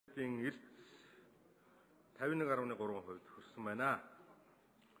нийтийн эрт 51.3% хүрсэн байна.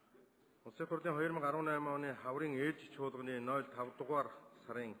 Улсын хурлын 2018 оны хаврын ээлж чуулганы 05 дугаар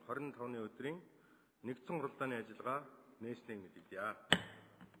сарын 25-ны өдрийн нэгдсэн хуралдааны ажиллагаа нээснийг мэдэгдэе.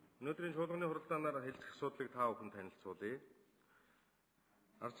 Өнөөдрийн чуулганы хуралдаанаар хэлцэх асуудлыг та бүхэн танилцуулъя.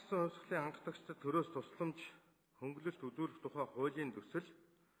 Ардчилсан хувьсгалын хангалтлагчдад төрөөс тусламж хөнгөлөлт үзүүлэх тухай хуулийн төсөл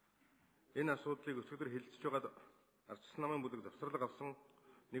энэ асуудлыг өчигдөр хэлэлцэж байгаа ардчилсан намын бүлэг завсарлага авсан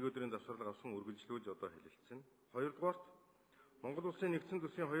нэг өдрийн завсарлага авсан үргэлжлүүлж одоо хэлэлцэнэ. Хоёрдугаарт Монгол Улсын нэгдсэн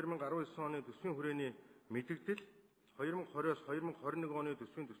төсвийн 2019 оны төсвийн хүрээний мэдэгдэл 2020-оос 2021 оны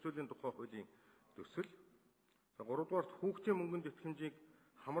төсвийн төсвөлийн тухай хуулийн төсөл. Гуравдугаарт хүүхдийн мөнгөнд итгэмжийг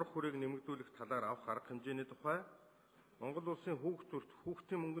хамрах хүрээг нэмэгдүүлэх талаар авах арга хэмжээний тухай Монгол Улсын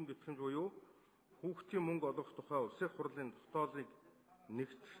хүүхдийн мөнгөнд итгэмж буюу хүүхдийн мөнгө олгох тухай улсын хурлын тогтоолыг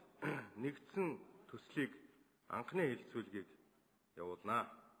нэгдсэн төслийг анхны хэлэлцүүлгийг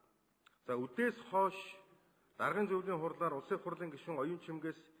явуулнаа. За үдээс хойш даргын зөвлөлийн хурлаар улсын хурлын гишүүн оюун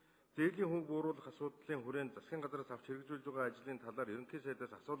чимгээс зээлийн хүүг бууруулах асуудлын хүрээнд засгийн газраас авч хэрэгжүүлж байгаа ажлын талаар ерөнхий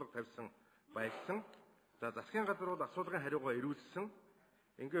сайдаас асуулга тавьсан байлсан. За засгийн газар бол асуулгын хариугаа ирүүлсэн.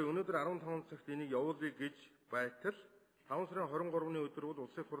 Ингээ өнөөдөр 15 цагт энийг явуулъя гэж байтал 5 сарын 23-ны өдөр бол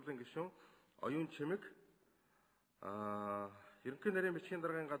улсын хурлын гишүүн оюун чимэг ерөнхий нарийн бичгийн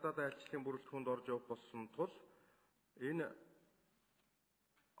даргын гадаад айлчлалын бүрэлдэхүүнд орж явах болсон тул энэ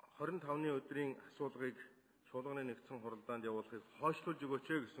 25-ны өдрийн асуулгыг чуулганы нэгдсэн хуралдаанд явуулахыг хойшлуулж өгөөч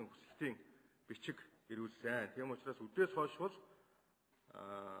гэсэн хүсэлтийн бичиг ирүүлсэн. Тийм учраас үдээс хойш бол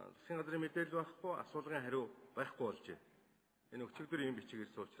засгийн газрын мэдээлэл байхгүй, асуулгын хариу байхгүй болжээ. Энэ өчигдөр ийм бичиг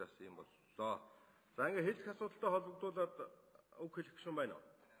ирсэн учраас ийм боллоо. За ингээ хэлэх асуудалтай холбогдуулаад үг хэлэх гишүүн байна уу?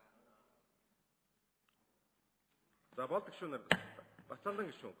 За болдог гишүүнээр Бацаалан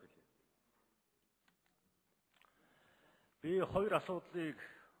гишүүн үг хэлье. Би хоёр асуудлыг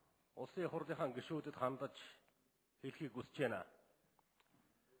улсын хурлынхаа гишүүдэд хандаж хэлхийг хүсэж байна.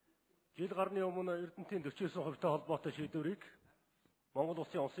 Жил гарны өмнө Эрдэнэтийн 49% холбоотой шийдвэрийг Монгол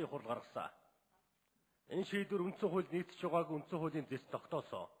улсын хурл гаргасан. Энэ шийдвэр үндсэн хууль нийцэж байгаагүй үндсэн хуулийн дэс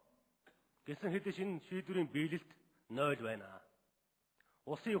тогтоосон. Гэсэн хэдий энэ шийдвэрийн биелэлт 0 байна.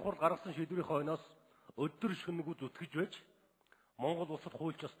 Улсын хурл гаргасан шийдвэрийн хойноос өдөр шөнөгүй зүтгэж байж Монгол улсад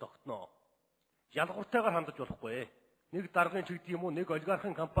хуульч ёс тогтноо. Ялгууртайгаар хандаж болохгүй. Нэг даргын чигд юм уу, нэг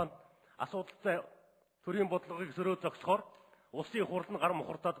олигархийн компанид асуудалтай төрийн бодлогыг сөрөө зогсохоор улсын хурл нь гар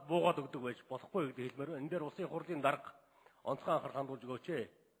мухардаад буугаад өгдөг байж болохгүй гэдэг хэлмээр. Энэ дээр улсын хурлын дарга онцгой анхаарал хандуулж өгөөч.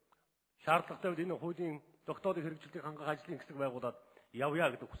 Шаардлагатай бол энэ хуулийн тогтоолыг хэрэгжүүлэх хангах ажлын хэсэг байгуулад явъя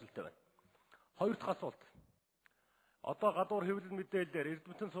гэдэг хүсэлтэй байна. Хоёр дахь асуулт. Одоо гадуур хэвлэл мэдээлэлээр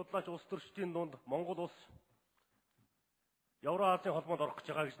Эрдэмтэн судлаач улс төрчдийн дунд Монгол улс Евразийн холбоонд орох гэж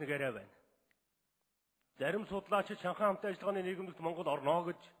байгаа гэж нэг яриа байна. Зарим судлаачид Шанхай хамт ажиллагааны нийгэмлэгт Монгол орно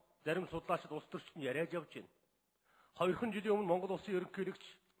гэж зарим судлаачид улс төрчид нь яриад явж байна. 2 жилийн өмнө Монгол улсын ерөнхийлөгч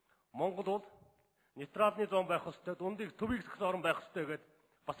Монгол бол нейтралны зон байх ёстой, дундыг төвийг зохисон орн байх ёстой гэдээ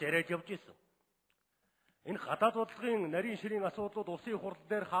бас яриад явж ирсэн. Энэ гадаад бодлогын нарийн ширийн асуудлууд улсын хурл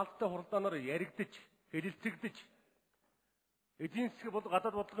дээр хаалттай хуралдаанаар яригдж, хэлэлцэгдэж эдийн засаг бол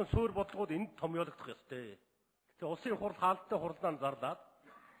гадаад бодлогын суурь бодлогууд энд томьёологдох ёстой. Тэгээ улсын хурл хаалттай хуралдаанд зарлаад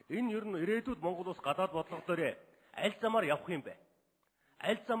энэ ер нь ирээдүйд Монгол улс гадаад бодлого дээр аль замаар явах юм бэ?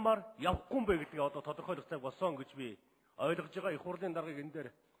 Аль замаар явахгүй юм бэ гэдгийг одоо тодорхойлох цаг болсон гэж би ойлгож байгаа. Их хурлын даргаыг энэ дээр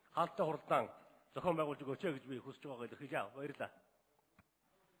хаалттай хуралдаан зохион байгуулж өгөөч гэж би хүсэж байгаа илэрхийлье. Баярлалаа.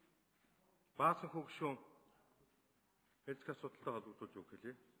 Баасан хөгшүүн хэлцэх асуудалтай холбогдуулж үг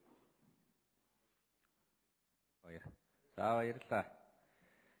хэлье. Баярлалаа.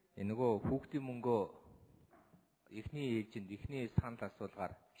 Энэ нөгөө хүүхдийн мөнгөө эхний ээлжинд эхний санал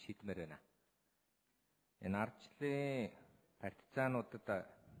асуулгаар шийдмээр байна. Энэ ардчлалын партизануудад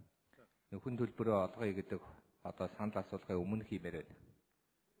нөхөн төлбөрөө олгоё гэдэг одоо санал асуулгын өмнө хиймээр байна.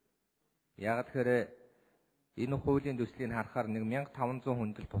 Яг тэгэхээр энэ хуулийн төслийг харахаар 1500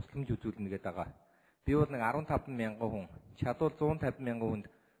 хүнд л тусламж үзүүлнэ гэдэг байгаа. Би бол 15,000 хүн, чадвал 150,000 хүнд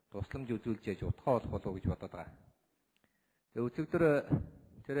тусламж үзүүлж яж утгаа болох болов уу гэж бодоод байгаа. Тэгээ өчигдөр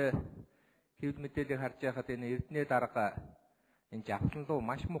тэр хэвлэл мэдээллийг харж байхад энэ Эрдэнэ дарга энэ жавхлан руу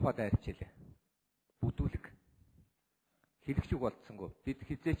маш муухай дайрчилээ. Бүдүүлэг. Хэлэх шиг болцсонгүй. Бид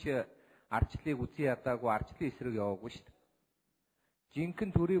хизээч ардчлалыг үзий ядаагүй, ардчлалын эсрэг яваагүй шүү дээ.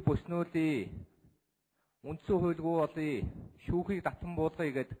 Жинхэнэ төрийг бөснөөлөе. Үндсэн хуульгүй болъё. Шүүхийг татан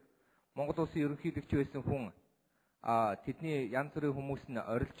буулгая гэд Монгол улсын ерөнхийлөгч байсан хүн тэдний янз бүрийн хүмүүс нь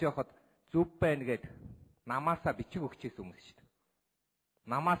орилж явахад зөв байна гэд намаасаа бичиг өгчээс хүмүүс шүү дээ.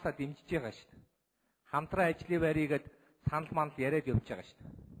 Намаасаа дэмжиж байгаа шүү дээ. Хамтран ажлын байрыгээд санал манал яриад явж байгаа шүү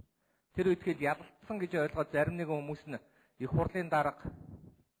дээ. Тэр үедгээл ялалтсан гэж ойлгоод зарим нэгэн хүмүүс нь их хурлын дарга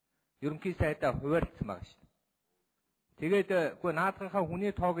ерөнхий сайдаа хуваарлцсан байгаа шүү дээ. Тэгээд үгүй наадхынхаа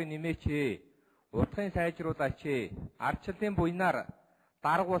хүний тоог нэмээч, утгын сайжруулаач, ардчлалын буйнаар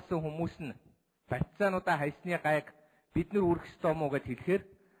дарга болсон хүмүүс нь партизануудаа хайсны гайг бид нар үрэх ёстой мó гэж хэлэхээр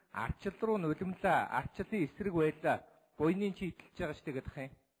ардчлал руу нулимлаа, ардчлалын эсрэг байлаа, буйныг чийдэлж байгаа шүү дээ гэх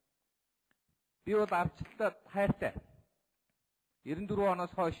юм. Би бол ардчлалд хайртай. 94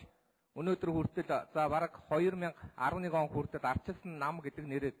 оноос хойш өнөөдөр хүртэл за бараг 2011 он хүртэл ардчлал нам гэдэг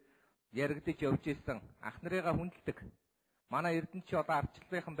нэрээр яригдж явж ирсэн ах нарыгаа хүндэлдэг. Манай Эрдэнэ ч одоо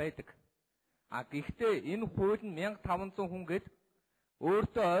ардчлалынхан байдаг. Гэхдээ энэ хууль нь 1500 хүн гээд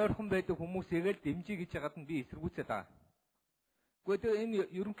өөртөө ойрхон байдаг хүмүүсийгээ дэмжиж гэж яагаад нь би эсэргүүцээд байгаа. Гэхдээ энэ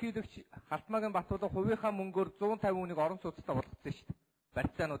ерөнхийлөгч Халтмаагийн Батболог хувийнхаа мөнгөөр 150 хүнийг орон сууцтай болгоцсон шүү дээ.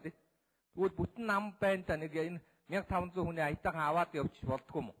 Партизануудыг. Тэгвэл бүтэн нам байна та нэг энэ 1500 хүний аятайхан аваад явчих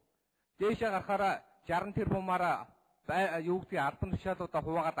болдгоо юм уу? Дээшээ гарахаараа 60 тэрбумаараа юу гэдгийг албан тушаалуудаа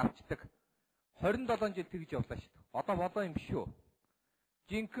хуваагаад авчдаг. 27 жил тэгж явлаа шүү дээ. Одоо болоо юм биш үү?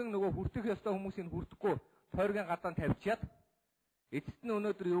 Жинхэнэ нөгөө хүртэх ёстой хүмүүсийг хүртэхгүй тойргийн гадаан тавьчихад эцэст нь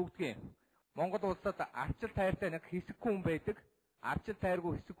өнөөдөр юу гэдгийг Монгол улсад ардчил тайртай нэг хэсэг хүн байдаг. Ардчил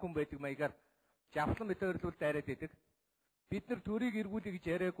тайргүй хэсэг хүн байдаг маягаар жавхлан мэдээрлүүл дайраад байдаг. Бид нар төрийг эргүүлэе гэж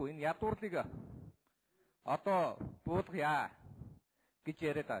яриаггүй. Энэ ядуурлыг одоо буулгая гэж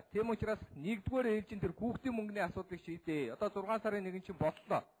яриад байгаа. Тийм учраас нэгдүгээр ээлжин тэр хүүхдийн мөнгөний асуудлыг шийдээ. Одоо 6 сарын 1 чинь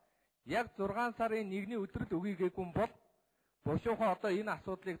боллоо. Яг 6 сарын 1-ний өдрөд өгийгээгүй бол бушуухан одоо энэ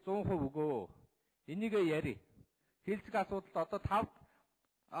асуудлыг 100% өгөө. Энийг яри. Хэлцэг асуудалд одоо 5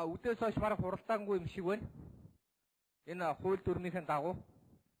 үдээс хойш бараг хуралдаангүй юм шиг байна. Энэ хууль дүрмийнхэн дагуу.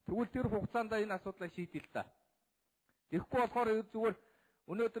 Тэгвэл тэр хугацаанд энэ асуудлыг шийдэл та. Тэгэхгүй болохоор зүгээр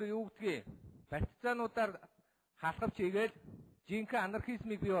өнөөдөр юу гэдгийг партизануудаар халахвч игээл жинхэнэ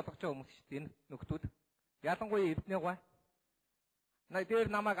анархизмыг бий болгож байгаа хүмүүс шүү дээ энэ нөхдүүд. Ялангуяа Эрдэнэ. Дээр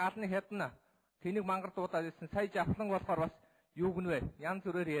намайг алны хядна. Тэнийг мангар дуудаад ирсэн. Сая жавхлан болохоор бас юу гэнэ вэ? Янз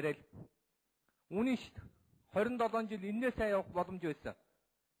бүрээр яриад. Үнэн шүү дээ. 27 жил энэс сайн явах боломж байсан.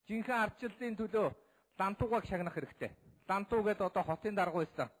 Жинхэнэ ардчлалын төлөө лантуугаг шагнах хэрэгтэй. Лантуу гэдэг одоо хотын дарга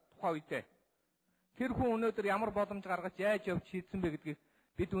байсан тухайн үедээ. Тэр хүн өнөөдөр ямар боломж гаргаж яаж явж шийдсэн бэ гэдгийг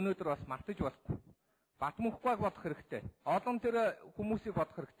бид өнөөдөр бас мартаж болохгүй. Батмөхгүйг бодох хэрэгтэй. Олон тэр хүмүүсийг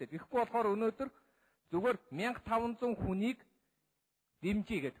бодох хэрэгтэй. Тэгэхгүй болохоор өнөөдөр зүгээр 1500 хүнийг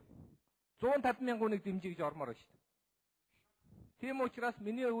дэмжиж гээд 150 мянган хүнийг дэмжиж гэж ормоор байна шүү дээ. Тийм учраас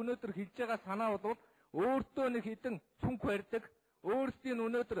миний өнөөдөр хэлж байгаа санаа бол өөртөө нэг хідэн цүнх барьдаг, өөрсдийн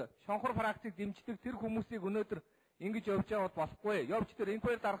өнөөдөр шонхор фракцийг дэмждэг тэр хүмүүсийг өнөөдөр ингэж явж яваад болохгүй. Явж тэр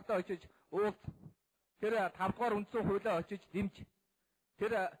инквайр даргатай очиж уулз. Тэр 5 дугаар үндсэн хуулиа очиж дэмж.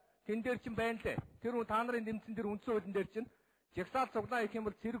 Тэр тэн дээр чинь байна лээ. Тэр та нарын дэмжсэн тэр үндсэн хуулийн дээр чинь жагсаал цуглаа гэх юм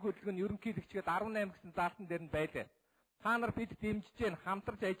бол цэрэг хөдөлгөөн ерөнхийлөгчгээд 18 гэсэн заалтан дээр нь байлаа. Та нар бид дэмжиж гэн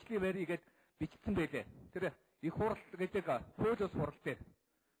хамтарч ажлыг барья гэд бичсэн байлээ. Тэр их хурал гэдэг хууль ус хурал дээр.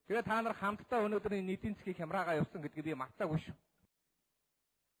 Тэгээд та нар хамтдаа өнөөдрийн нийтийн засгийг хямраагаа явсан гэдгийг би мартаагүй шүү.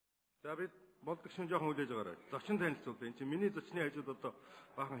 За бид болдог шин жоохон хүлээж байгаарай. Зочин танилцуулъя. Энд чинь миний зочны хажууд одоо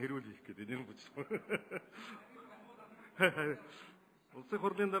баахан хэрүүл хийх гэдэг энэ бүжиг. Улсын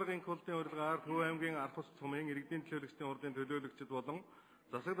хурлын даргын култын урилгаар Төв аймгийн Арх ус цумын иргэдийн төлөөлөгчдийн хурлын төлөөлөгчд болон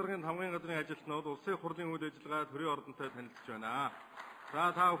засаг даргын хамгийн газрын ажилтнууд улсын хурлын үйл ажиллагаа төрийн ордонтой танилцж байна.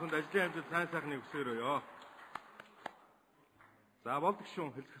 За та бүхэнд ажлын амжилт сайн сайхныг хүсээрөөё. За болдог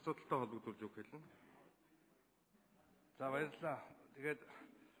шин хэлэх асуудалтай холбогдуулж үг хэлнэ. За баярлалаа. Тэгээд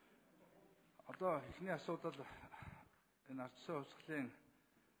одоо эхний асуудал энэ ардчилсан хувьсгалын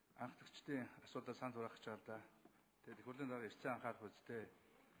анхдагчдын асуудал санд хураах гэж байна да. Тэгээд их хурлын дараа ирсэн анхаарах үстэй.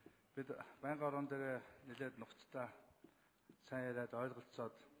 Бид байнгын орон дээр нэлээд нухацтай сайн яриад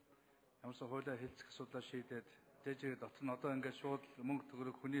ойлголцоод ямарсан хуулиа хэлцэх асуудлаа шийдээд дээжээ дотор нь одоо ингээд шууд мөнгө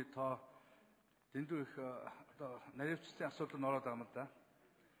төгрөг хүний тоо дэндүү их одоо наривчлалын асуудал нь ороод байгаа юм да.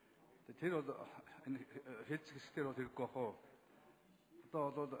 Тэр бол энэ хэлцэх хэсгээр бол хэрэггүй бах уу?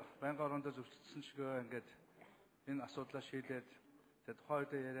 Одоо бол байнгын орон дээр зөвшөөрсөн шиг ингээд энэ асуудлаа шийдээд тэгээд тухайн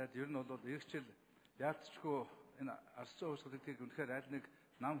үед яриад ер нь бол эргэжил яалтчгүй энэ ардчилсан хувьсгал гэдгийг үнэхээр аль нэг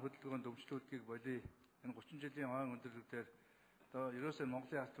нам хөдөлгөөнд өвчлүүдгийг болий энэ 30 жилийн ойн өндөрлөгдөр одоо ерөөсөө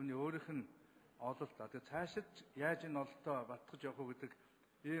Монголын ард түмний өөрийнх нь ололт тэгээд цаашид яаж энэ ололтоо батгаж явах вэ гэдэг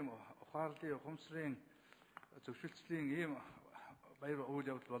ийм ухаарлын ухамсарын зөвшөлтслийн ийм баяр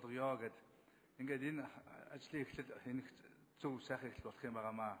үйл явдал болгоё гэд ингээд энэ ажлын эхлэл энэ зөв сайхан эхлэл болох юм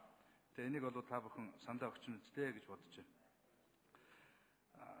байгаамаа. Тэгээ энийг бол та бүхэн сандаа өгч үзтээ гэж бодож байна.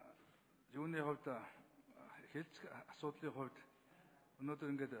 Юуны хувьд хэлцэх асуудлын хувьд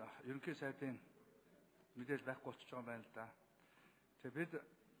өнөөдөр ингээд ерөнхий сайдын мэдээлэл байхгүй болчихж байгаа юм байна л да. Тэгээ бид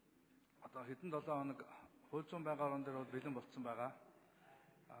одоо хэдэн 7 хоног хууль зүйн байнгын орон дээр бол бэлэн болцсон байгаа.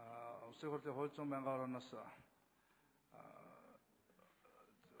 Улсын хурлын хууль зүйн байнгын орооноос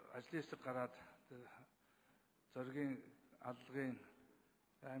ажлын хэсэг гараад зоригийн аллагын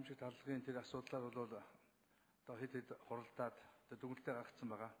аимшигт аллагын тэр асуудлаар бол одоо хэд хуралдаад дүгнэлтээ гаргацсан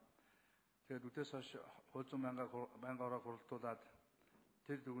байгаа. Тэгээд үдээс хойш хууль зүйн байнгын ороо хуралдуулаад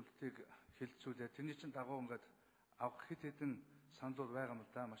тэр дүгнэлтийг хилцүүлээд тэрний чинь дагуу ингээд авах хэд хэдэн саналууд байгаа юм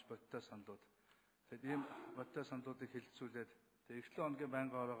да, маш бодтой саналууд. Тэгээд ийм бодтой саналуудыг хилцүүлээд тэгээд 7 хоногийн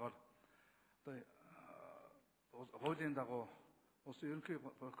байнгын ороогоор одоо хуулийн дагуу улсын ерөнхий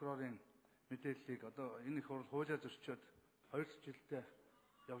прокурорын мэдээллийг одоо энэ их хурл хуулиар зөрчөөд 2 жилдээ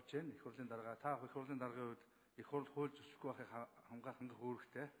явж байна. Их хурлын дарга та их хурлын даргын үед их хурл хууль зөрчихгүй байхыг хангах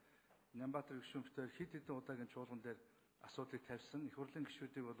үүрэгтэй. Нямбатар гишүүнтэй хэд хэдэн удаагийн чуулган дээр асуудлыг тавьсан. Их хурлын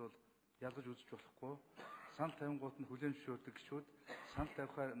гишүүдийг бол ялгаж үзэж болохгүй. Санал тавингууд нь хүлээн зөвшөөрдөг гишүүд, санал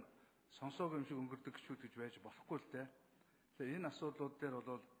тавихаар сонсоог юм шиг өнгөрдөг гишүүд гэж байж болохгүй л дээ. Тэгэхээр энэ асуудлууд дээр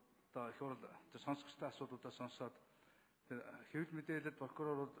бол одоо их хурл сонсогчтой асуудлуудаа сонсоод тэр хэвлэл мэдээлэлд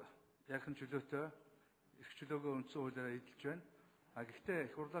прокурорууд яахан чөлөөтэй эрх чөлөөгөө үндсэн хуулиараа эдэлж байна. А гэхдээ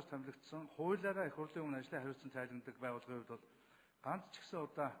их хурлаас томилогдсон хуулиараа их хурлын өмнө ажлын хариуцсан тайлбарладаг байгууллагын хувьд бол ганц ч гэсэн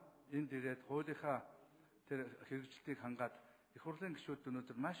удаа энд ирээд хуулийнхаа тэр хэрэгжилтийг хангаад их хурлын гишүүд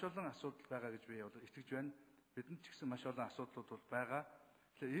өнөөдөр маш олон асуудал байгаа гэж би итгэж байна. Бидэнд ч гэсэн маш олон асуудлууд бол байгаа.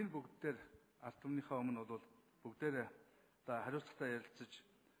 Тэгэхээр энэ бүгд дээр ард түмнийхээ өмнө бол бүгдээрээ одоо хариуцлагатай ярилцаж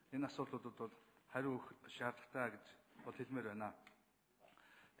энэ асуудлуудад бол хариу өгөх шаардлагатай гэж бол хэлмээр байна.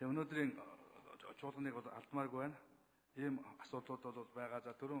 Тэгээ өнөөдрийн чуулганыг бол алдмааргүй байна. Ийм асуудлууд бол байгаа.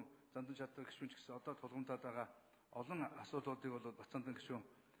 За түрүүн Зандан шатрын гишүүн ч гэсэн одоо тулгамдаад байгаа олон асуудлуудыг бол Бацандан гишүүн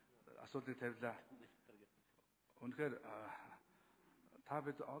асуудлыг тавилаа. Үнэхээр та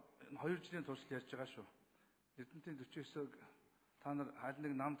бид 2 жилийн турш ярьж байгаа шүү. Эрдэнэтийн 49-г та нар аль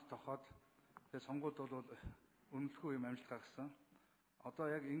нэг намд тохоод тэгээ сонгууд бол үнэлэхгүй юм амжилт гаргасан. Одоо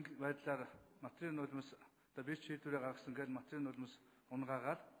яг ингэ байдлаар материал нулимс одоо биш шийдвэрээ гаргасан гэж материал нулимс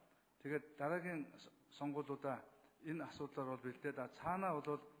унгаагаад тэгээд дараагийн сонгуулиудаа энэ асуудлаар бол бэлдээд цаанаа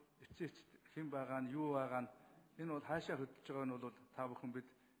бол эцсийн хэн байгаа нь юу байгаа нь энэ бол хаашаа хөдлөж байгааг нь бол та бүхэн бид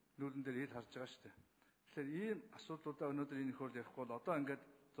нүүрэн дээр ил харж байгаа шүү дээ. Тэгэхээр ийм асуудлуудаа өнөөдөр энэ их хурл ярихгүй бол одоо ингээд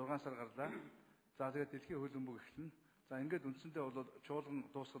 6 сар гарлаа. За тэгээд дэлхийн хөлбөмбөг эхэлнэ. За ингээд үндсэндээ бол чуулган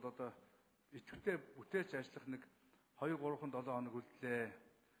дуусахад одоо идэвхтэй бүтээч ажиллах нэг 2, 3, 7 хоног үлдлээ.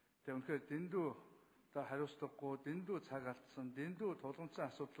 Тэгээ үнэхээр дэндүү одоо хариуцлагагүй, дэндүү цаг алдсан, дэндүү тулгамдсан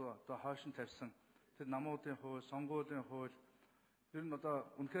асуудал одоо хойшин тавьсан. Тэр намуудын хууль, сонгуулийн хууль ер нь одоо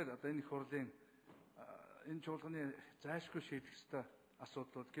үнэхээр одоо энэ их хурлын энэ чуулганы зайлшгүй шийдэх ёстой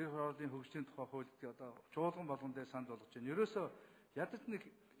асуудлууд, гэр хорооллын хөгжлийн тухай хууль одоо чуулган болгон дээр санд болгож байна. Ерөөсөө ядаж нэг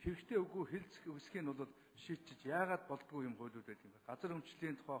хэрэгтэй үгүй хэлцэх үсгийг нь бол шийдчих яагаад болдгүй юм хуулиуд байдаг юм бэ? Газар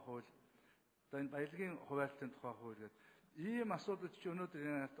өмчлийн тухай хууль, одоо энэ баялагын хуваалтын тухай хууль гэдэг ийм асуудал чи өнөөдөр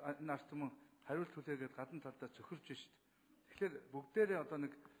энэ ард түмэн хариулт хүлээгээд гадна талдаа цөхөрж шít. Тэгэхээр бүгдээрээ одоо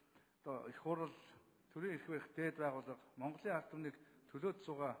нэг одоо их хурл төрийн эрх барих дээд байгууллага Монголын ард түмнийг төлөөд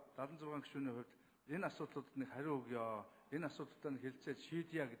суугаа 76 гишүүний хувьд энэ асуудлуудад нэг хариу өгье. Энэ асуудлуудаа хэлцээд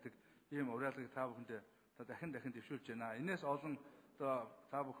шийдъя гэдэг ийм уриалгыг та бүхэндээ дахин дэвшүүлж байна. Энээс олон одоо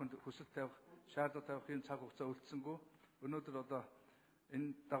та бүхэнд хүсэл тавих, шаардлага тавихын цаг хугацаа үлдсэнгүй. Өнөөдөр одоо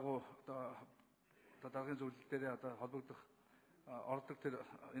энэ дагуу одоо даргын зөвлөл дээрээ одоо холбогдох ордог тэр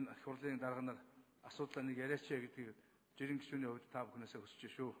энэ их хурлын дарга нар асуудлаа нэг яриач гэдгийг жирийн гишүүний хувьд та бүхнээсээ хүсэж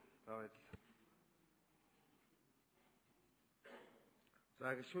шүү.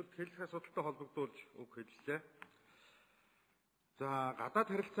 За гишүүд хэлэх асуудалтай холбогдуулж үг хэллээ. За гадаад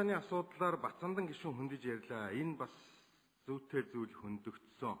харилцааны асуудлаар Бацандан гишүүн хөндөж ярьлаа. Энэ бас зүйтэй зүйл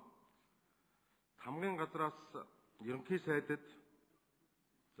хөндөгдсөн. Хамгийн газраас ерөнхий сайдад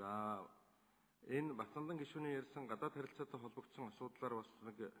за энэ Бацандан гишүүний ярьсан гадаад харилцаатай холбогдсон асуудлаар бас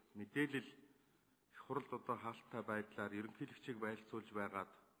нэг мэдээлэл их хуралд одоо хаалттай байдлаар ерөнхийлөгчийг байлцуулж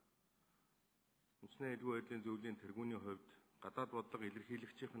байгаад үндэсний элгүй байдлын зөвлөлийн тэргүүний хувьд гадаад бодлого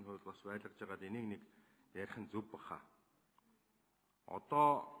илэрхийлэгчийн хувьд бас байлгаж байгаад энийг нэг ярих нь зөв баха. Одоо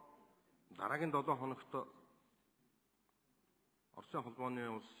дараагийн 7 хоногт Оросын холбооны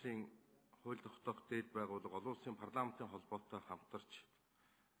улсын хууль тогтоох дээд байгууллага олон улсын парламентын холбоотой хамтарч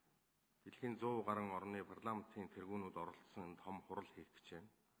дэлхийн 100 гаруй орны парламентын тэргүүнүүд оролцсон том хурал хийх гэж байна.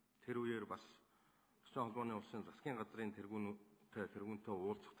 Тэр үеэр бас Оросын холбооны улсын засгийн газрын тэргүүнтэй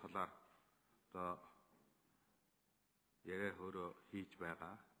уулзах талаар одоо яриа хөрөө хийж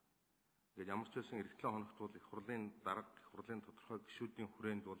байгаа. Ингээд ямар ч байсан эх 7 хоногт бол их хурлын дарга, их хурлын тодорхой гишүүдийн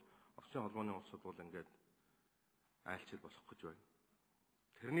хүрээнд бол Оросын холбооны улсад бол ингээд айлчил болох гэж байна.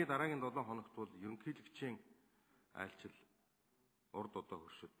 Тэрний дараагийн 7 хоногт бол ерөнхийлөгчийн айлчил урд одоо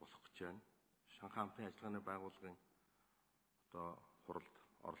хөршөд болох гэж байна. Шанхай хамтын ажиллагааны байгууллагын одоо хуралд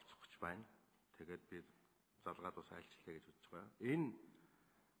оролцох гэж байна. Тэгээд би залгаад бас айлчлаа гэж бодож байгаа. Энэ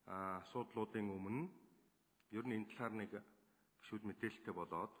асуудлуудын өмнө ер нь энэ талаар нэг гишүүд мэдээлэлтэй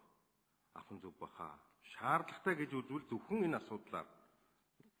болоод авах зүг баха. Шаардлагатай гэж үзвэл зөвхөн энэ асуудлаар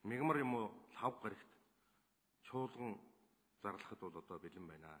мигмар юм уу лав гарагт чуулган зарлахад бол одоо бэлэн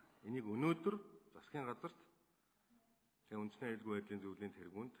байна. Энийг өнөөдөр засгийн газарт үндэсний аюулгүй байдлын зөвлөлийн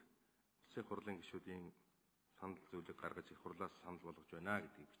тэргуунд улсын хурлын гишүүдийн санал зүйлийг гаргаж их хурлаас санал болгож байна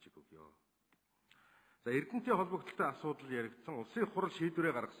гэдгийг бичиг өгье. За Эрдэнэтийн холбогдлолтой асуудал яригдсан улсын хурл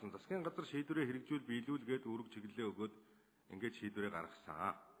шийдвэрээ гаргасан. Засгийн газар шийдвэрээ хэрэгжүүл биелүүлгээд үүрэг чиглэлээ өгөөд ингээд шийдвэрээ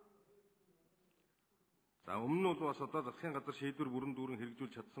гаргасан. За өмнө нь бол бас одоо засгийн газар шийдвэр бүрэн дүүрэн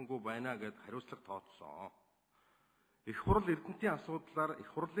хэрэгжүүлж чадсангүй байна гэд хариуцлага тооцсон. Их хурл Эрдэнэтийн асуудлаар их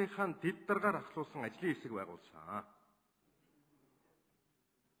хурлынхаа дэд даргаар ахлуулсан ажлын хэсэг байгуулсан.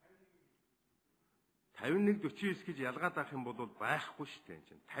 51-49 гэж ялгаад авах юм бол байхгүй шүү дээ.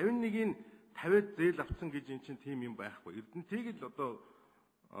 51-ийг 50-д зээл авсан гэж эн чинь тийм юм байхгүй. Эрдэнэтийг л одоо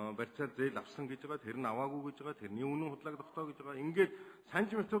барьцаар зээл авсан гэж байгаа, тэр нь аваагүй гэж байгаа, тэрний үнэн худлагдахтаа гэж байгаа. Ингээд санж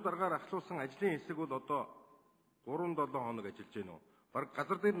метр дараагаар ахлуулсан ажлын хэсэг бол одоо 3-7 хоног ажиллаж байна уу? Бараг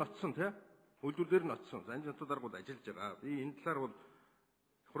газар дээр ноцсон тий? Үйлдвэр дээр ноцсон. Санж метр дараагууд ажиллаж байгаа. Би энэ талаар бол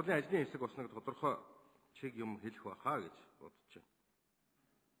хурлын ажлын хэсэг бас нэг тодорхой чиг юм хэлэх байхаа гэж бодож байна.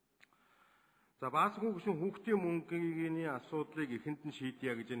 За баасгүй гүшин хүүхдийн мөнгөний асуудлыг эхэнд нь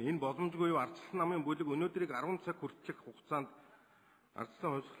шийдъя гэж энэ боломжгүй юу ардчилсан намын бүлэг өнөөдрийг 10 цаг хүртэлх хугацаанд ардчилсан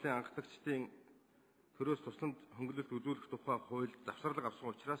хувьсгалын анхдагчдын төрөөс тусламж хөнгөлөлт үзүүлэх тухай хууль завсарлага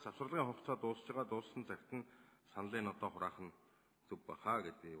авсан учраас завсарлагын хугацаа дуусж байгаа дууссан цагт нь саналын одоо хураах нь зүг бахаа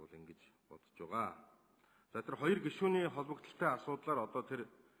гэж би бол ингэж бодож байгаа. За тэр хоёр гишүүний холбогдлолтой асуудлаар одоо тэр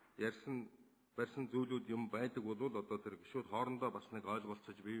барьсан зүйлүүд юм байдаг бол одоо тэр гишүүд хоорондоо бас нэг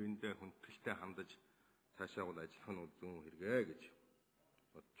ойлголцож бие биендээ хүндэтгэлтэй хандаж цаашаа бол ажиллах нь зүүн хэрэгэ гэж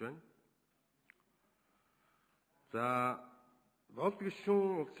бодож байна. За болд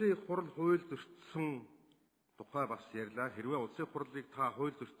гишүүн улсын хурл хууль зөрчсөн тухай бас ярьлаа. Хэрвээ улсын хурлыг та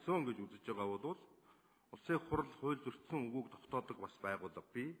хууль зөрчсөн гэж үзэж байгаа бол улсын хурл хууль зөрчсөн үгүйг тогтоодог бас байгууллага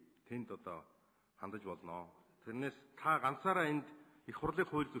бий. Тэнд одоо хандаж болно. Тэрнээс та ганцаараа энд их хурлыг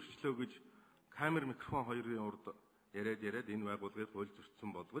хууль зөрчлөө гэж камер микрофон хоёрын урд яриад энэ байгууллагыг хууль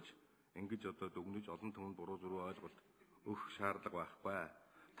зөрчсөн болгож ингэж одоо дүгнэж олон түмэнд буруу зүрх ойлголт өгөх шаардлага байхгүй.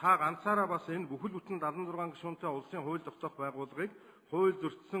 Та ганцаараа бас энэ бүхэл бүтэн 76 гишүүнтэй улсын хууль зохицох байгууллагыг хууль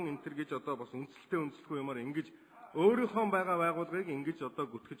зөрчсөн энтер гэж одоо бас үнэлэлгүй юмар ингэж өөрийнхөө байгаа байгууллагыг ингэж одоо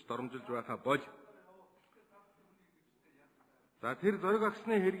гүтгэж доромжилж байхаа болж. За тэр зориг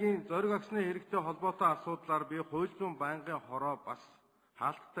аксны хэрэгтэй холбоотой асуудлаар би хууль зүйн байнгын хороо бас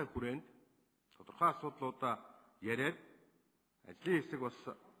хаалттай хүрээнд тодорхой асуудлуудаа яриад ажлын хэсэг бас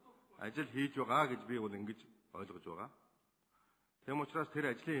ажил хийж байгаа гэж би бол ингэж ойлгож байгаа. Тэм учраас тэр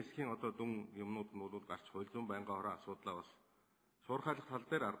ажлын хэсгийн одоо дүн юмнууд нь бол гарч хууль зүйн байнгын хороо асуудлаа бас шуурхайлах тал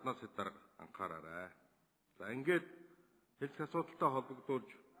дээр арднаас хэд дарга анхаараарай. За ингээд хэлцэх асуудалтай холбогдуулж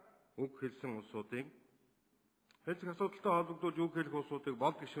үг хэлсэн улсуудыг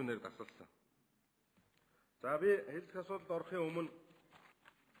болд гишүүнээр дасалсан. За би хэлцэх асуудалд орохын өмнө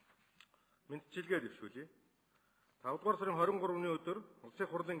мэдчилгээ дэвшүүлье. 5 дугаар сарын 23-ны өдөр улсын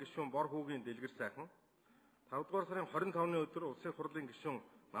хурлын гишүүн Бор хүүгийн дэлгэр сайхан, 5 дугаар сарын 25-ны өдөр улсын хурлын гишүүн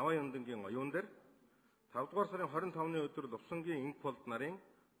Наваа Яндангийн оюун дээр, 5 дугаар сарын 25-ны өдөр Лувсангийн инкволд нарын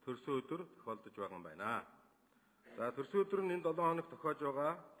төрсөн өдөр тохиолдож байгаа юм байна. За төрсөн өдөр нь энэ 7 хоног тохиож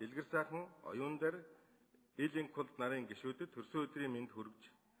байгаа дэлгэр сайхан, оюун дээр ил инкволд нарын гишүүдэд төрсөн өдрийн мэнд хүргэж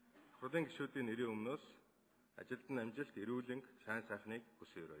хурлын гишүүдийн нэрийн өмнөөс ажилд нь амжилт, эрүүл энх, сайн сайхныг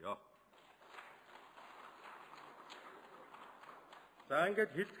хүсье өрөөё. За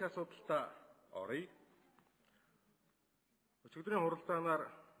ингээд хэлцэх асуудалтай оръё. Өчигдрийн хуралдаанаар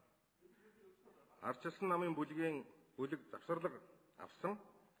ардчилсан намын бүлэг завсарлага авсан.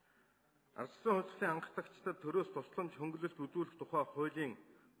 Ардчилсан хувьсгалын анхдагчдад төрөөс тусламж хөнгөлөлт үзүүлэх тухай хуулийн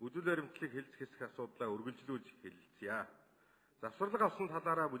үзэл баримтлалыг хэлцэх хэсэг асуудлаа үргэлжлүүлж хэлэлцъя. Завсарлага авсан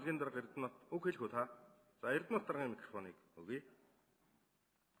талаараа бүлгийн дарга Эрдэнэт үг хэлэх үү та? За Эрдэнэт даргын микрофоныг өгье.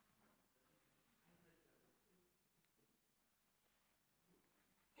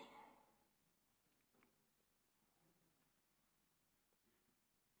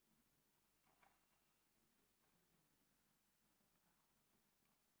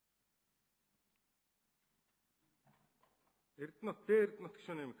 Эрдэнэт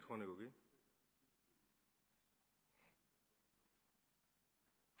гишүүний микрофоныг өгье.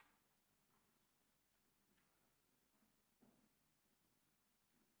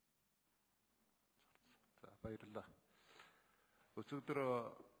 За баярлалаа. Өчигдөр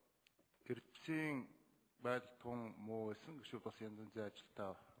гэрчийн байдал тун муу байсан. Гişүүд бас янз янзын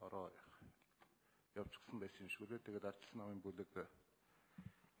ажилдаа ороо явчихсан байсан шүү дээ. Тэгээд ардчилсан намын бүлэг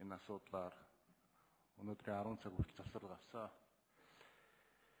энэ асуудлаар өнөөдрийн 10 цаг хүртэл завсрал авсан.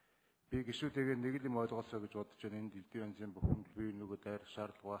 Би гişүүдтэйгээ нэг л юм ойлгосоо гэж бодож байна. Энд эдийн янзын бүхэнд бие нөгөө дайрах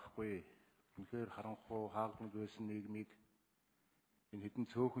шаардлага байхгүй. Үнэхээр харанхуй хаагдмал байсан нийгмийг энэ хэдэн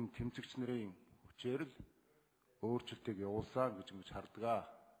цөөхөн тэмцэгч нарын хүчээр л өөрчлөлтийг явуулсан гэж ингэж хардгаа.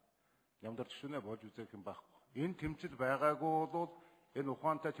 Ямдар төшөөнэ болж үзэх юм байхгүй. Энэ тэмцэл байгаагүй бол энэ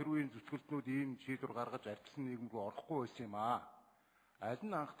ухаантай тэр үеийн зүтгэлтнүүд ийм шийдвэр гаргаж ардсан нийгэм рүү орохгүй байсан юм аа. Аль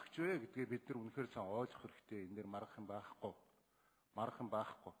нь анхдагч вэ гэдгээ бид нар үнэхээр сайн ойлгох хэрэгтэй. Энэ дэр маргах юм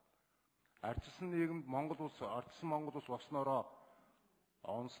байхгүй. Ардсан нийгэмд ардсан Монгол улс болсноороо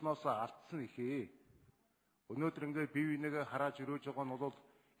онсноос алдсан ихээ. Өнөөдөр ингээд бие бинийгээ харааж өрөөж байгаа нь бол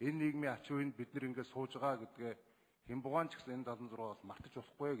энэ нийгмийн ач үеинд бид нар ингээд сууж байгаа гэдгээ Хямбугаан ч гэсэн энэ 76-аас мартаж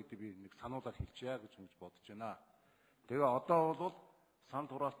болохгүй гэдэг би нэг сануулаар хэлчихье гэж бодож байна. Тэгээ одоо бол сан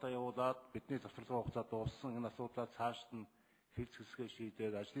тураалтаа явуулаад бидний завсралын хугацаа дууссан энэ асуудлаа цаашд нь хэлц хэсгээ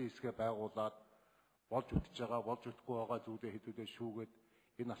шийдээд ажлын хэсгээ байгуулад болж үтж байгаа, болж үтгэхгүй байгаа зүйлээ хэдүүлээ шүүгээд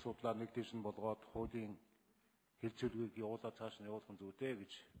энэ асуудлаа нэг дэш нь болгоод хуулийн хэлцүүлгийг явуулаад цааш нь явуулах нь зүйтэй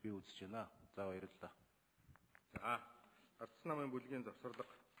гэж би үзэж байна. За баярлалаа. За, ардсан намын бүлгийн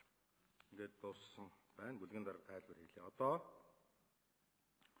завсарлага ингээд дууссан байна. Бүлгийн дарга тайлбар хийлээ. Одоо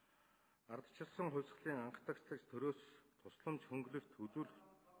ардчилсан хувьсгалын анх тагцлагч төрөөс тусламж хөнгөлөлт үзүүлэх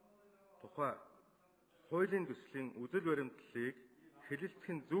тухай хуулийн төслийн үдэл баримтлалыг хэлэлцэх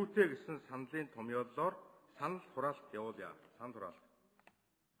нь зүйтэй гэсэн саналын томьёоллоор санал хураалт явуулъя.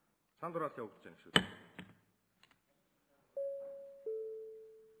 Санал хураалт явуулж байна шүү дээ.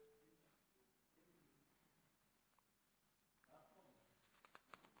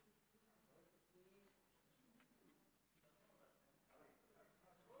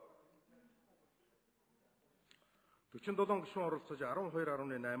 $47 гишүүн оролцож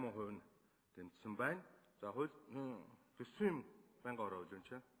 12.8% нь тэнцсэн байна. За хууль төсвийн байнгын хороо үлэмж.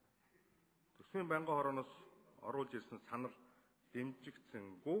 Төсвийн байнгын хорооноос оруулж ирсэн санал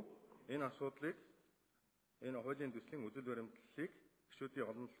дэмжигдсэнгүй энэ асуудлыг энэ хуулийн төслийн үдэл баримтлалыг гишүүдийн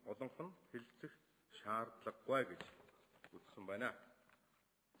олонх нь хэлэлцэх шаардлагагүй гэж үзсэн байна.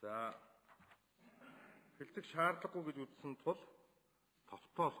 За хэлэлцэх шаардлагагүй гэж үзсэн тул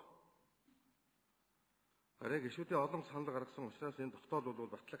тогтоол арай гишүүдийн олон санал гаргасан учраас энэ тогтоол бол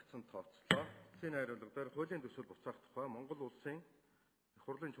батлагдсан тооцлоо. Эцсийн найруулга дээр хуулийн төсөл буцаах тухай Монгол улсын их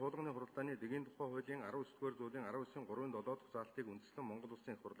хурлын чуулганы хуралдааны дэгийн тухай хуулийн 19-р зүйлийн 19-ийн 3-ын 7 дахь заалтыг үндэслэн Монгол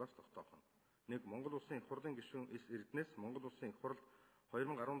улсын их хурлаас тогтоохно. 1. Монгол улсын их хурлын гишүүн Эрдэнэс Монгол улсын их хурл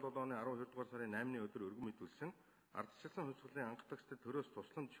 2017 оны 12-р сарын 8-ны өдөр өргөн мэдүүлсэн ардчилсан хувьсгалын анх тагцлаг төрөөс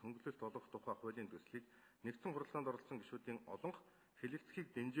тусламж хөнгөлөлт олох тухай хуулийн төслийг нэгдсэн хурлаанд оролцсон гишүүдийн олонх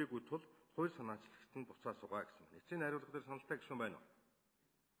хэлэлцэхийг дэмжээгүй тул хууль санаачлагчд нь буцаа сугаа гэсэн байна. Эцсийн найруулга дээр саналтай гишүүн байна уу?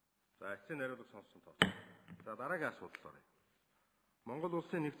 За эцсийн найруулга сонссон тоо. За дараагийн асуудал оръё. Монгол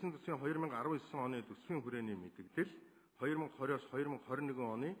улсын нэгдсэн төсвийн 2019 оны төсвийн хүрээний мэдээлэл 2020-оос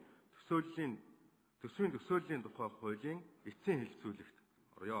 2021 оны төсвийн төсөөллийн тухай хуулийн эцсийн хэлэлцүүлэгт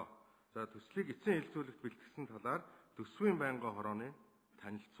орё. За төслийг эцсийн хэлэлцүүлэгт бэлтгэсэн талаар төсвийн байнгын хорооны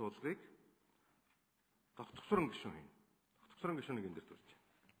танилцуулгыг тогтгосрон гишүүн хийнэ. Тогтгосрон гишүүнийг энэ дээр төрж байна.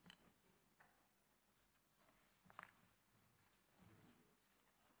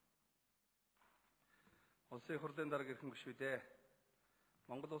 Улсын их хурлын дарга эрхэм гишүүдээ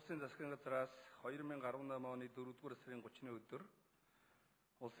Монгол улсын засгийн газраас 2018 оны 4-р сарын 30-ны өдөр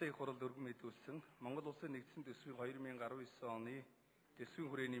улсын их хурл өргөн мэдүүлсэн Монгол улсын нэгдсэн төсвийн 2019 оны төсвийн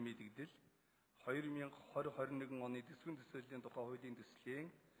хүрээний мэдээлэл 2020-21 оны төсвийн төсөөллийн тухай хуулийн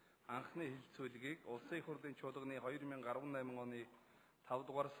төслийн анхны хэлэлцүүлгийг улсын их хурлын чуулганы 2018 оны 5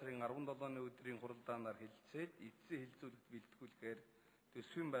 дугаар сарын 17-ны өдрийн хуралдаанаар хэлэлцээд эцсийн хэлэлцүүлэгт бэлтгүүлэхээр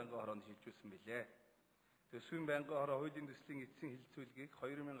төсвийн байнгын хороонд шилжүүлсэн билээ. Төсвийн байнгын хороо хуулийн төслийн эцсийн хэлэлцүүлгийг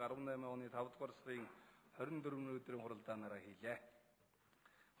 2018 оны 5 дугаар сарын 24-ний өдрийн хуралдаанаараа хийлээ.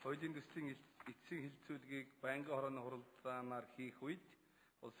 Хуулийн төслийн эцсийн хэлэлцүүлгийг байнгын хорооны хуралдаанаар хийх үед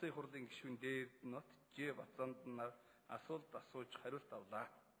улсын их хурлын гишүүн Дээрднот Ж. Бацаандан асуулт асууж хариулт авлаа.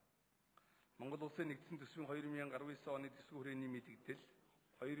 Монгол улсын нэгдсэн төсвийн 2019 оны төсвийн хүрээний мэдээлэл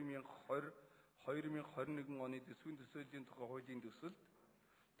 2020-2021 оны төсвийн төсөөлийн тухай хуулийн төсөлд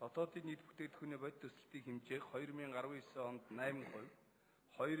дотоодын нийт бүтээгдэхүүний бодит төсөлтийн хэмжээг 2019 онд 8%,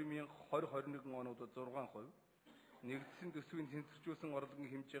 2020-21 онууд 6%, нэгдсэн төсвийн тэнцвэржүүлсэн орлогын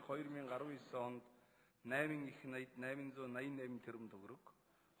хэмжээг 2019 онд 8,888 тэрбум төгрөг,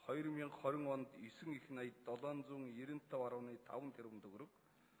 2020 онд 9,795.5 тэрбум төгрөг,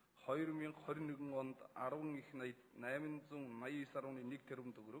 2021 онд 10,889.1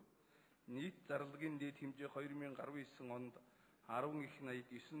 тэрбум төгрөг, нийт зарлагын дээд хэмжээ 2019 онд 10 их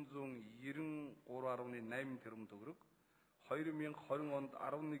 993.8 тэрбум төгрөг, 2020 онд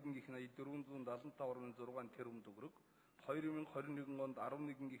 11 их 475.6 тэрбум төгрөг, 2021 онд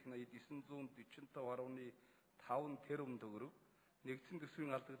 11 их 945.5 тэрбум төгрөг, нэгдсэн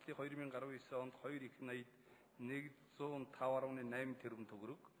төсвийн алдагдлыг 2019 онд 2 их 105.8 тэрбум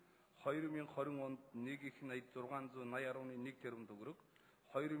төгрөг, 2020 онд 1 их 680.1 тэрбум төгрөг,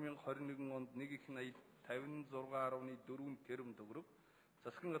 2021 онд 1 их 56.4 тэрбум төгрөг,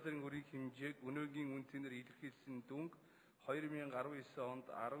 засгийн газрын өрийг хэмжээг өнөөгийн үнэтээр илэрхийлсэн дүнг 2019 онд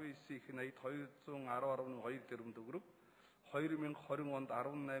 19 их 210.2 тэрбум төгрөг, 2020 онд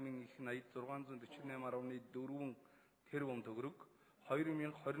 18 их 648.4 тэрбум төгрөг,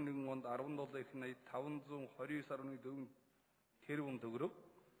 2021 онд 17 их 529.4 тэрбум төгрөг,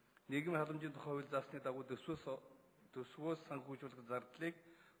 нийгмийн халамжийн тухай хууль заасны дагуу төсвөөс санхүүжүүлэх зардлыг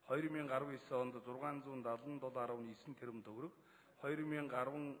 2019 онд 677.9 тэрбум төгрөг,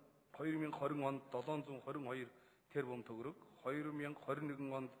 2020 онд 722 тэрбум төгрөг,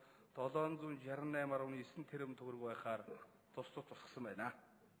 2021 онд 768.9 тэрбум төгрөг байхаар тусгасан байна.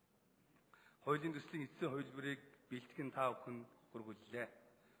 Хуулийн төслийн эцсийн хувилбарыг бэлтгэн та бүхэнд хүргүүллээ.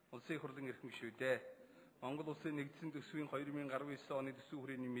 Улсын их хурлын эрхэм гишүүдээ Монгол Улсын нэгдсэн төсвийн 2019 оны төсвийн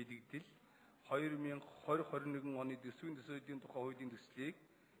хүрээний мэдэгдэл 2020-21 оны төсвийн төсөөдийн тухай хуулийн төслийг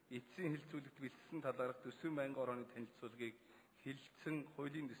эцсийн хэлэлцүүлэгт бэлтгэсэн талаарх төсвийн байнгын орооны танилцуулгыг хэлэлцсэн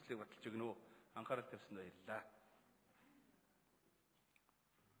хуулийн төслийг баталж өгнө. Анхаарал тавьсанд баярлалаа.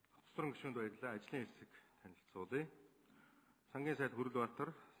 Цэцрэн гишүүнд баярлалаа. Ажлын хэсэг танилцуулъя. Сангийн сайд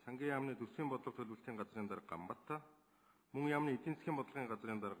Хүрлбаатар, Сангийн яамны төсвийн бодлого төлөвлөлтийн газрын дарга Ганбат, Мөн яамны эдийн засгийн бодлогын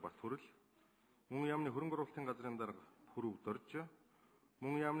газрын дарга Батхүрэл, Мөн яамны хөрөнгө оруулалтын газрын дарга Хүрв Дорж,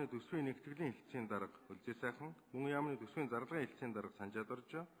 Мөн яамны төсвийн нэгтгэлийн хэлтсийн дарга Өлзий сайхан, Мөн яамны төсвийн зарлагын хэлтсийн дарга Санжаа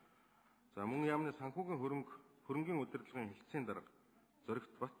Дорж, за Мөн яамны санхүүгийн хөрөнгийн удирдлагын хэлтсийн дарга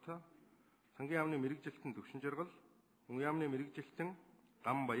Зоригт Бат, Сангийн яамны мэрэгжилтэн Төвшин Жаргал, Мөн яамны мэрэгжилтэн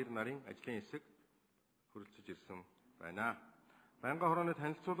Гам Баяр нарын ажлын хэсэг хүрэлцэж ирсэн байна. Байнгын хорооны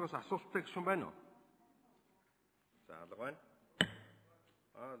танилцуулгаас асуулттай гишүүн байна уу? За алга байна.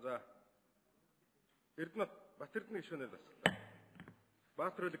 За Эрдэнэт Бат Эрдэнэ гишүүнээс асуулт.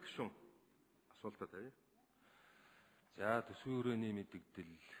 Баатар Улиг гишүүн асуултаа тавья. За төсвийн хүрээний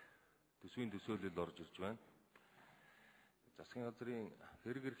мэдэгдэл, төсвийн төсөөлөл орж ирж байна. Засгийн газрын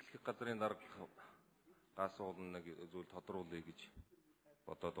хэрэг эрхлэх газрын дарга гаас уулна нэг зүйл тодруулъя гэж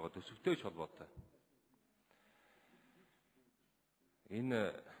бодоод байгаа. Төсөвтэй ч холбоотой. Энэ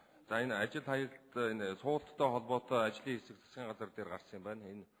ажил хаягт энэ суулттай холбоотой ажлын хэсэг засгийн газар дээр гарсан юм байна.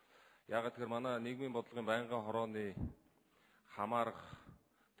 Энэ яг тэгэхээр манай нийгмийн бодлогын байнгын хорооны хамаарах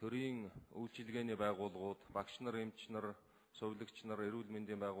төрийн үйлчилгээний байгууллагууд, багш нар, эмч нар, сувилагч нар, эрүүл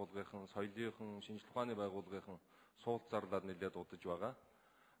мэндийн байгууллагын, соёлынхан, шинжилгээ ухааны байгууллагын суулт зарлаад нэлээд удаж байгаа.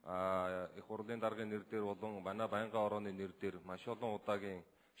 Их хурлын даргын нэр дээр болон манай байнгын хорооны нэр дээр маш олон удаагийн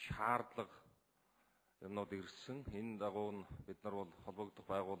шаардлага юмнууд ирсэн. Энэ дагуу бид нар бол холбогдох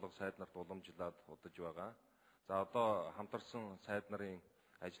байгууллага сайд нарт уламжлаад удаж байгаа. За одоо хамтарсан сайд нарын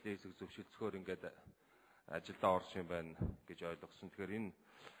ажлын хэсэг зөвшөлдсөөр ингээд ажилдаа орсон юм байна гэж ойлгосон. Тэгэхээр энэ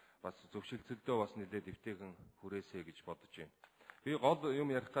бас зөвшөлдсөлдөө бас нэлээд дэвтэйхэн хүрээсэй гэж бодож байна. Би гол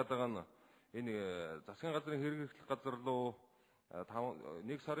юм ярих гэдэг нь энэ засгийн газрын хэрэг эрхлэх газар руу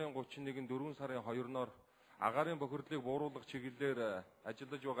 1 сарын 31-нд 4 сарын 2-ноор агаарын бохирдлыг бууруулах чиглэлээр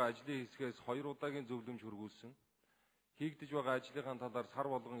ажиллаж байгаа ажлын хэсгээс 2 удаагийн зөвлөмж хөргүүлсэн. Хийгдэж байгаа ажлынхаа талаар сар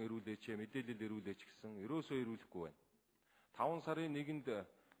болгон ирүүлээч, мэдээлэл ирүүлээч гэсэн ерөөсөө ирүүлэхгүй байна. 5 сарын 1-нд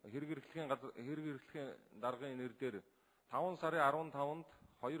хэрэг эрхлэхийн даргын нэр дээр 5 сарын 15-нд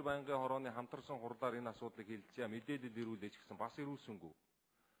 2 байнгын хорооны хамтарсан хурлаар энэ асуудлыг хэлэлцээ, мэдээлэл ирүүлээч гэсэн бас ирүүлсэнгүй.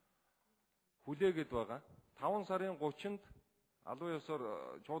 Хүлээгээд байгаа. 5 сарын 30-нд албан ёсоор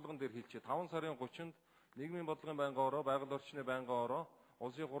чуулган дээр хэлчихээ. 5 сарын 30-нд нийгмийн бодлогын байнгын хороо, байгаль орчны байнгын хороо,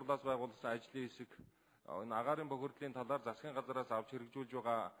 улсын хурлаас байгуулсан ажлын хэсэг энэ агаарын бохирдлын талаар засгийн газараас авч хэрэгжүүлж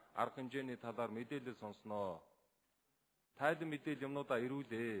байгаа арга хэмжээний талаар мэдээлэл сонсноо. Тайлан мэдээлэл юмнуудаа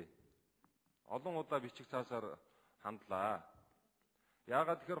ирүүлээ. Олон удаа бичих цаасаар хандлаа.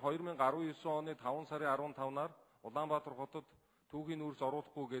 Яагаад тэгэхээр 2019 оны 5 сарын 15-наар Улаанбаатар хотод түүхийн үрс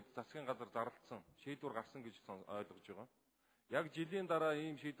оруулахгүйгээд засгийн газар зарласан шийдвэр гарсан гэж ойлгож байгаа. Яг жилийн дараа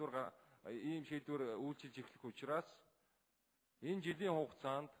ийм шийдвэр үйлчилж эхлэх учраас энэ жилийн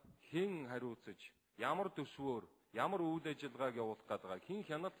хугацаанд хэн хариуцаж, ямар төсвөөр, ямар үйл ажиллагааг явуулах гээд байгаа, хэн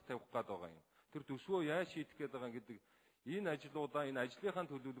хяналт тавих гээд байгаа юм. Тэр төсвөө яаж шийдэх гээд байгаа гэдэг энэ ажлуудаа, энэ ажлынхаа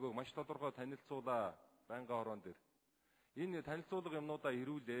төлөвлөгөөг маш тодорхой танилцуулаа байнгын хороон дээр. Энэ танилцуулга юмнуудаа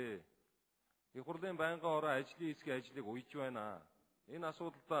ирүүлээ. Их хурлын байнгын хороо ажлын хэсгийн ажлыг уйж байна. Энэ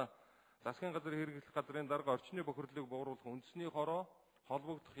асуудалдаа засгийн газрын хэрэглэх газрын дарга орчны бохирлыг бууруулах үндэсний хороо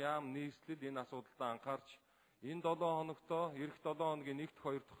холбогдох яам нийслэл энэ асуудалд анхаарч энэ 7 хоногт эх 7 хоногийн 1-р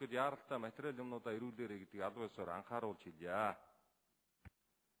 2 дахь яаралтай материал юмнуудаа ирүүлээрэй гэдгийг албан ёсоор анхааруулж хэлье.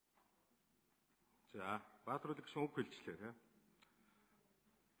 За, Баатар улиг гишүүн үг хэлжлээ.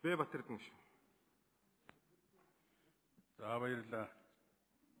 Бэ Батэрдэн гишүүн. За баярлалаа.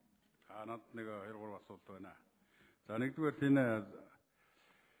 Танад нэг 2-3 асуулт байна. За нэгдүгээр энэ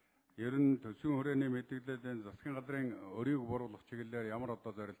ер нь төсвийн хүрээний мэдээллийн засгийн газрын өрийг бууруулах чиглэлээр ямар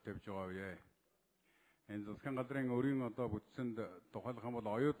одоо зорилт тавьж байгаа вэ? Энэ засгийн газрын өрийн одоо бүтцэнд тухайлах юм бол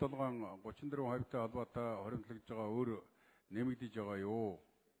оюутлагын 34% холбоотой хоримтлагдж байгаа өр нэмэгдэж байгаа юу?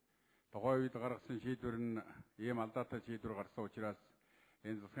 Тухайн үед гаргасан шийдвэр нь ийм алдаатай шийдвэр гарсан учраас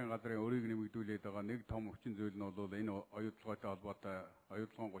энэ засгийн газрын өрийг нэмэгдүүлээд байгаа нэг том хүчин зүйл нь бол энэ оюутлагын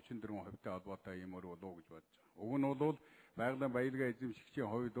 34% холбоотой ийм өр болов уу гэж бодож байгаа. Уг нь бол байгалийн баялаг эзэмшигчийн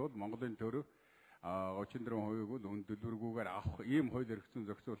хувьд бол Монголын төр 34%-ийг бол үн төлбөргүйгээр авах ийм хууль эрх зүйн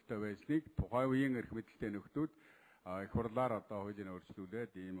зохицуулалттай байсныг тухайн үеийн эрх мэдэлтэй нөхдүүд их хурлаар одоо хуулийн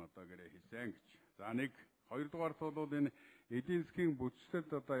өөрчлөлүүлээд ийм одоо гэрээ хийсэн гэж. За нэг хоёрдугаарт бол энэ эдийн засгийн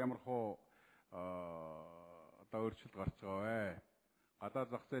бүтцэд одоо ямархуу одоо өөрчлөлт гарч байгаа вэ? Гадаад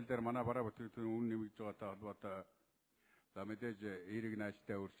зах зээл дээр манай бараа бүтээгдэхүүн үн нэмэгдэж байгаатай холбоотой за мэдээж эерэг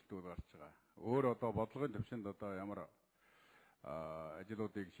нааштай өөрчлөлтүүд гарч байгаа. Өөр одоо бодлогын төвшөнд одоо ямар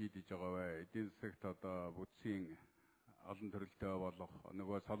ажлуудыг шийдэж байгаа вэ? Эдийн засагт одоо бүтцийн олон төрөлтэй болох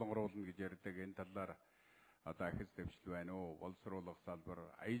нөгөө солонгоруулна гэж ярьдаг энэ талаар одоо ахис дэвшил байна уу? Боловсруулах салбар,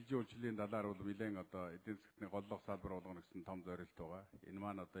 аял жуулчлалын талаар бол нэлээд одоо эдийн засгийн голлох салбар болгоно гэсэн том зорилт байгаа. Энэ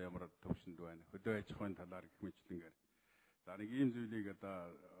маань одоо ямар төвшөнд байна? Хөдөө аж ахуйн талаар гэх мэтлэнгээр. За нэг ийм зүйлийг одоо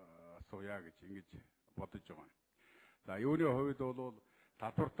асууя гэж ингэж бодож байгаа. За юуны хувьд бол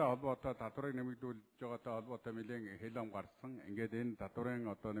татвартай холбоотой татварыг нэмэгдүүлж байгаатай холбоотой нэлээд хэл ам гарсан. Ингээд энэ татварын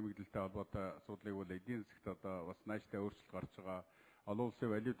одоо нэмэгдэлтэй холбоотой асуудлыг бол эдийн засгт одоо бас нааштай өөрчлөлт гарч байгаа. Олон улсын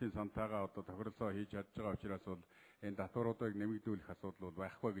валютын сантайгаа одоо тохиролцоо хийж чадж байгаа учраас бол энэ татваруудыг нэмэгдүүлэх асуудал бол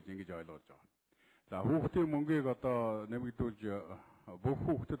байхгүй гэж ингэж ойлгож байгаа. За хүүхдийн мөнгийг одоо нэмэгдүүлж бүх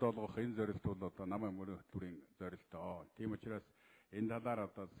хүүхдэд олгох энэ зорилт бол одоо намын мөрийн хөтөлбөрийн зорилтоо. Тийм учраас энэ талаар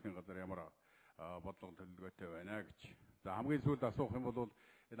одоо засгийн газар ямар бодлого төлөвлөгөөтэй байна гэж. За хамгийн сүүлд асуух юм бол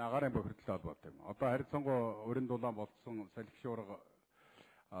энэ агаарын бохирдлтой холбоотой юм. Одоо харьцангуй өрийн дулаан болцсон салхи шуурга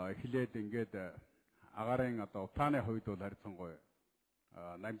эхлээд ингээд агаарын одоо утааны хувьд бол харьцангуй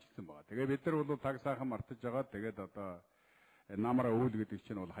намжигдсан байгаа. Тэгээ бид нар бол таг сайхан мартаж байгаа. Тэгээд одоо намраа өвөл гэдэг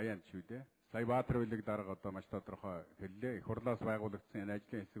чинь бол хаяанд шүү дээ. Сая Баатар улиг дарга одоо маш тодорхой хэллээ. Их хурлаас байгуулагдсан энэ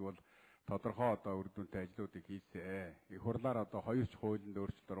ажлын хэсэг бол тодорхой одоо үр дүнтэй ажлуудыг хийсэн. Их хурлаар одоо хоёр ч хуулинд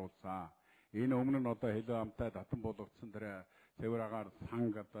өөрчлөлт оруулсан. Энэ өмнө нь одоо хэлээ амтай татан болгогдсон тэр цэвэр агаар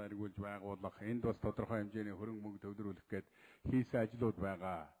санг одоо эргүүлж байгуулах, энд бас тодорхой хэмжээний хөрөнгө мөнгө төвлөрүүлэх гээд хийсэн ажлууд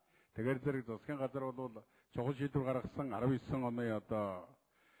байгаа. Тэгэхээр зэрэг засгийн газар бол чухал шийдвэр гаргасан 19 оны одоо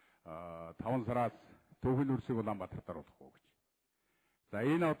 5 сараас төвхөн үрсийг Улаанбаатарт оруулахгүй гэж. За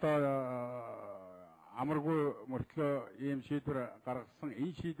энэ одоо амаргүй мөртлөө ийм шийдвэр гаргасан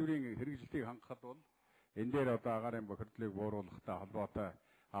энэ шийдвэрийн хэрэгжилтийг хангахад бол энэ дээр одоо агаарын бохирдлыг бууруулахтай холбоотой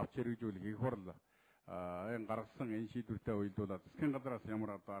авч хэрэгжүүлэх их хурл энэ гаргасан энэ шийдвэртэй үед бол засгийн газраас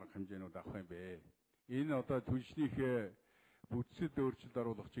ямар одоо арга хэмжээнүүд авах юм бэ? Энэ одоо түншнийхээ бүтцэд өөрчлөлт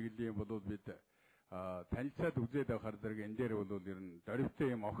оруулах чиглэлийн бол бид танилцаад үзээд байхаар зэрэг энэ дээр бол ер нь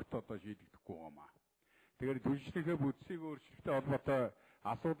дөрвтэй юм огт одоо шийдэгдэхгүй байгаамаа. Тэгэхээр түншнийхээ бүтцийг өөрчлөлттэй холбоотой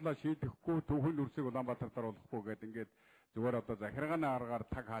асуудлаа шийдэхгүй төвхөн үрсийг Улаанбаатарт оруулахгүй гэдэг ингээд зүгээр одоо захиргааны аргаар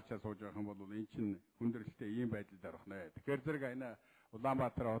таг хаачаа сууж байх юм бол энэ чинь хүндрэлтэй ийм байдалд орох нэ. Тэгэхээр зэрэг энэ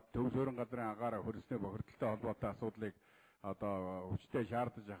Улаанбаатар хот төв суурин газрын агаараа хөрсний бохирдолтой холбоотой асуудлыг одоо хүчтэй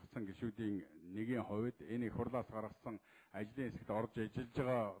шаардаж ахсан гишүүдийн нэгийн хувьд энэ их хурлаас гаргасан ажлын хэсэгт орж ажиллаж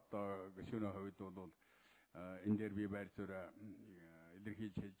байгаа одоо гишүүний хувьд бол энэ дээр би байр суурь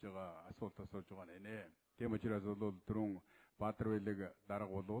илэрхийлж хэлж байгаа асуулт асууж байгаа нэ. Тийм учраас бол түрүүн Баатар улиг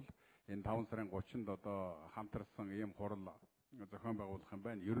дарга бол энэ 5 сарын 30-нд одоо хамтарсан ийм хурал зохион байгуулах юм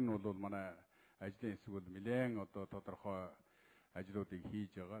байна. Ер нь бол манай ажлын хэсэг бол нэлээд одоо тодорхой ажлуудыг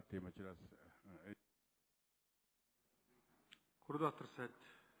хийж байгаа. Тийм учраас Хүрдбаатар сайд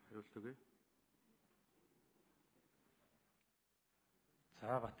хариулт өгье.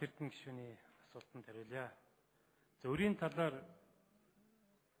 За Батэрдэн гишүүний асуултанд хариулъя. Зөвөрийн талаар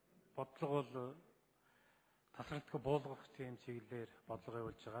бодлого бол тасралтгүй буулгах тийм чиглэлээр бодлого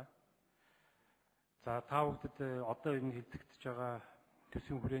явуулж байгаа. За та бүхэд одоо энэ хэлэгдэж байгаа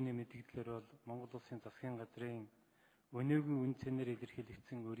төсвийн хүрээний мэдээлэлээр бол Монгол Улсын засгийн газрын өнөөгийн үн цэнээр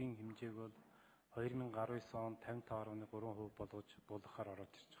илэрхийлэгдсэн өрийн хэмжээг бол 2019 онд 55.3% болгож буулгахаар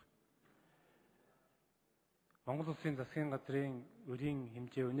ороод ирж байгаа. Монгол Улсын засгийн газрын өрийн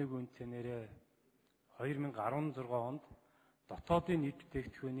хэмжээ өнөөгийн үн цэнээрээ 2016 онд дотоодын нийт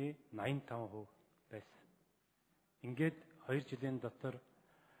бүтээгдэхүүний 85% байсан. Ингээд 2 жилийн дотор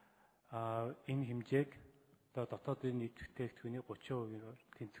энэ хэмжээг дотоодын нийт бүтээгдэхүүний 30%-аар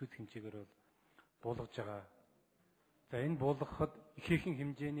тэнцвүүц хэмжээгээр бол буулгаж байгаа. За энэ буулгахад ихээхэн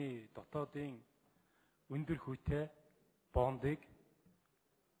хэмжээний дотоодын өндөр хүйтэ бондыг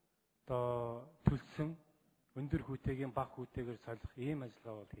төлсөн өндөр хүйтэйгийн бага хүйтэйгээр солих ийм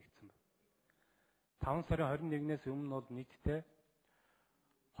ажиллагаа бол хийгдсэн байна. 5 сарын 21-ээс өмнө бол нийтдээ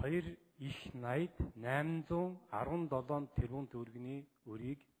 2 их 80 817 тэрбум төгрөгийн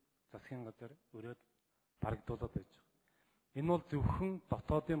өрийг засгийн газар өрөөд барагдуулаад байж байгаа. Энэ бол зөвхөн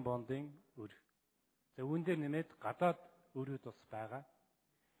дотоодын бондын өр. За үүн дээр нэмээд гадаад өрүүд бас байгаа.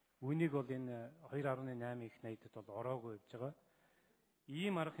 Үүнийг бол энэ 2.8 их 80-д бол ороогүй явж байгаа.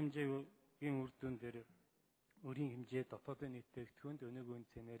 Ийм арга хэмжээгийн үр дүн дээр өрийн хэмжээ дотоодын нийт бүтээгдэхүүнд өнөөгийн үн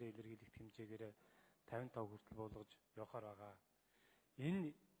цэнээрээ илэрхийлэх хэмжээгээр 55 хүртэл буулгаж явахаар байгаа.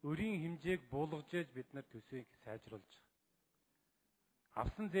 Энэ өрийн хэмжээг буулгаж ээж бид нар төсвийг сайжруулж байгаа.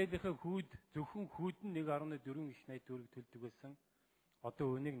 Авсан зээлийнхээ хүүд зөвхөн хүүд нь 1.4 их 80 төгрөг төлдөг байсан. Одоо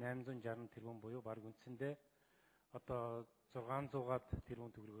үүнийг 860 тэрбум буюу бараг үндсэндээ одоо 600-аад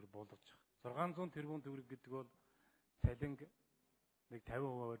тэрбум төгрөгөөр буулгаж байгаа. 600 тэрбум төгрөг гэдэг бол цалинг нэг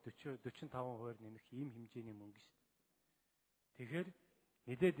 50%-аар 45%-аар нэмэх ийм хэмжээний мөнгө шүү дээ. Тэгэхээр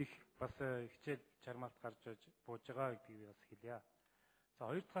мэдээд их бас хичээл чармаалт гарч бууж байгаа гэдгийг бас хэлье. За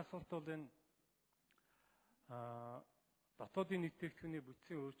хоёр дахь асуулт бол энэ дотоодын нийт бүтээгдэхүүний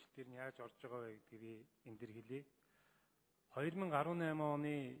бүтцийн өөрчлөлтөөр нь яаж орж байгаа вэ гэдгийг энэ дэр хэлье. 2018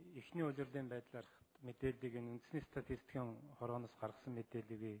 оны эхний улирлын байдлаар мэдээллийг үндэсний статистикийн хорооноос гаргасан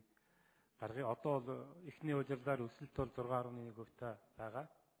мэдээллийг гаргая. Одоо бол эхний улирлаар өсөлт бол 6.1% байгаа.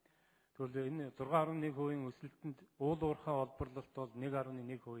 Тэгвэл энэ 6.1% өсөлтөнд уул уурхай олборлолт бол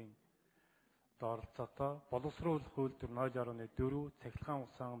 1.1% оролцоотой. Боловсруулах үйлдвэр 0.4, цахилгаан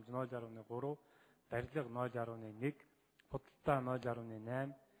ус хангамж 0.3, барилга 0.1, худалдаа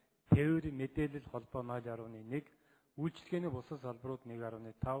 0.8, тээвэр мэдээлэл холбоо 0.1, үйлчлэгээний бусад салбарууд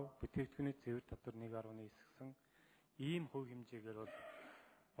 1.5, бүтээгдэхүүний цэвэр татвар 1.9 гэсэн ийм хувь хэмжээгээр бол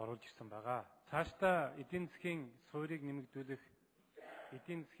оруулж ирсэн байгаа. Цаашдаа эдийн засгийн суурийг нэмэгдүүлэх,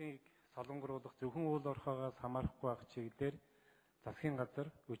 эдийн засгийг солонгоруулах, зөвхөн уул уурхайгаас хамаарахгүй байх чиглэлээр засгийн газар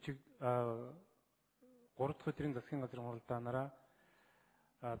 3 дахь өдрийн засгийн газрын хуралдаанаараа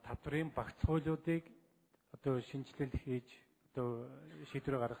татврын багц хуулиудыг одоо шинжилэл хийж одоо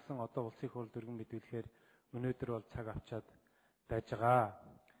шийдвэр гаргасан. Одоо улсын хурал дүргэн мэдүүлэхээр өнөөдөр бол цаг авчаад байж байгаа.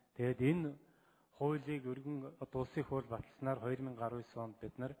 Тэгээд энэ хуулийг өргөн одоо улсын хурал баталснаар 2019 онд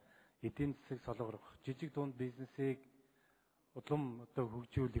бид нар эдийн засгийг солонгорох, жижиг дунд бизнесийг улам одоо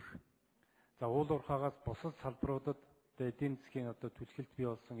хөгжүүлэх, за уул уурхайгаас бусад салбаруудад одоо эдийн засгийн одоо түлхэлт бий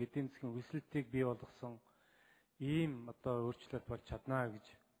болсон, эдийн засгийн өсөлтийг бий болгосон ийм одоо өөрчлөлт болж чадна гэж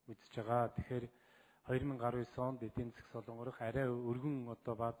үзэж байгаа. Тэгэхээр 2019 онд эдийн засаг солонгорох арай өргөн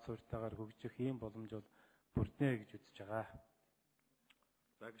одоо бааз суурьтайгаар хөгжих ийм боломж бол бүрднэ гэж үзэж байгаа.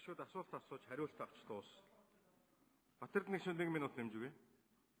 За гишүүд асуулт асууж хариулт авч дуус. Батэрд нэг шин 1 минут нэмж өгье.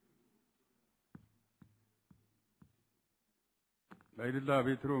 Баярлалаа.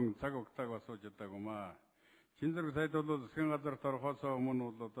 Би түрүүн цаг хугацааг асууж ядаагумаа. Шинзэрэг сайд бол засгийн газарт орохоос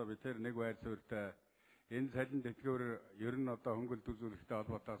өмнө бол одоо би тэр нэг байр суурьтай энэ салин тэтгэвэр ер нь одоо хөнгөлт үзүүлэлттэй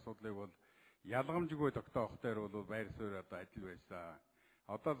холбоотой асуудлыг бол ялгамжгүй тогтоох дээр бол байр суурь одоо адил байсан.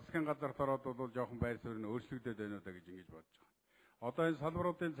 Одоо засгийн газарт ороод бол жоохон байр суурь нь өөрчлөгдөд байна уу гэж ингэж бодож байгаа. Одоо энэ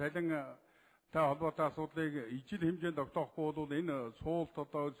салбаруудын цалинтай холбоотой асуудлыг ижил хэмжээнд тогтоохгүй бол энэ суулт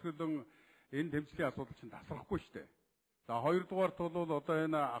одоо өсгөлөн энэ тэмцлийн асуудал чинь тасрахгүй шүү дээ. За хоёрдугаарт бол одоо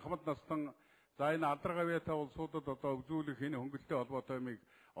энэ ахмад настан за энэ алдар гавьяатай улсуудад одоо үзүүлэх энэ хөнгөлтэй холбоотой юмыг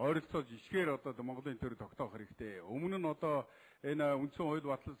ойролцоож ишгээр одоо Монголын төр тогтоох хэрэгтэй. Өмнө нь одоо энэ үндсэн хууль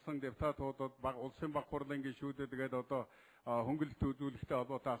баталсан депутатуудад улсын баг хурлын гишүүдэд тэгээд одоо хөнгөлт үзүүлэхтэй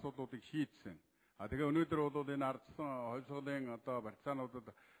холбоотой асуудлуудыг шийдсэн. Тэгээ өнөөдөр бол энэ ардсан хувьсгалын одоо барьцаануудад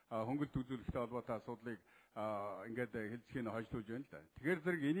хөнгөлт үзүүлэхтэй холбоотой асуудлыг ингээд хэлцгийг хойшлуулж байна л да. Тэгэхээр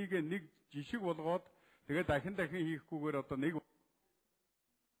зэрэг энийг нэг жишг болгоод тэгээд дахин хийхгүйгээр одоо нэг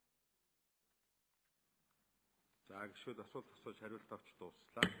За гишүүд асуулт асууж хариулт авч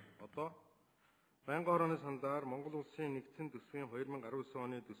дууслаа. Одоо байнгын хорооны сандаар Монгол улсын нэгдсэн төсвийн 2019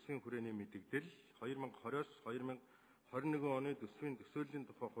 оны төсвийн хүрээний мэдэгдэл 2020-оос 2021 оны төсвийн төсөөллийн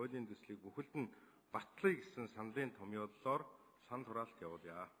тухай хуулийн төслийг бүхэлд нь батлая гэсэн саналын томьёоллоор санал хураалт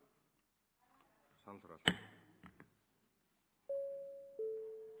явуулъя. Санал хураалт.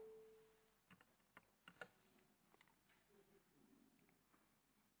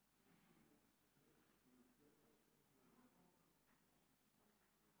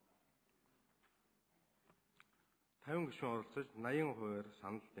 50 гишүүн оролцож 80%-аар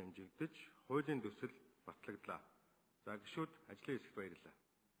санал дамжигдаж хуулийн төсөл батлагдлаа. За гишүүд ажлын хэсэгт баярлалаа.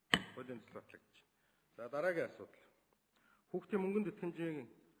 Хуулийн төсөл батлагдаж. За дараагийн асуудал. Хүүхдийн мөнгөнд итгэмжийн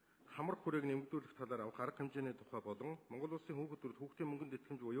хамар хүрээг нэмэгдүүлэх талаар авах арга хэмжээний тухай болон Монгол Улсын хүүхдүүд хүүхдийн мөнгөнд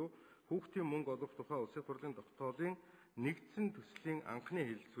итгэмж буюу хүүхдийн мөнгө олох тухай Улсын хурлын тогтоолын нэгдсэн төслийн анхны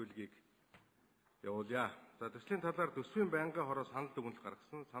хэлэлцүүлгийг явуулъя. За төслийн талаар төсвийн байнгын хороо санал дүгнэлт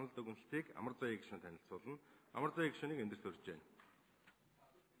гаргасан. Санал дүгнэлтийг Амар Заяа гишүүн танилцуулна. Амар Заяа гишүүнийг эндэрт урьж байна.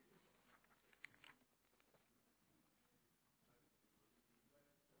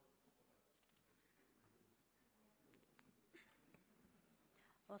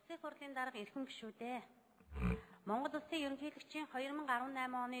 Улсын хурлын дарга эрхэм гишүүдээ. Монгол Улсын ерөнхийлөгчийн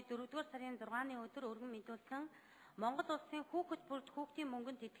 2018 оны 4-р сарын 6-ны өдөр өргөн мэдүүлсэн Монгол Улсын хүүхэд бүрд хүүхдийн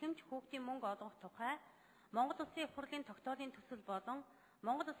мөнгөнд итгэмж хүүхдийн мөнгө олгох тухай Монгол Улсын их хурлын тогтоолын төсөл болон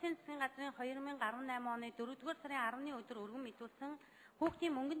Монгол Улсын засгийн газрын 2018 оны 4-р сарын 10-ны өдөр өргөн мэдүүлсэн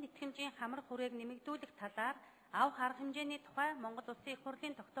хүүхдийн мөнгөнд итгэмжийн хамар хүрээг нэмэгдүүлэх талаар авах арга хэмжээний тухай Монгол Улсын их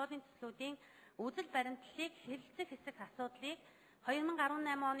хурлын тогтоолын төслүүдийн үзэл баримтлалыг хэлэлцэх хэсэг асуудлыг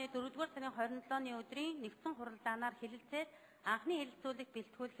 2018 оны 4-р сарын 27-ны өдрийн нэгдсэн хуралдаанаар хэлэлцээд анхны хэлэлцүүлэг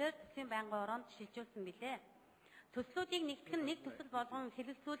бэлтгүүлэхээр төсвийн байнгын ороонд шилжүүлсэн билээ. Төслүүдийг нэгтгэн нэг төсөл болгон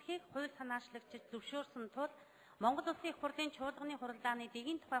хэлэлцүүлэхийг хууль санаачлагчид зөвшөөрсөн тул Монгол Улсын их хурлын чуулганы хуралдааны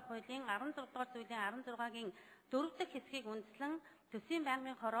дэгийн тухай хуулийн 16 дугаар зүйлийн 16-гийн 4 дахь хэсгийг үндэслэн төсвийн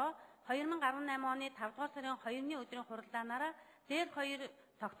байнгын хороо 2018 оны 5 дугаар сарын 2-ны өдрийн хуралдаанаараа дээр хоёр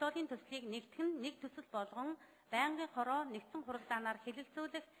тогтоолын төслийг нэгтгэн нэг төсөл болгон байнгын хороо нэгдсэн хуралдаанаар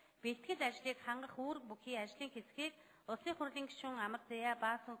хэлэлцүүлэх бэлтгэл ажлыг хангах үүрэг бүхий ажлын хэсгийг Улсын хурлын гишүүн Амар Заяа,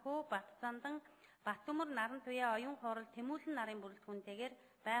 Баасанхүү, Батцаандан, Баттөмөр, Наран Туяа, Оюун Хоорол, Тэмүүлэн нарын бүрэлдэхүүнтэйгээр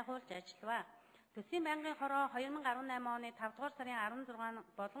байгуулж ажиллаваа. Төсвийн байнгын хороо 2018 оны 5 дугаар сарын 16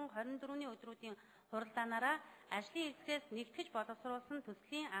 болон 24-ний өдрүүдийн хуралдаанаараа ажлын хэсгээс нэгтгэж боловсруулсан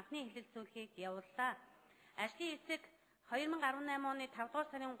төслийн анхны хэлэлцүүлгийг явууллаа. Ажлын хэсэг 2018 оны 5 дугаар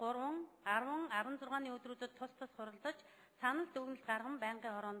сарын 3, 10, 16-ны өдрүүдэд тус хуралдаж санал дүгнэлт гарган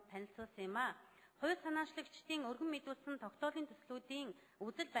байнгын хороонд танилцуулсан юм а. Хууль санаачлагчдын өргөн мэдүүлсэн тогтоолын төслүүдийн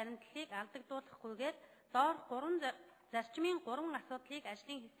үзэл баримтлалыг алдагдуулахгүйгээр доор зарчмын 3 асуудлыг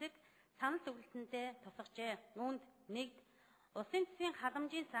ажлын хэсэг санал дүгнэлтэндээ тусгажээ. Үүнд 1. Улсын төсвийн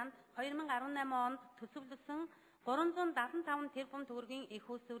халамжийн санд 2018 онд төсөвлөсөн 375 тэрбум төгрөгийн их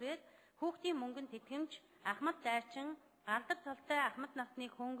усүрээр хүүхдийн мөнгөнд итгэмж, ахмад зайчин, алдар цолтой ахмад насны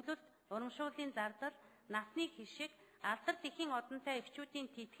хөнгөлөлт, урамшууллын зардал, насны хишиг, алдар тэхийн одонтой эхчүүдийн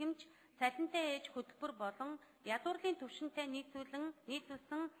тэтгэмж, цалинтай ээж хөтөлбөр болон ядуурлын түвшинтэй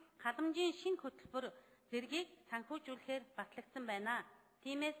нийцүүлсэн халамжийн шинэ хөтөлбөр зэргийг санхүүжүүлэхээр батлагдсан байна.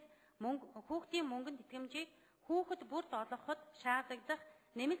 Тиймээс хүүхдийн мөнгөнд итгэмжийг хүүхэд бүрд олгоход шаардлагадах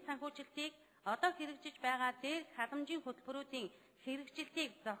нэмэлт санхүүжилтийг одоо хэрэгжиж байгаа дээр халамжийн хөтөлбөрүүдийн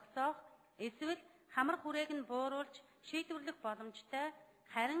хэрэгжилтийг зогсоох эсвэл хамар хүрээг нь бууруулж шийдвэрлэх боломжтой.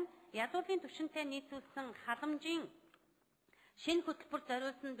 Харин ядуурлын түвшинтэй нийцүүлсэн халамжийн шинэ хөтөлбөр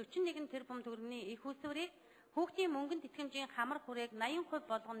зориулсан 41 тэрбум төгрөгийн их усврыг хүүхдийн мөнгөнд итгэмжийн хамар хүрээг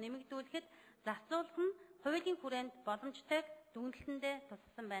 80% болгон нэмэгдүүлэхэд зарцуулах нь хуулийн хүрээнд боломжтойг дүгнэлтэндээ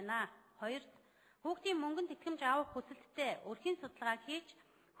тусгасан байна. 2. Хүүхдийн мөнгөнд итгэмж авах хүсэлттэй өрхийн судалгаа хийж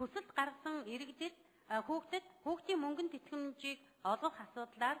хүсэлт гаргасан иргэдэд хүүхдэд хүүхдийн мөнгөнд итгэмжийг олгох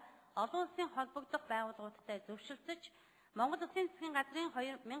асуудлаар олон улсын холбогдох байгууллагуудтай зөвшөлдөж Монгол Улсын засгийн газрын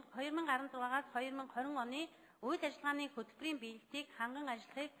 2016-аас 2020 оны үйл ажиллагааны хөтөлбөрийн биелэлтийг ханган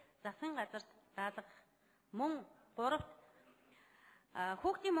ажиллахыг засгийн газарт даалгах. Мөн 3.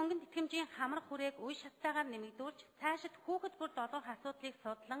 Хүүхдийн мөнгөнд итгэмжийн хамар хүрээг үе шаттайгаар нэмэгдүүлж цаашид хүүхэд бүрд олгох асуудлыг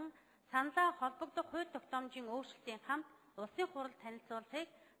судлан саналаа холбогдох хууль тогтоомжийн өөрчлөлтийн хамт улсын хурал танилцуулахыг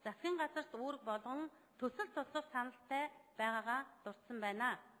засгийн газарт үүрэг болгон төсөл тусах саналтай байгаагаа дурдсан байна.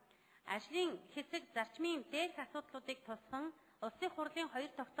 Ажлын хэсэг зарчмын дээрх асуудлуудыг тусган улсын хурлын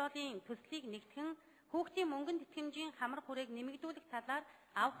 2 тогтоолын төслийг нэгтгэн хүүхдийн мөнгөнд итгэмжийн хамар хүрээг нэмэгдүүлэх талаар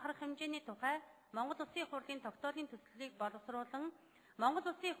авах арга хэмжээний тухай Монгол Улсын хурлын тогтоолын төслийг боловсруулан Монгол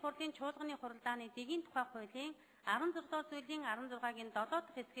Улсын хурлын чуулганы хуралдааны дэгийн тухай хуулийн 16 дугаар зүйлийн 16-гийн 7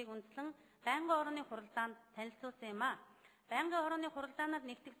 дахь хэсгийг үндэслэн байнгын орооны хуралдаанд танилцуулсан юм а. Байнгын орооны хуралдаанаар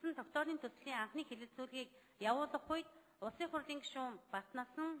нэгтгэсэн тогтоолын төслийн анхны хэлэлцүүлгийг явуулах үед Улсын хурлын гишүүн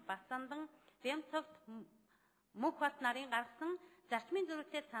Батнасан, Батцаандан, Бямцогт, Мөнхбат нарын гаргасан зарчмын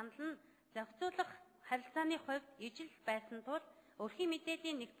зөвлөлтөд санал нь зохицуулах харилцааны хувьд ижил байсан тул өрхийн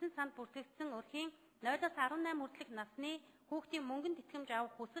мэдээллийн нэгдсэн санд бүртгэгдсэн өрхийн 0-18 хүртэлх насны хүүхдийн мөнгөнд итгэмж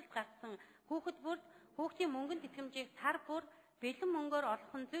авах хүсэлт гаргасан хүүхэд бүрд хүүхдийн мөнгөнд итгэмжийг сар бүр бэлэн мөнгөөр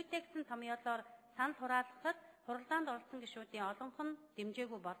олох нь зүйтэй гэсэн томьёолоор санал хураалгахад хуралдаанд оролцсон гишүүдийн олонх нь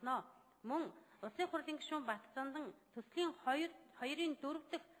дэмжээгүй болно. Мөн Улсын хурлын гишүүн Батцандан төслийн 2-ын 4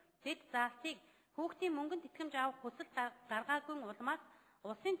 дахь дэд заалтыг хүүхдийн мөнгөнд итгэмж авах хүсэл гаргаагүй улмаас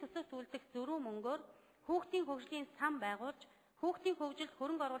улсын төсөвт үлдэх зөрүү мөнгөөр хүүхдийн хөгжлийн сан байгуулж, хүүхдийн хөгжилд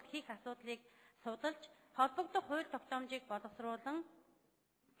хөрөнгө оруулалт хийх асуудлыг судалж, холбогдох хууль тогтоомжийг боловсруулан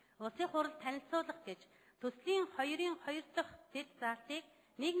улсын хурал танилцуулах гэж төслийн 2-ын 2 дахь дэд заалтыг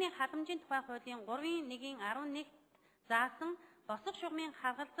нийгмийн халамжийн тухай хуулийн 3-1-11 заасан босох шугамын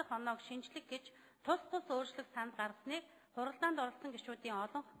харгалзах оноог шинжлэх гэж тус өөрчлөлт санд гаргасныг хуралдаанд оролцсон гишүүдийн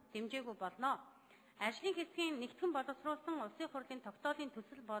олонх дэмжээгүй болно. Ажлын хэсгийн нэгтгэн боловсруулсан улсын хурлын тогтоолын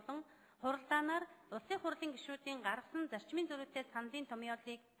төсөл болон хуралдаанаар улсын хурлын гишүүдийн гаргасан зарчмын зөрүүтэй саналын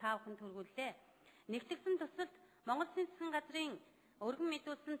томьёолыг та бүхэнд хүргүүллээ. Нэгтгэсэн төсөлд Монгол Улсын засгийн газрын өргөн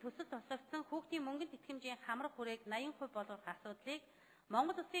мэдүүлсэн төсөл тусгагдсан хүүхдийн мөнгөнд итгэмжийн хамрах хүрээг 80% болгох асуудлыг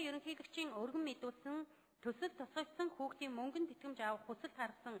Монгол Улсын ерөнхийлөгчийн өргөн мэдүүлсэн төсөл тусгагдсан хүүхдийн мөнгөнд итгэмж авах хүсэлт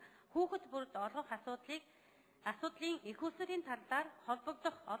гаргасан хүүхэд бүрд олгох асуудлын их усрын талаар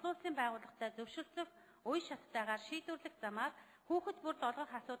холбогдох олон улсын байгууллагатай зөвшөөрлөх үе шаттайгаар шийдвэрлэх замаар хүүхэд бүрд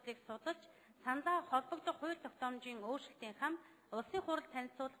олгох асуудлыг судалж, саналаа холбогдох хууль тогтоомжийн өөрчлөлтийн хамт улсын хурал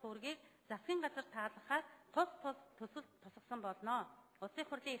танилцуулах үүргийг засгийн газар таалгахаар тус төсөл тусгасан болно. Улсын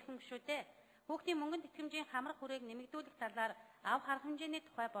хурлын эрхэм гишүүдээ хүүхдийн мөнгөнд итгэмжийн хамрах хүрээг нэмэгдүүлэх талаар ав харах хэмжээний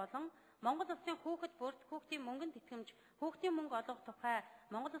тухай болон Монгол Улсын хүүхэд бүрд хүүхдийн мөнгөнд итгэмж, хүүхдийн мөнгө олгох тухай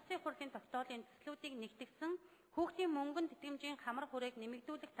Монгол Улсын хурлын тогтоолын төслүүдийг нэгтгэсэн хүүхдийн мөнгөнд итгэмжийн хамрах хүрээг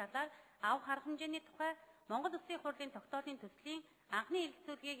нэмэгдүүлэх талаар ав харах хэмжээний тухай Монгол Улсын хурлын тогтоолын төслийн анхны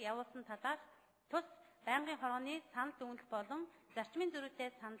хэлэлцүүлгийг явуулсан талаар тус байнгын хорооны санал дүгнэлт болон зарчмын зөрүүтэй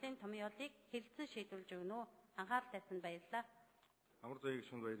саналын томьёолыг хэлэлцэн шийдвэрлэж өгнө. Анхаарал тавьсанд баярлалаа. Амар зоёгийн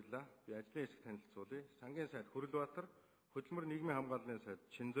гишүүнд баярлалаа. Би ажлын хэсэг танилцуулъя. Сангийн сайд Хүрлбаатар, хөдөлмөр нийгмийн хамгааллын сайд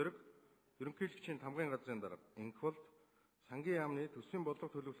Чинзөрөг, ерөнхийлөгчийн тамгын газрын дарга Инхволд, сангийн яамны төсвийн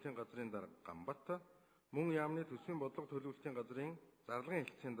бодлого төлөвлөлтийн газрын дарга Гамбат, мөн яамны төсвийн бодлого төлөвлөлтийн газрын зарлагын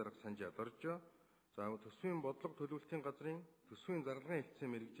хэлтсийн дарга Санжаа Доржо, за төсвийн бодлого төлөвлөлтийн газрын төсвийн зарлагын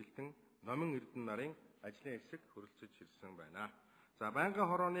хэлтсийн мэрэгжилтэн Номин Эрдэнэ нарын ажлын хэсэг хүрэлцэж ирсэн байна. За байнгын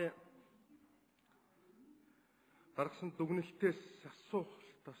хорооны гаргасан дүгнэлтээс асуулт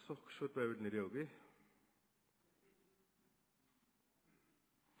гишүүд байвал нэрээ өгье.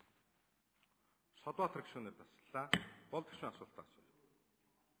 Содбаатар гишүүнээр таслаа. Болд гишүүн асуулт асуув.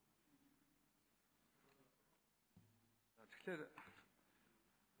 Тэгэхээр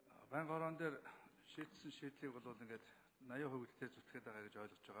байнгын хороон дээр шийдсэн шийдлийг бол ингээд 80% гэдэгтэй зүтгээд байгаа гэж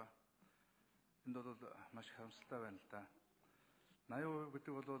ойлгож байгаа. Энд бол маш харамсалтай байна л да. 80%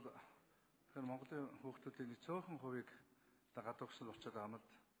 гэдэг бол тэгэхээр Монголын хүүхдүүдийн цөөхөн хувийг гадуугсан болчиход байгаа юм л.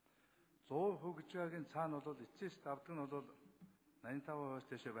 100% гэж байгаагийн цаана бол эцээс давдаг нь бол 85%-аас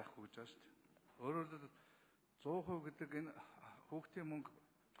дэше байхгүй гэж байгаа шүү дээ. Өөрөөр хэлбэл 100% гэдэг энэ хүүхдийн мөнгө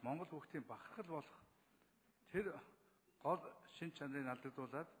Монгол хүүхдийн бахархал болох тэр гол шин чанарыг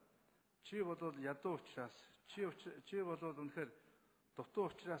алдагдуулаад чи бол ядуу учраас чи бол үнэхээр дутуу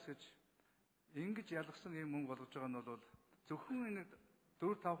учраас гэж ингэж ялгсан юм мөнгө болгож байгаа нь бол зөвхөн энэ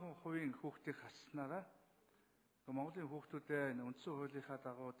 4-5% хүүхдийг хаснараа Монголын хүүхдүүдээ үндсэн хуулийнхаа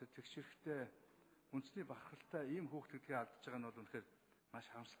дагуу тэгшэрхтэй үндэсний бахархалтай ийм хүүхдүүдийг алдаж байгаа нь бол үнэхээр маш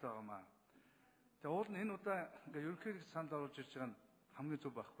харамсалтай байгаамаа. Тэгээ уул нь энэ удаа ингээ ерөнхийдөө санд оруулж ирж байгаа нь хамгийн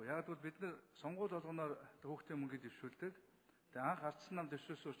зөв байхгүй. Яг л бид нэр сонгуул болгоноор хүүхдийн мөнгөийг дэвшүүлдэг. Тэгээ анх ардсан нам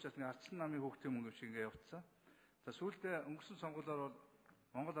дэвшүүлсэн учраас ингээ ардсан намын хүүхдийн мөнгө шиг ингээ явцсан. За сүүлдээ өнгөрсөн сонгуулиор бол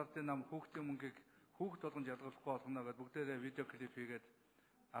Монгол ардын нам хүүхдийн мөнгийг хүүхд болгонд ялгарлахгүй болгоно гэдээ бүгдээрээ видео клип хийгээд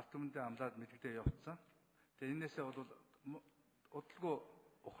ард түмэндээ амлаад мэдгдээ явцсан. Тэгээ энээсээ бол удалгүй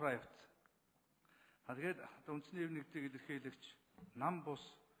ухраа явцсан. Тэгээд үндэсний эв нэгдийг илэрхийлэгч нам бус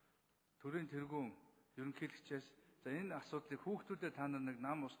төрийн тэргүүн ерөнхийлөгчээс за энэ асуудлыг хүүхдүүдэд та нар нэг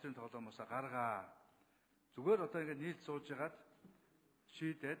нам устын тоглоомоосоо гаргаа. Зүгээр одоо ингээд нийлж сууж ягаад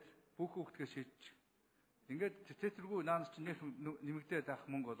шийдээд бүх хүүхдгээ шийдчих. Ингээд тэтэргүй наанч нэг нэмэгдээд авах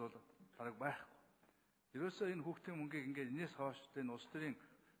мөнгө бол бараг байхгүй. Ерөөсөө энэ хүүхдийн мөнгийг ингээд энэс хойш энэ улс төрийн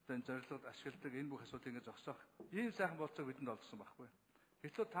энэ зорилгод ашигладаг энэ бүх асуудлыг ингээд зогсоох ийм сайхан болцоог бидэнд олгосон байхгүй.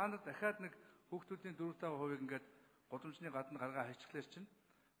 Гэтэл та нар дахиад нэг хүүхдүүдийн 4-5% ингээд гудамжны гадна гаргаа хайчихлаар чинь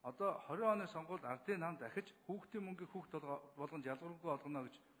одоо 20 оны сонгуульд ардын нам дахиж хүүхдийн мөнгийг хүүхд болгонд ялгаргүй болгоно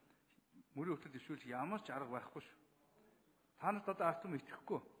гэж мөрийн хөтөл дэвшүүлэх ямар ч арга байхгүй шүү. Та нарт одоо ард түмэн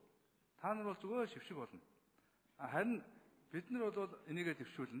итгэхгүй. Та нар бол зүгээр шившиг болно. Харин бид нар бол энийгээ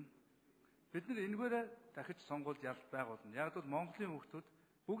дэвшүүлнэ. Бид нар энэгээрээ дахиж сонгуульд ялалт байгуулна. Яг бол Монголын хүүхдүүд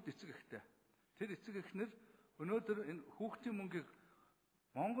бүгд эцэг эхтэй. Тэр эцэг эхнэр өнөөдөр энэ хүүхдийн мөнгийг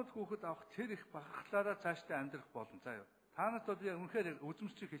Монгол хүүхэд авах тэр их бахархлаараа цаашдаа амьдрах болно. За юу. Та нарт бол яг үнэхээр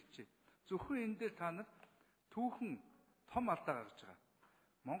үзмжчиг хэлчихье. Зөвхөн энэ дээр та нар түүхэн том алдаа гаргаж байгаа.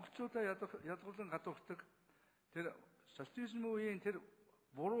 монголчуудаа ядгуулан гадуурхдаг тэр социализм үеийн тэр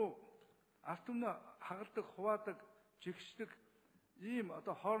буруу ард түмнээ хагалдаг, хуваадаг, жигшдэг ийм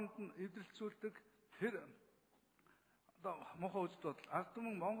одоо хооронд нь эвдрэлцүүлдэг тэр одоо мохоо үзэл бодол ард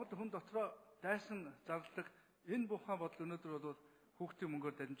түмэн Монгол хүн дотроо дайсан зарладаг энэ бухан бодол өнөөдөр бол хүүхдийн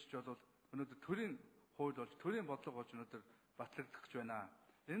мөнгөөр дамжиж бол өнөөдөр төрийн хууль болж төрийн бодлого болж өнөөдөр батлагдах гэж байна.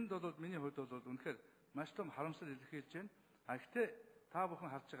 Энд бол миний хувьд бол үнэхээр маш том харамсал илэрхийлж байна. Гэхдээ та бүхэн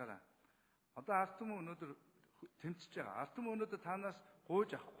харж байгаарай. Одоо ард түмэн өнөөдөр тэмцэж байгаа. Ард түмэн өнөөдөр танаас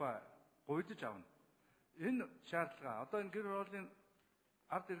гуйж авахгүй, гуйдаж авна. Энэ шаардлага одоо энэ гэр оролын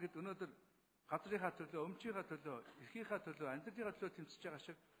ард иргэд өнөөдөр газрынхаа төлөө, өмчийнхаа төлөө, эрхийнхаа төлөө, амьдралынхаа төлөө тэмцэж байгаа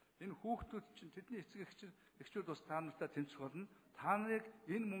шиг энэ хүүхдүүд чинь тэдний эцэг эхчүүд бас та нартай тэмцэх болно. Та нарыг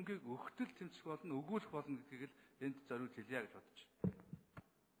энэ мөнгийг өгтөл тэмцэх болно, өгүүлэх болно гэдгийг л энд зориуд хэлье гэж бодож байна.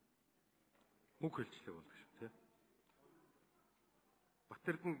 Үг хэлжлээ болно шүү, тий.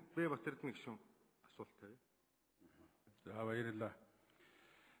 Батэрдэн гişүн асуулт тавь. За баярлалаа.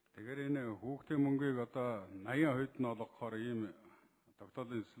 Тэгэхээр энэ хүүхдийн мөнгийг одоо 80% нь олгохоор ийм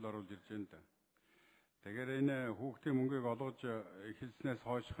тогтоолын төсөл оруулж ирж байна да. Тэгэхээр энэ хүүхдийн мөнгийг олгож эхэлснээс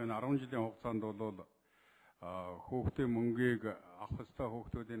хойшх энэ 10 жилийн хугацаанд бол хүүхдийн мөнгийг авах ёстой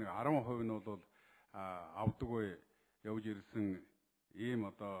хүүхдүүдийн 10% нь бол авдаггүй явж ирсэн ийм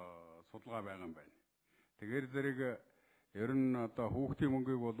одоо судалгаа байгаа юм байна. Тэгэхээр зэрэг ер нь одоо хүүхдийн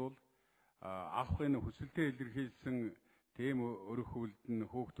мөнгийг бол авах энэ хүсэлтэд илэрхийлсэн тийм өрөх үйлд нь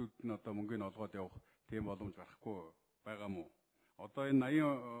хүүхдүүд нь одоо мөнгөний олгоод явах тийм боломж гарахгүй байгаа мó. Одоо энэ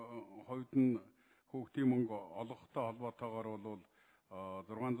 80% нь хүүхдийн мөнгө олгохтой холбоотойгоор бол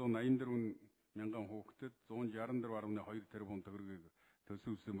 684 мянган хүүхдэд 164.2 тэрбум төгрөгийг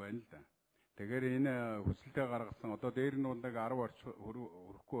төсөвсөн байна л да. Тэгэхээр энэ хүсэлтэд гаргасан одоо дээр нь бол нэг 10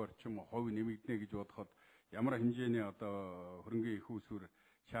 хүрэхгүй орчим хувь нэмэгдэнэ гэж бодоход ямар хэмжээний одоо хөрөнгөний их усүр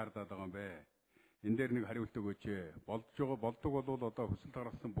шаардаад байгаа юм бэ? Энэ дээр нэг хариулт өгөөч. Болдог бол одоо хүсэлт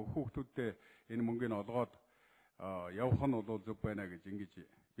гаргасан бүх хүүхдүүдтэй энэ мөнгөний олгоод явах нь бол зөв байна гэж ингэж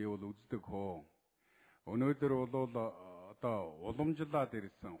би бол үздэг хөө. Өнөөдөр бол одоо уламжлаад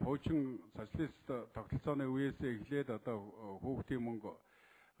ирсэн хуучин социалист тогтолцооны үеэс эхлээд одоо хүүхдийн мөнгө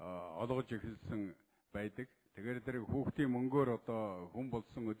олгож эхэлсэн байдаг. Тэгэхээр тэр хүүхдийн мөнгөөр одоо хүн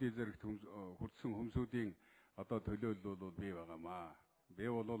болсон өдий зэрэгт хүрсэн хүмүүсийн одоо төлөөлөл бол бий байгаамаа. Би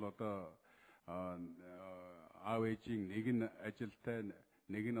бол одоо аав ээжийн нэг нь ажилтай,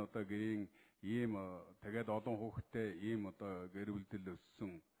 нэг нь одоо гэрийн ийм тэгээд олон хүүхэдтэй ийм одоо гэр бүлдэл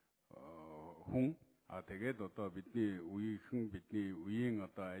өссөн хүн тэгээд одоо бидний үеийн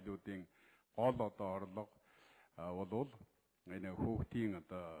одоо айлуудын гол одоо орлого бол энэ хүүхдийн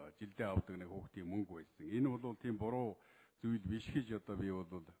одоо жилдээ авдаг нэг хүүхдийн мөнгө байсан. Энэ бол тийм буруу зүйл биш гэж одоо би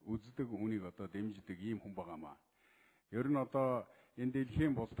бол үздэг, үнийг одоо дэмждэг ийм хүн байгаамаа. Ер нь одоо энэ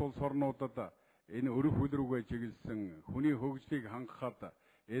дэлхийн бус улс орнуудад энэ өрөх хөл рүүгээ чиглэсэн хүний хөгжлийг хангахад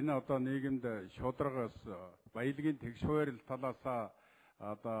энэ одоо нийгэмд шударгаас баялагын тэгш хууль талаасаа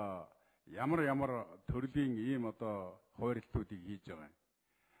одоо ямар төрлийн ийм одоо хуурилтуудыг хийж байгаа юм.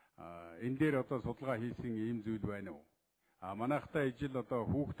 Энэ дээр одоо судалгаа хийсэн ийм зүйл байна уу? Манайхтай ижил одоо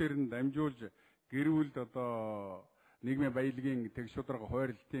хүүхдээр нь дамжуулж гэр бүлд одоо нийгмийн баялагын тэгш шударга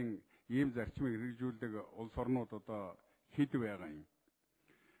хуурилтын ийм зарчмыг хэрэгжүүлдэг улс орнууд одоо хэд байгаа юм.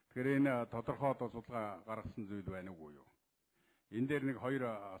 Тэгэхээр энэ тодорхой одоо судалгаа гаргасан зүйл байна уу юу? Энэ дээр нэг хоёр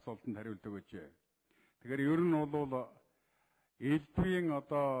асуултанд хариулт өгөөч. Тэгэхээр ер нь бол элдвийн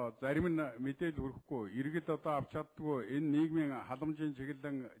одоо зарим нь мэдээлэл хүрэхгүй, иргэд одоо авч чаддгүй энэ нийгмийн халамжийн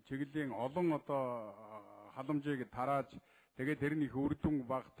чиглэлийн олон одоо халамжийг тарааж тэгээд тэрний их үр дүн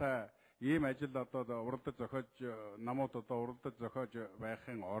багтай ийм ажил одоо уралдаж зохиож намууд одоо уралдаж зохиож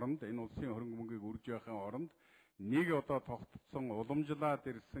байхын оронд энэ улсын хөрөнгө мөнгийг үрж явахын оронд нэг одоо тогтцсон уламжлаад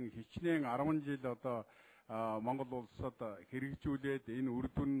ирсэн хичнээн 10 жил одоо Монгол улсад хэрэгжүүлээд энэ үр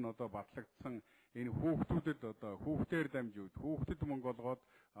дүн нь одоо батлагдсан энэ хүүхдүүдэд одоо хүүхдээр дамжуулж хүүхдэд мөнгө олгоод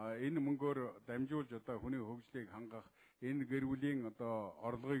энэ мөнгөөр дамжуулж одоо хүний хөгжлийг хангах энэ гэр бүлийн одоо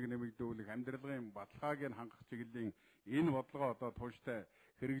орлогыг нэмэгдүүлэх амьдралын баталгааг нь хангах чиглэлийн энэ бодлогоо одоо тууштай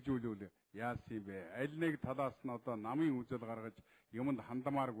хэрэгжүүлвэл яасан юм бэ? Аль нэг талаас нь одоо намын үзэл гаргаж юмд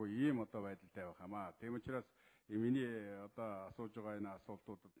хандамааргүй ийм одоо байдалтай байх юмаа. Тийм учраас миний одоо асууж байгаа энэ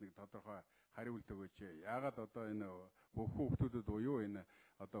асуултуудад нэг тодорхой хариулт өгөөч. Яагаад одоо энэ бүх хүүхдүүдэд буюу энэ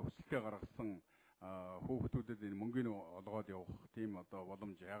одоо хүсэлтэд гаргасан хүүхдүүдэд энэ мөнгөний олгоод явах тийм одоо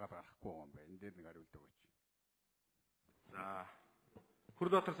боломж яагаад гарахгүй байгаа юм бэ? Энэ дээр нэг хариулт өгөөч. За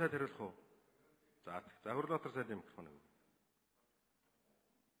Хүрлбаатар сайд хариулах уу? За Хүрлбаатар сайдын микрофон өгнө.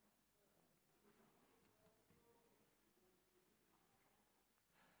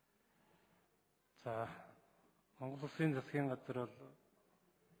 За Монгол Улсын засгийн газар бол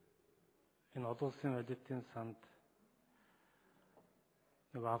энэ олон улсын валютын санд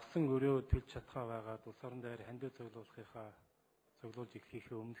нэг авсан өрөө төлж чадхаа байгаад улс орон дээр хандив цуглуулж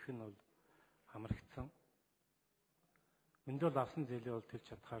эхлэхээ өмнөх нь бол хамрагдсан. Өндөө авсан зээлээ бол төлж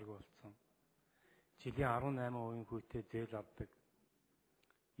чадхааргүй болсон. Жилийн 18% хүүтэй зээл авдаг.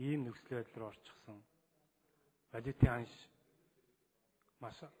 Ийм нөхцөл байдал руу орчихсон. Валютын анш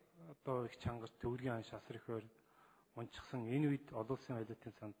маш одоо их чангарч төгрөгийн анш асар ихээр унчихсан. Энэ үед олон улсын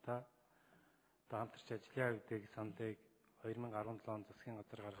валютын сантаа одоо хамтарч ажиллая гэдэг сандыг 2017 он засгийн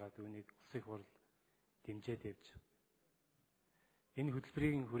газар гаргаад үүнийг улсын их хурл дэмжээд явж. Энэ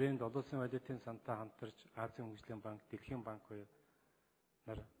хөтөлбөрийн хүрээнд олон улсын валютын сантаа хамтарч Азийн хөгжлийн банк, Дэлхийн банк хоёр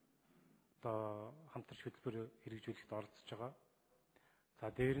нар одоо хамтарч хөтөлбөр хэрэгжүүлэхэд оролцож байгаа. За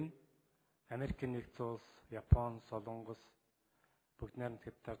дээр нь Америкийн нэгдсэн улс, Япон, Солонгос, бүгд найрамд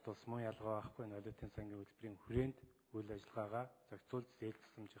хятад улс мөн ялгаа байхгүй валютын сангийн хөтөлбөрийн хүрээнд үйл ажиллагаагаа зохицуулж зээл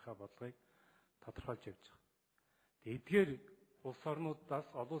тусламжийнхаа бодлогыг тодорхойлж явж байгаа. Эдгээр улс орнуудаас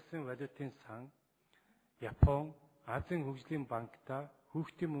олон улсын валютын сан Япон, Азийн хөгжлийн банкта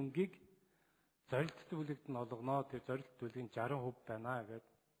хүүхдийн мөнгийг зорилттой бүлэгт нь олгоноо. Тэр зорилт бүлгийн 60% байна гэд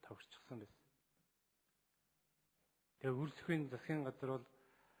товччихсан байсан. Тэгээ үржихийн засгийн газар бол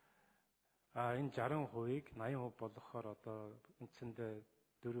энэ 60%-ийг 80% болгохоор одоо үндсэндээ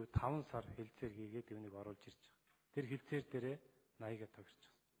 4-5 сар хэлцээр хийгээд үүнийг оруулж ирж байгаа. Тэр хэлцээр дээрээ 80-га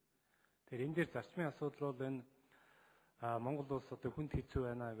товччихсан. Тэгэхээр энэ дээр зарчмын асуудал бол энэ Монгол улс одоо хүнд хэцүү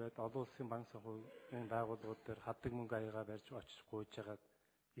байна гэдэг олон улсын банк санхүүгийн байгууллагууд дээр хаддаг мөнгө аягаа барьж очиж гуйж хагаад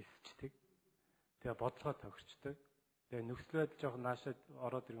эсчдэг. Тэгээ бодлогоо тохирчдаг. Тэгээ нөхцөл байдал жоохон наашаад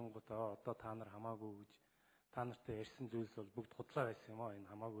ороод ирэнгүүтээ одоо та нар хамаагүй гэж та нартай ярьсан зүйлс бол бүгд худлаа байсан юм аа, энэ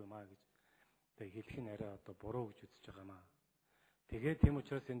хамаагүй юм аа гэж тэгээ хэлэх нь арай одоо буруу гэж үзэж байгаа маа. Тэгээ тийм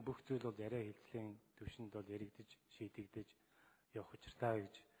учраас энэ бүх зүйл бол яриа хэлцлийн төвшөнд бол яригдж шийдэгдэж явах учиртай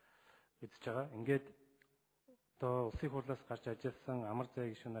гэж үзэж байгаа. Ингээд одоо улсын хурлаас гарч ажилласан амар зай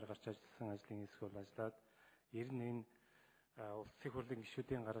гишүүнээр гарч ажилласан ажлын хэсэг бол ажиллаад ер нь энэ улсын хурлын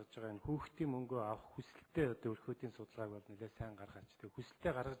гишүүдийн гаргаж байгаа энэ хүүхдийн мөнгөө авах хүсэлттэй одоо өрхөөдийн судалгааг бол нэлээд сайн гаргаж. Тэг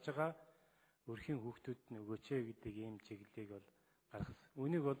хүсэлтээ гаргаж байгаа өрхийн хүүхдүүд нь өгөөч гэдэг ийм чиглэлийг бол гаргасан.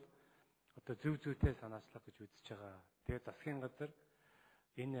 Үүнийг бол одоо зөв зүйтэй санаачлах гэж үзэж байгаа. Тэгээд засгийн газар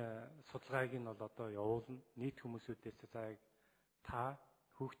энэ судалгааг нь бол одоо явуулна. Нийт хүмүүсүүдээс за та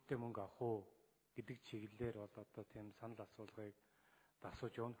хүүхдтэй мөнгө авах уу гэдэг чиглэлээр бол одоо тийм санал асуулгыг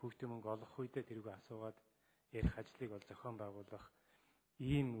асууж явна. Хүүхдийн мөнгө олох үедээ тэрийг асуугаад ярих ажлыг бол зохион байгуулах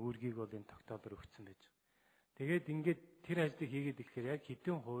ийм үүргийг бол энэ тогтоолоор өгсөн байж. Тэгээд ингээд тэр ажлыг хийгээд ирэхээр яг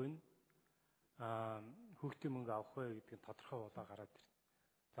хэдэн хувь нь хүүхдийн мөнгө авах вэ гэдэг нь тодорхой болоо гараад ирнэ.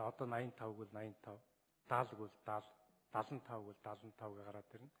 За одоо 85 гэл 85, 70 гэл 70, 75 гэл 75 гэ гараад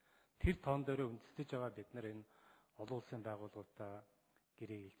ирнэ. Тэр тоон дээр үндэслэж байгаа бид нар энэ олон улсын байгууллагуудаа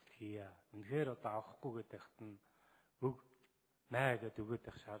гэрээ хэлцэл хийя. Үнэхээр одоо авахгүй гэдэг хат нь өг наа гэдэг өгөөд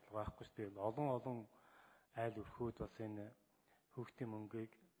байх шаардлага байхгүй шүү дээ. Олон айл өрхүүд бас энэ хүүхдийн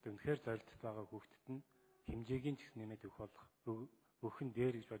мөнгийг үнэхээр зорилттой байгаа хүүхдэд нь хэмжээгийн ч гэсэн нэмээд өгөх нь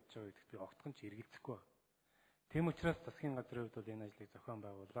дээр гэж бодож байгаа гэдэгт би огтхон ч эргэлзэхгүй байна. Тийм учраас засгийн газрын хувьд бол энэ ажлыг зохион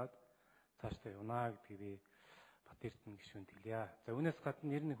байгуулад цаашдаа явна гэдгийг би Батэрдэн гишүүнд хэлье. За үүнээс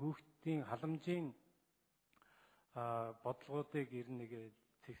гадна ер нь хүүхдийн халамжийн бодлогуудыг ер нь нэг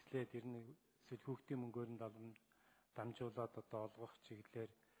цэгцлээд ер нь эсвэл хүүхдийн мөнгөөр нь дамжуулаад одоо олгох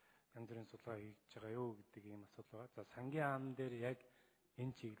чиглэлээр янз бүрийн судалгаа хийж байгаа юу гэдэг ийм асуудал байна. За сангийн аам дээр яг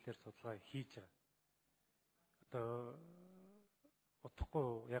энэ чиглэлээр судалгаа хийж байгаа. Одоо утгагүй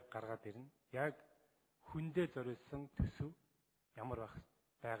яг гаргаад ирнэ. Яг хүндээ зориулсан төсөв ямар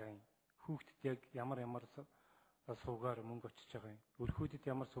байгаа юм. Хүүхдэд яг ямар сувгаар мөнгө очиж байгаа юм. Өрхүүдэд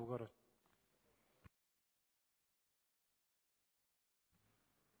ямар сувгаар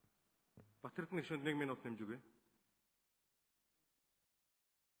Батэрдэн гишүүнд 1 минут нэмж өгье.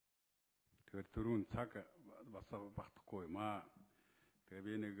 Тэгэхээр дөрөв цаг бас багтахгүй юм аа. Тэгээ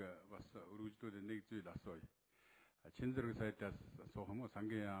би нэг бас өргөжлүүлээ нэг зүйл асууя. Чин зэрэг сайдаас асуух юм уу?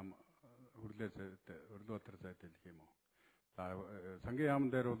 Сангийн яам өрлөөдөр сайд хэлэх юм уу? За сангийн яам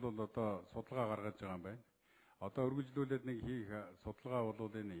дээр бол одоо судалгаа гаргаж байгаа юм байна. Одоо өргөжлүүлээд нэг хийх судалгаа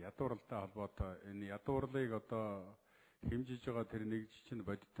бол энэ ядууралтай холбоотой энэ ядуурлыг одоо хэмжиж байгаа тэр нэг чинь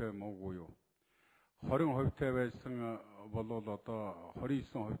бодиттой муугүй юу? 20% байсан бол одоо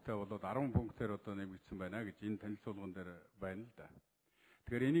 29% болоод 10 пунктээр одоо нэмэгдсэн байна гэж энэ танилцуулган дээр байна л да.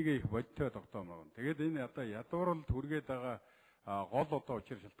 Тэгэхээр энийг их бодиттой тогтоом байна. Тэгээд энэ одоо ядууралд хүргээд байгаа гол одоо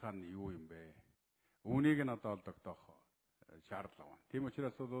учир шалтгаан нь юу юм бэ? Үүнийг нь одоо олдогдох шаардлага байна. Тийм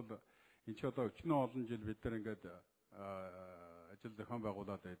учраас бол энэ ч одоо өчнөө олон жил бид нар ингээд ажил зохион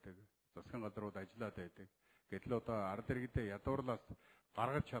байгуулад байдаг. Засгийн газрууд ажиллаад байдаг. Гэтэл одоо ард иргэдээ ядуурлаас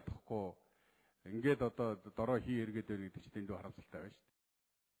гаргаж чадахгүй Ингээд одоо дорой хий эргээд байна гэдэг чинь дэндүү харамсалтай байна шүү дээ.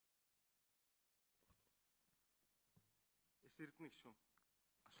 Эс эрдэнэ гишүүн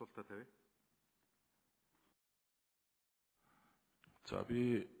асуултаа тавь. За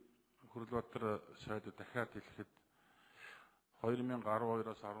би Хүрлбаатар сайд дахиад хэлэхэд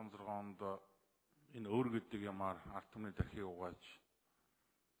 2012-оос 16 онд энэ өөр гэдэг ямаар ард түмний тархийг угааж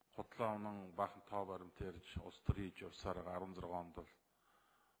худлаа унан баахан тоо баримт ярьж улс төр хийж явсаар 16 онд бол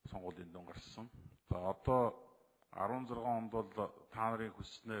сонгуулийн дүн гарсан. За одоо 16 онд бол та нарын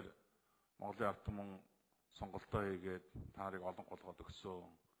хүснээр Монголын ард түмэн сонголтоо хийгээд та нарыг олон голгоод өгсөн.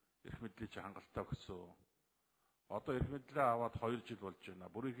 Эрх мэдлийг хангалттай өгсөн. Одоо эрх мэдлээ аваад 2 жил болж байна.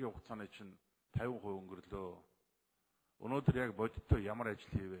 Бүрийнхээ хугацааны чинь 50% өнгөрлөө. Өнөөдөр яг бодиттой ямар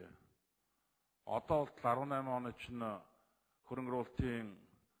ажил хийвэ? Одоо бол 18 оны чинь хөрөнгөрүүлтийн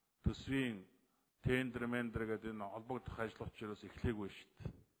төсвийн тендер гэдэг энэ холбогдох ажил учраас эхлэегүй шүү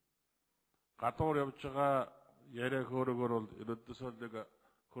дээ. Гадуур явж байгаа яриа хөөргөөр бол ерөөдөөсөө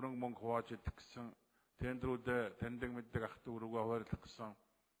хөрөнгө мөнгө хувааж идэх гэсэн тендерүүдэд таньдаг мэддэг ах トゥ рүүгээ хуваарлах гэсэн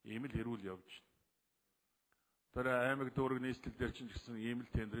ийм л хэрүүл явж байна. Тэр аймаг дүүрэг нийслэл дээр чинь гэсэн ийм л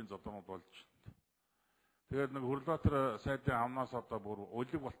тендерийн зодонууд болж байна. Тэгээд нэг Хүрлбаатар сайдын амнаас одоо бүр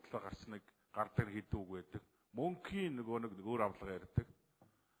улиг болтлоо гарсныг гардаг хийдүүг байдаг. Мөнхийн нэг өөр авлага ярьдаг.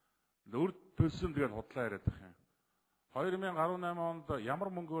 Өөр төлсөн тэгээд худлаа яриад байх юм. 2018 онд ямар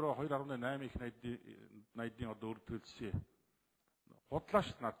мөнгөөр 2.8 их найдын одоо өөр төлсөн.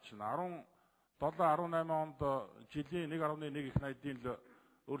 Худлааш над чинь 17-18 онд жилийн 1.1 их найдын л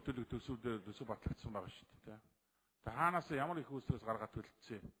өөр төлөв төсвүүд төсөв батлагдсан байгаа шүү дээ. Тэгээ хаанаас ямар их үүсрээс гаргаад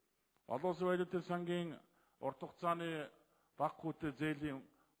төлөлдсөн. Олон улсын баялагдсан сангийн урт хугацааны банкуудын зээлийн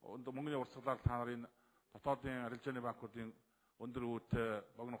мөнгөний урсгалаар та нарын дотоодын арилжааны банкуудын өндөр үүтэй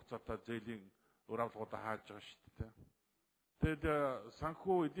богино хугацаатай зээлийн өр авлагуудаа хааж байгаа шүү дээ. Тэгэд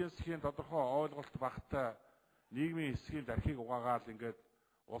санхүү эдийн засгийн тодорхой ойлголт багтай нийгмийн хэсгийн дархийг угаагаал ингээд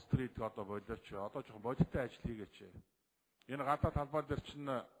улс төрийг одоо болооч одоо жоохон бодиттой ажил хийгээч. Энэ гадаад талбай дээр чинь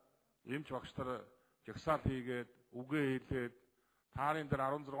эмч багш нар жагсаал хийгээд үгээ хэлээд таарын дээр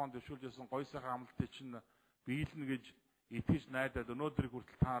 16 онд дэвшүүлж байсан гой сайхан амлалтыг чинь биелнэ гэж итгэж найдаад өнөөдрийг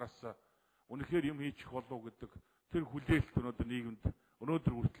хүртэл таараас үнэхээр юм хийчих болов гэдэг тэр хүлээлт өнөөдөр нийгэмд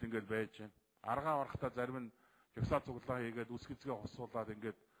өнөөдөр хүртэл ингээд байж байна. Аргаа барахтаа зарим нь жагсаал цуглаа хийгээд үсгэцгээ хосуулаад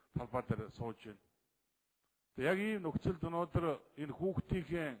ингээд талбай дээр сууж байна. Тэг яг ийм нөхцөлд өнөөдөр энэ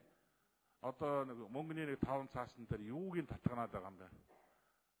хүүхдийн одоо нэг мөнгөний нэг 5 цаасан дээр юуг нь татганаад байгаа юм бэ?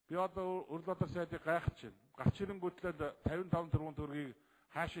 Би одоо Хүрлбаатар сайдыг гайхаж байна. Гарч ирэнгүүтлээ 55 тэрбум төгрөгийг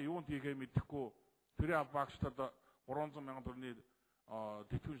хаашаа юунд хийгээ мэдэхгүй тэрийн албаагчдад 300 мянган төгрөгийн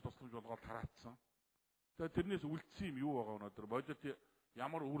тэтгэвч тусламж болгоод тараацсан. Тэгээд тэрнээс үлдсэн юм юу байгаа өнөөдөр? Бодит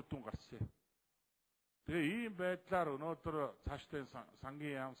ямар үр дүн гарсан юм? Тэгээ ийм байдлаар өнөөдөр цаашдын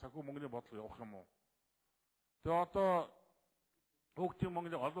сангийн яам санхүү мөнгөний бодлого явах юм уу? Тэгээ одоо хүүхдийн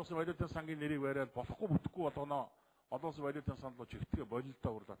мөнгөний олон улсын баялагдсан сангийн нэрийг бариад болохгүй бүтэхгүй болгоно. Олон улсын баялагдсан санд руу чигтгээ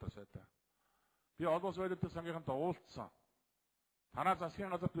болилдоо Хүрлбаатар сайдаа. Би олон улсын баялагдсан сангийнхантай уулзсан. Танаа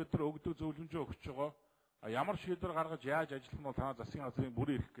засгийн газарт бид нар өгдөг зөвлөмжөө өгч байгаа. Ямар шийдвэр гаргаж яаж ажиллах нь бол танаа засгийн газрын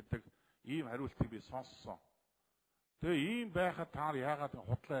бүрийн эрх гэдэг ийм хариултыг би сонссон. Тэгээ ийм байхад та нар яагаад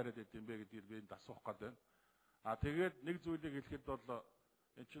худлаа яриад байд юм бэ гэдгийг би энд асуух гээд байна. Тэгээд нэг зүйлийг хэлэхэд бол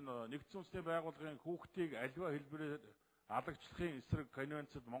энэ чинь нэгдсэн улсны байгууллагын хүүхдийг аливаа хэлбэрээр алагчлахын эсрэг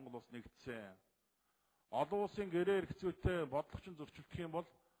конвенцэд Монгол улс нэгдсэн. Олон улсын гэрээ эрхцүүтэй бодлогочин зөрчилдөх юм бол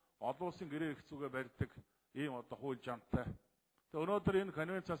олон улсын гэрээ эрхцүүгээ барьдаг ийм одоо хууль жамтай. Тэгээ өнөөдөр энэ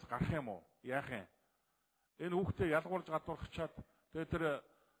конвенцаас гарах юм уу? Яах юм? Энэ хүүхдээ ялгуурж гадуурхачаад тэгээ тэр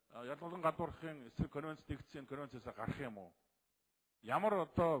ялгуулган гадуурхахын эсрэг конвенц нэгдсэн конвенцээс гарах юм уу? Ямар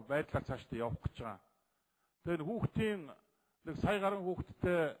одоо байдлаар цаашдаа явах гэж байгаа? Тэгээ хүүхдийн нэг сая гаруй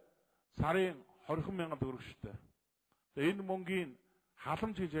хүүхэдтэй сарын 20 мянган төгрөг штэ. Тэгээ энэ мөнгийн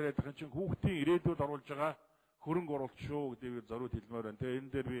халамж гэж яриад байгаа чинь хүүхдийн ирээдүйд оруулж байгаа хөрөнгө оруулалт шүү гэдгийг зориуд хэлмээр байна. Тэгээ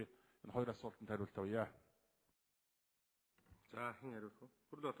энэ дээр би энэ хоёр асуултанд хариулт авъя. За хэн хариулах вэ?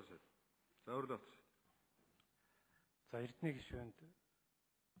 Хүрлбаатар сайд. За Хүрлбаатар сайд. За эрдэнэ гишүүнд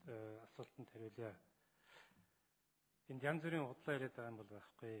асуултанд хариулъя. Энд янз бүрийн худлаа яриад байгаа юм бол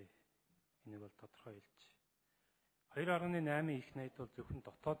байхгүй. Энийг бол тодорхой хэлж. 2.8 их найд бол зөвхөн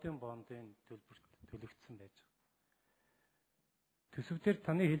дотоодын бондын төлбөрт төлөгдсөн байж байгаа. Төсөвдөр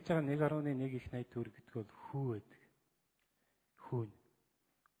таны хэлж байгаа 1.1 их найд төгрөг гэдэг бол хүү байдаг. Хүүн.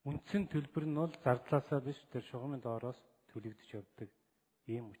 Үндсэн төлбөр нь бол зардлаасаа биш тэр шугамын доороос төлөгдөж явдаг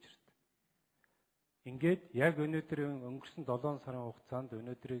ийм учиртай. Ингээд яг өнөөдөр өнгөрсөн 7 сарын хугацаанд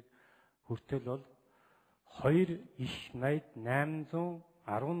өнөөдрийг хүртэл бол 2 их найд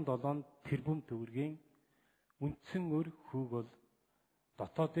 817 тэрбум төгрөгийн үндсэн өр хүүг бол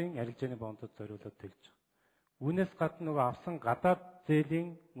дотоодын арилжааны бондод зориулаад төлж байгаа. Үүнээс гадна нөгөө авсан гадаад зээлийн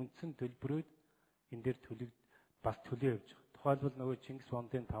үндсэн төлбөрүүд энэ дээр бас төлөө явж байгаа. Тухайлбал нөгөө Чингис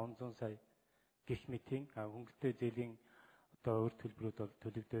бондын 500 сая гэх мэтийн хөнгөлтэй зээлийн одоо өөр төлбөрүүд бол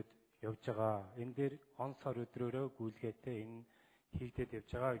төлөгдөд явж байгаа. Энэ дээр он сар өдрөөрөө гүйлгээтэй энэ хийгдээд явж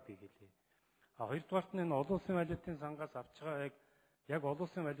байгаа гэдгийг хэлье. Хоёрдугаарт нь энэ олон улсын валютын сангаас авч байгаа яг олон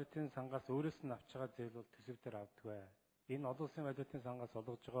улсын валютын сангаас өөрөөс нь авч байгаа зээл бол төсөвдөр авдаг бай. Энэ олон улсын валютын сангаас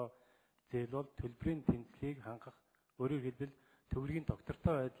олгож байгаа зээл бол төлбөрийн тэнцлийг хангах, өөрөөр хэлбэл төгрөгийн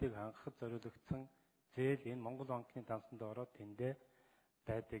доктортой байдлыг хангахад зориулагдсан зээл энэ Монгол банкны дансанд ороод тэндээ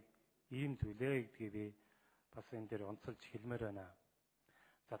байдаг ийм төлөө гэдгийг би бас энэ дээр онцолж хэлмээр байна.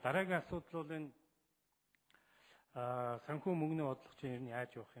 За дараагийн асуудал бол энэ санхүү мөнгөний бодлого чинь ер нь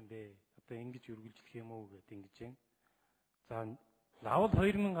яаж явах юм бэ? Одоо ингэж үргэлжлэх юм уу гэдэг ингэж байна. За лавл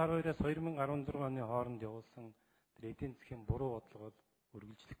 2012-аас 2016 оны хооронд явуулсан эдийн засгийн буруу бодлого бол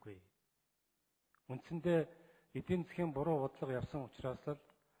үргэлжлэхгүй. Үндсэндээ эдийн засгийн буруу бодлого явсан учраас л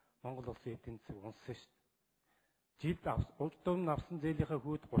Монгол улсын эдийн засаг унссан шүү дээ. Жилд улс төрийн авсан зээлийнхээ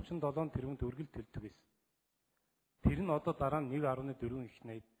хүүд 37 тэрбум төгрөг төлдөг байсан. Тэр нь одоо дараа нь 1.4 их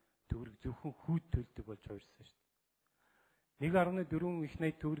найд төгрөг зөвхөн хүүд төлдөг болж хувирсан шүү дээ. 1.4 их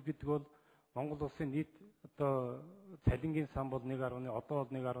найд төгрөг гэдэг бол Монгол улсын нийт одоо цалингийн сан бол одоо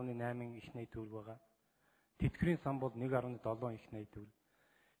 1.8 их найд төгрөг байгаа. Тэтгэврийн сан бол 1.7 их найд төгрөг.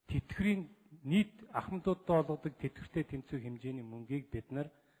 Тэтгэврийн нийт ахмадуудад олгодог тэтгэвртэй тэнцвэр хэмжээний мөнгийг бид нар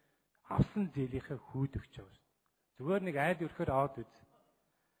авсан зээлийнхээ хүүд өгч байгаа шүү. Зүгээр нэг айл өрхөөр аваад үз.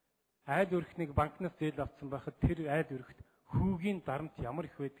 Айл өрх нэг банкнаас зээл авсан байхад тэр айл өрхт хүүгийн дарамт ямар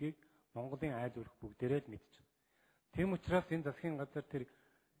их байдгийг Монголын айл өрх бүгдээрээ л мэдчихэв. Тийм учраас энэ засгийн газар тэр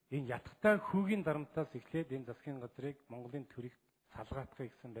энэ ятгатай хүүгийн дарамтаас эхлээд энэ засгийн газрыг Монголын төрийг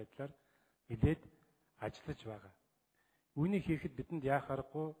салгаатгах гэсэн байдлаар нэлээд ажиллаж байгаа. Үүнийг хийхэд бидэнд яах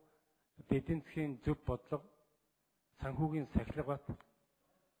аргагүй эдийн засгийн зөв бодлого, санхүүгийн сахилга бат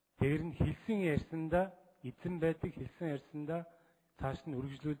дээр нь хэлсэн ярьсандаа эзэн байдаг хэлсэн ярьсандаа цааш нь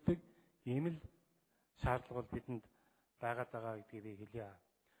үргэлжлүүлдэг ийм л шаардлага бол бидэнд байгаад байгаа гэдгийг би хэлье.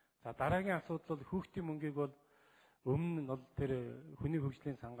 За дараагийн асуудал бол хүүхдийн мөнгийг бол өмнө нь бол тэр хүний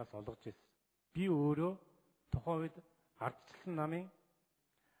хөгжлийн сангаас олгож ирсэн. Би өөрөө тухайн үед ардчилсан намын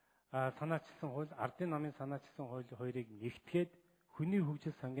санаачилсан хууль, ардын намын санаачилсан хууль хоёрыг нэгтгээд хүний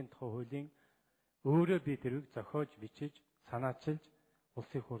хөгжил сангийн тухай хуулийн өөрөө би тэрийг зохиож бичиж санаачилж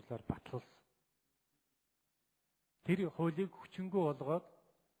улсын хурлаар батлуулсан. Тэр хуулийг хүчингү болгоод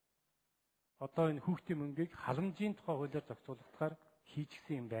одоо энэ хүүхдийн мөнгийг халамжийн тухай хуулиар зохицуулахаар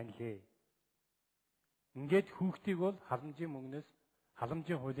хийчихсэн юм байна лээ. Ингээд хүүхдийг бол халамжийн мөнгнөөс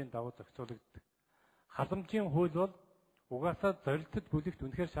халамжийн хуулийн дагуу зохицуулагддаг. Халамжийн хууль бол угаасаа зорилтод бүлэгт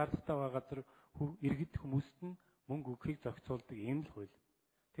үнэхээр шаардлагатай байгаа газар иргэд хүмүүст нь мөнгө өгөхийг зохицуулдаг ийм л хууль.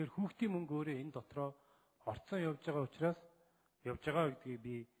 Тэр хүүхдийн мөнгө өөрөө энэ дотроо орцсон явж байгаа учраас явж байгаа гэдгийг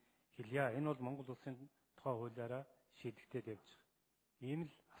би хэлье. Энэ бол Монгол улсын тухай хуулиараа шийдэгдээд явж байгаа. Ийм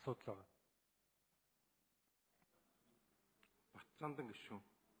л асуудал байна. Батцаандан гишүүн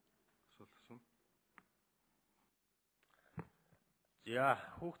асуулсан. За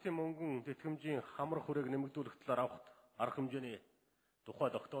хүүхдийн мөнгөн тэтгэмжийн хамар хүрээг нэмэгдүүлэх талаар авах арга хэмжээний тухай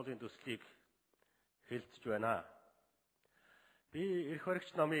тогтоолын төслийг хэлцэж байна. Би эрх баригч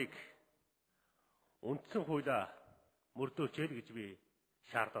намыг үндсэн хуулиа мөрдөөчэй гэж би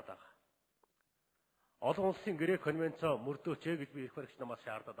шаардаад байгаа. Олон улсын гэрээ конвенцоо мөрдөөчэй гэж би эрх баригч намаас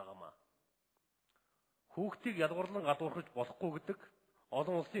шаардаад байгаамаа. Хүүхдийг ядгуурлан гадуурхаж болохгүй гэдэг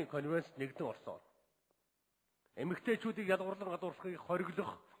олон улсын конвенцэд нэгдэн орсон. Эмэгтэйчүүдийг ядгуурлан гадуурхахыг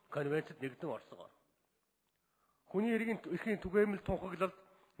хориглох конвенцэд нэгдэн орсон. Хүний эрхийн түгээмэл тунхаглалд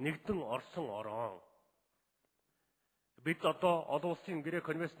нэгдэн орсон орон. Бид одоо олон улсын гэрээ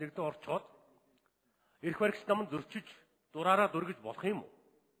конвенцэд нэгдэн орчоод эрх баригч намд зөрчиж дураараа дүргэж болох юм уу?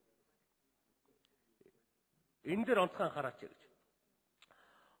 Энэ дээр онцгой анхаараач гэж.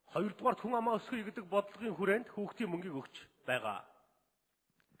 Хоёрдугаар хүн амаа өсгөе гэдэг бодлогын хүрээнд хүүхдийн мөнгийг өгч байгаа.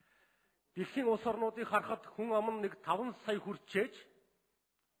 Дэлхийн улс орнуудыг харахад хүн ам нь нэг 5 сая хүрчээж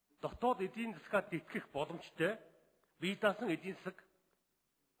дотоод эдийн засгаад итгэх боломжтой бие даасан эдийн засаг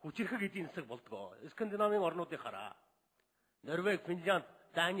хүчирхэг эдийн засаг болдгоо. Скандинавын орнуудыг хараа. Норвеги, Финланд,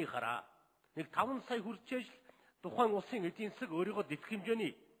 Дани хараа. Нэг 5 сая хүрчээж тухайн улсын эдийн засаг өөрийгөө дэвтэх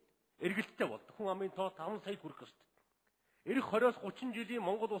хэмжээний эргэлттэй болдог. Хүн амын тоо 5 сая хүрэх ёстой. Ирэх 20-30 жилийн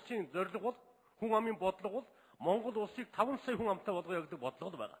Монгол улсын зорилго бол хүн амын бодлого бол Монгол улсыг 5 сая хүн амтай болгоё гэдэг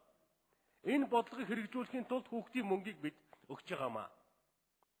бодлого байгаа. Энэ бодлогыг хэрэгжүүлэхийн тулд хүүхдийн мөнгийг бид өгч байгаамаа.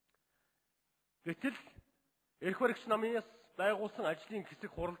 Гэтэл эрх баригч намынаас байгуулсан ажлын хэсэг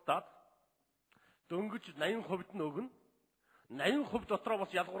хуралдаад дөнгөж 80% нь өгнө. 80% дотроо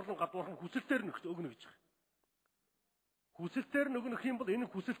бас ялгуурлан гадуурхан хүсэлтээр өгнө гэж байна. Хүсэлтээр нөгнөх юм бол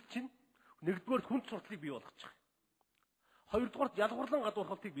энэ хүсэлт чинь нэгдүгээр хүнд сурталыг бий болгож байгаа. Хоёрдугаар ялгуурлан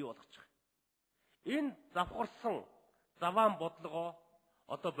гадуурхалтыг бий болгож байгаа. Энэ завхарсан заваан бодлогоо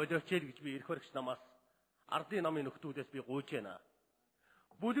одоо болиоч гэж би эрх баригч намаас ардын намын нөхдүүдээс би гуйж байна.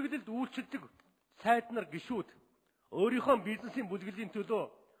 Бүлэглэлд үйлчлдэг сайд нар гишүүд өөрийнхөө бизнесийн бүлгэлийн төлөө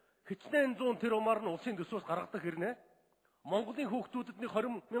хичнээн 100 тэрбумаар нь улсын төсвөөс гаргадаг хэрнээ Монголын хүүхдүүдэд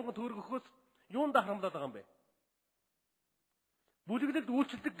 20 мянган төгрөг өгөхөөс юундаа харамлаад байгаа юм бэ? Бүлэглэлд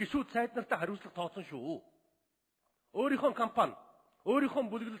үйлчлдэг гишүүд сайд нартай хариуцлага тооцсон шүү. Өөрийнхөө компани, өөрийнхөө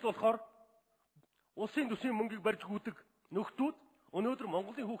бүлэглэл болохоор улсын төсвийн мөнгийг барьж гүйдэг нөхдүүд өнөөдөр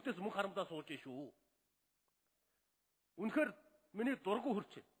Монголын хүүхдээс мөнгө харамдаа суулж шүү. Үнэхээр миний дургу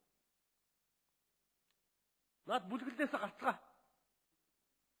хөрч байна. Наад бүлэглэлээс гарцгаа.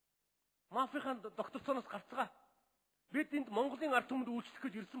 Мафийн докторцоноос гарцгаа. Бид энд Монголын ард түмэнд үйлчлэх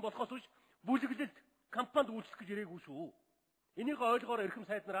гэж ирсэн болохоос биш бүлэглэлд компанид үйлчлэх гэж ирээгүй шүү. Энийг ойлгоорой эрхэм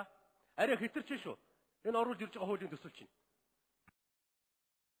сайд нараа. Арай хэтэрч шүү. Энэ оруулж ирж байгаа хуулийн төсөл чинь.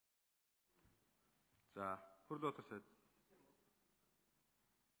 За, Хүрлбаатар сайд.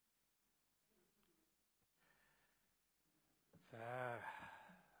 За,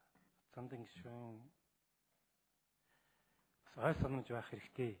 цамдан гишүүн сай санаж байх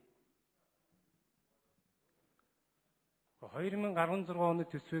хэрэгтэй. 2016 оны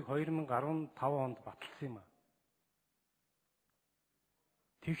төсвийг 2015 онд баталсан юм а.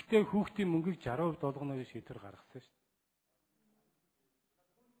 Тэгтээ хүүхдийн мөнгийг 60% болгоно гэж шийдвэр гаргасан шүү дээ.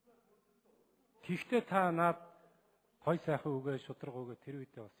 Тэгтээ та наад гой сайхан үгээ шудраг үгээ тэр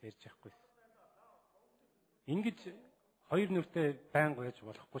үедээ бас ярьж явахгүйсэн. Ингэж хоёр нүртэй байнга байж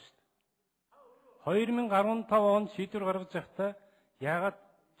болохгүй шүү дээ. 2015 онд шийдвэр гаргаж байхдаа яагаад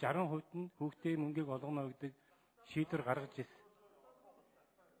 60% нь хүүхдийн мөнгийг олгоно гэдэг шийдвэр гаргаж ирсэн.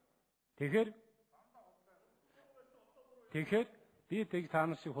 Тэгэхээр би тэг та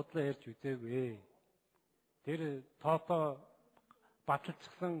нар шиг худлаа ярьж үзээгүй. Тэр тоото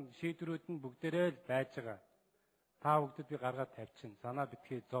баталчихсан шийдвэрүүд нь бүгдээрээ л байж байгаа. Та бүгдэд би гаргаад тавьчихна. Санаа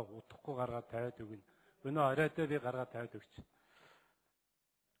битгий зов удахгүй гаргаад тавиад өгнө. Өнөө оройдоо би гаргаад тавиад өгч.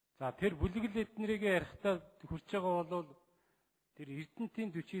 За тэр бүлэглэл эднэрийг ярихдаа хүрч байгаа бол тэр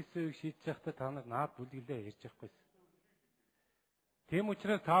Эрдэнэтийн 49-ийг шийдэж байхдаа та нар наад бүлэглэлээ ярьж явахгүйсэн. Тийм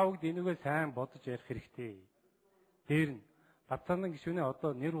учраас та бүгд энэгээ сайн бодож ярих хэрэгтэй. Дээр нь Бацаандан гишүүнээ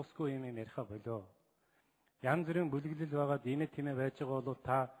одоо нэр усгүй юм яриха болоо. Янз бүрийн бүлэглэл байгаад инэ тэмээ байж байгаа бол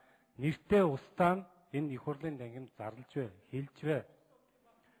та нэртэй устдаа энэ их хурлын дангимд зарлж бай, хэлж бай.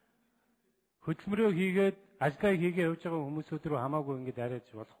 Хөдөлмөрөө хийгээд ажлаа хийгээ явж байгаа хүмүүсүүд рүү хамаагүй ингэж арайж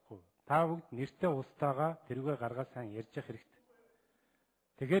болохгүй. Та бүгд нэртэй устдаага тэрүүгээ гаргаад сайн ярьж явах хэрэгтэй.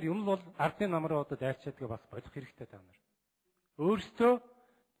 Тэгэхээр юм бол ардын намраа одоо дайрчаадгаа бас болох хэрэгтэй та нар. Өөрсдөө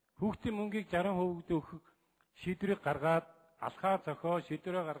хүүхдийн мөнгийг 60% өгөх шийдвэрийг гаргаад алхаа зохио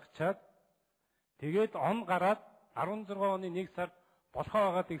шийдвэрээ гаргачаад тэгээд он гараад 16 оны 1 сард болохоо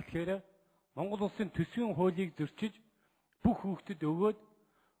байгаад эхлэхээр Монгол улсын төсвийн хуулийг зөрчиж бүх хүүхдэд өгөөд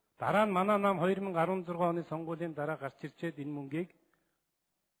дараа нь манай нам 2016 оны сонгуулийн дараа гарч ирчээд энэ мөнгийг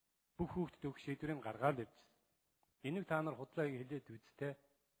бүх хүүхдэд өгөх шийдвэрийг гаргаад явжсэн. Энийг та нар худлаа хэлээд үзтээ.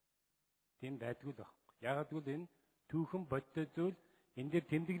 Тийм байдгүй л байхгүй. Ягаад гэвэл энэ түүхэн бодтой зүйл энэ дээр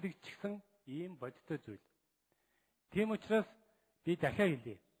тэмдэглэгдсэн ийм бодтой зүйл. Тийм учраас би дахиад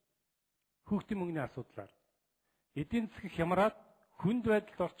хэлье. Хүүхдийн мөнгөний асуудлаар эдийн засаг хямраад хүнд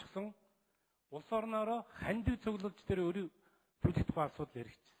байдалд орчихсон улс орноороо хандив цуглуулж тэр өөрөө төлөх тухай асуудал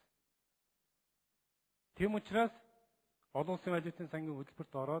яригдсан. Тийм учраас олон улсын валютын сангийн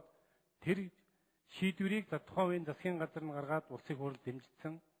хөтөлбөрт ороод тэр шийдвэрийг тухайн үеийн засгийн газар нь гаргаад улсын хурал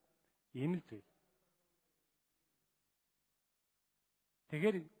дэмжсэн ийм л зүйл.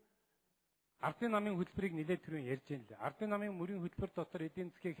 Тэгэхээр ардын намын хөтөлбөрийг нэлээд түрүүн ярьж байна лээ. Ардын намын мөрийн хөтөлбөр дотор эдийн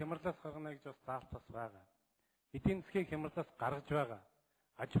засгийг хямралаас гаргана гэж бас заалтас байгаа. Эдийн засгийг хямралаас гаргаж байгаа.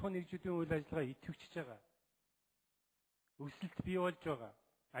 Аж ахуйн нэгжүүдийн үйл ажиллагаа идэвхжиж байгаа. Өсөлт бий болж байгаа.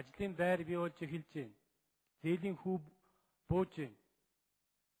 Ажлын байр бий болж эхэлж байна. Зээлийн хүү бууж байна.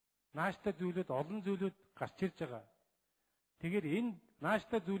 Нааштай зүйлүүд олон зүйлүүд гарч ирж байгаа. Тэгэхээр энэ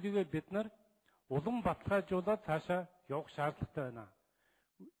нааштай зүйлийгээ бид нар улам баталгаажуулаад цаашаа явах шаардлагатай байна.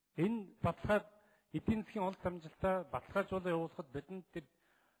 Энэ баталгаа эдийн засгийн олд амжилтаа баталгаажуулаад явуулахад бидэнд тэр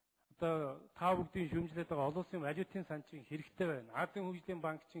одоо та бүгдийн шүүмжлээд байгаа олон улсын валютын сан чинь хэрэгтэй байна. Азийн хөгжлийн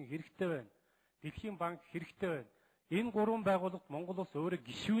банк чинь хэрэгтэй байна. Дэлхийн банк хэрэгтэй байна. Энэ гурван байгууллагт Монгол улс өөрөө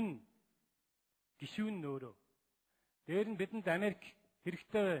гишүүн өөрөө. Дээр нь бидэнд Америк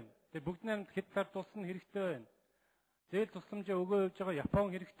хэрэгтэй байна. Тэгээ бүгд найрамд Хятад тусна хэрэгтэй байна. Зээл тусламжаа өгөө явж байгаа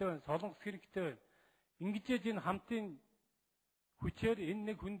Япон хэрэгтэй байна. Солонгос хэрэгтэй байна. Ингэжээж энэ хамтын хүчээр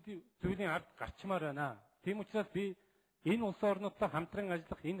энэ нэг зүйлийн ард гарчмаар байна. Тийм учраас би энэ улс орнуудтай хамтран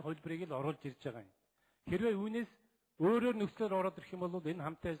ажиллах энэ хөлбрийг л оруулж ирж байгаа юм. Хэрвээ үүнээс өөрөөр нөхцөлөөр ороод ирэх юм бол энэ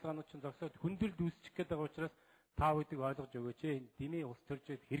хамтын ажиллагаанууд чинь зогсоод хүндрэлд үүсчих гээд байгаа учраас та бүдэг ойлгож өгөөч. Дэмий улс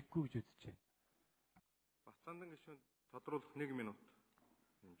төржөөд хэрэггүй гэж үзэж байна. Бацаандан гишүүн тодруулах 1 минут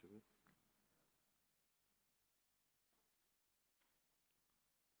хэмж өгье.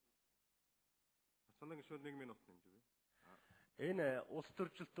 Бацаандан гишүүн 1 минут хэмж өгье. Энэ улс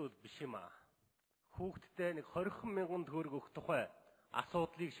төржилтүүд биш юм аа. Хүүхдтэй нэг 20 мянган төгрөг өгөх тухай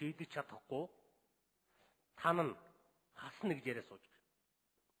асуудлыг шийдэж чадахгүй тань хасна гэж яриа сууж.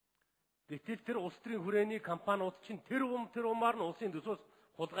 Гэтэл тэр улс төрийн хүрээний компаниуд чинь тэр умаар нь улсын төсвөөс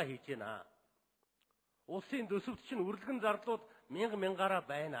хулгай хийж байна. Улсын төсөвт чинь үрэлгэн зардлууд мянгаараа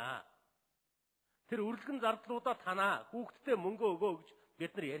байна. Тэр үрэлгэн зардлуудаа танаа хүүхдтэй мөнгө өгөө гэж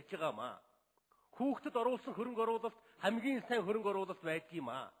бид нар ярьж байгаа маа. Хүүхдэд оруулсан хөрөнгө оруулалт хамгийн сайн хөрөнгө оруулалт байдаг юм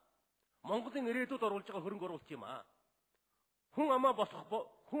аа. Монголын ирээдүйд оруулж байгаа хөрөнгө оруулалт юм аа. Хүн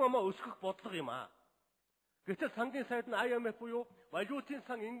амаа өсгөх бодлого юм аа. Гэтэл сангийн сайд нь IMF буюу валютын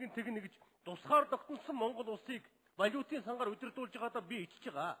сан ингэн тэгнэ гэж тусгаар тогтносон Монгол улсыг валютын сангаар удирдуулж байгаадаа би ичж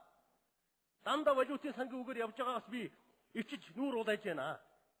байгаа. Дандаа валютын сангийн үгээр явж байгаагаас би ичж нүүр улайж байна.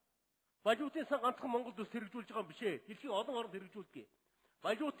 Валютын сан ганцхан Монголд ус хэрэгжүүлж байгаа юм биш ээ. Дэлхийн олон оронд хэрэгжүүлдэг.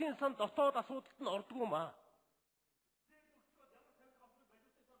 Валютын сан дотоод асуудалд нь ордгоо маа.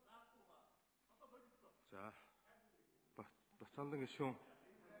 За. Бацаандан гишүүн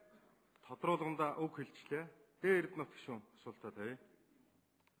тодруулганда үг хэлчлээ. Дээр Эрдэнэт гишүүн асуултаа тавь.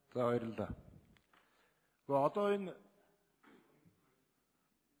 За баярлалаа. Гэхдээ одоо энэ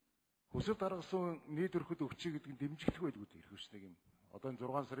хүсэл гаргасан нийт өрхөд өвчий гэдэг нь дэмжигдэх байдгүй ирэх үснийг юм. Одоо энэ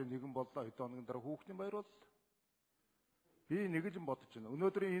 6 сарын 1 боллоо, хэд хоногийн дараа хүүхдийн баяр бол би нэг л юм бодож байна.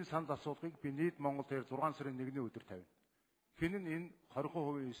 Өнөөдрийн энэ санд асуулгыг би нийт Монгол дээр 6 сарын 1-ний өдөр тавина. Хэн нь энэ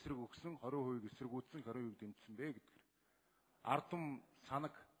 20% эсрэг өгсөн, 20% эсрэгүүдсэн, 20% дэмжсэн бэ гэдэг. Ард түмэн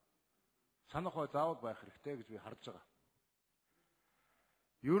санах бай заавал байх хэрэгтэй гэж би харж байгаа.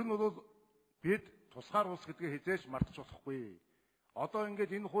 Ер нь бол бид тусгаар улс гэдгээ хизээч мартаж болохгүй. Одоо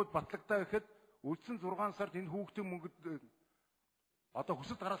ингээд энэ хууль батлагдаа гэхэд үлдсэн 6 сард энэ хүүхдийн мөнгөд одоо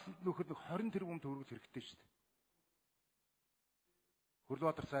хүсэл гаргасанд нөхөд 20 тэрбум төгрөг хэрэгтэй шүү дээ.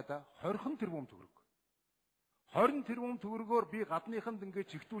 Хүрлбаатар сайдаа 20 тэрбум төгрөг. 20 тэрбум төгрөгөөр би гадныханд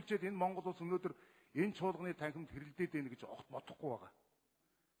ингээд чигтүүлчихэд энэ Монгол улс өнөөдөр энэ чуулганы танхимд хэрэлдээд байна гэж огт бодохгүй байгаа.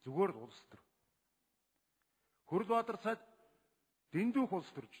 Зүгээр л улс төр. Хүрлбаатар сайд дэндүүх улс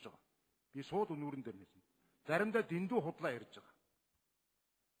төрж байгаа. Би шууд өнүүрэн дээр хэлнэ. Заримдаа дэндүү худлаа ярьж байгаа.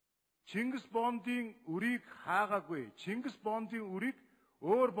 Чингис бондын өрийг хаагаагүй. Чингис бондын өрийг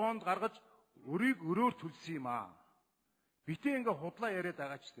өөр бонд гаргаж өрийг өрөөр төлсөн юм аа. Битээ ингээ худлаа яриад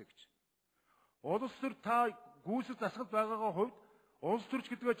байгаа ч гэж. Улс төр та гүйцэл засгалд байгаагаа хувьд улс төрч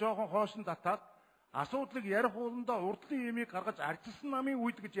гэдгээ жоохон хоошин татаад асуудлыг ярих ууландаа урдлын имийг гаргаж арчилсан намын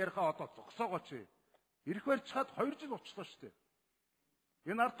үед гэж ярихаа одоо зогсоогооч. Ирэх барьцгаад 2 жил очлоо шүү дээ.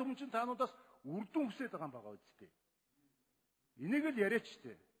 Энэ ард түмэн чинь таануудаас үрдүн хүсээд байгаа юм байгаа үстэй. Энийг л яриач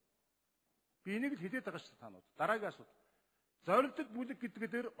дээ. Би энийг л хэлээд байгаа шүү дээ таанууд. Дараагийн асуудал. Зорилттой бүлэг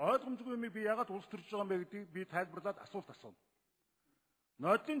гэдэг дээр ойлгомжгүй юмыг би яагаад улс төрж байгаа юм бэ гэдгийг би тайлбарлаад асуулт асууна.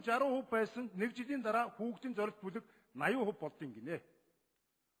 Нодлын 60% байсан 1 жилийн дараа хүүхдийн зорилт бүлэг 80% болдсон гинэ.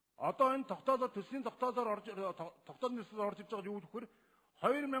 Одоо энэ тогтоолоор төслийн тогтоолоор тогтоолны төслөөр орж иж байгаа юу гэхээр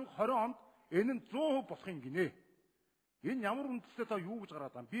 2020 онд энэ нь 100% болох юм гинэ. Энэ ямар үндэстэй та юу гэж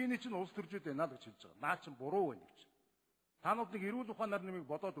гараад байгаа юм? Би энэ чинь улс төржөөд байна л гэж хэлж байгаа. Наа чинь буруу байна гэж. Таанууд нэг эрүүл ухаанаар нэмийг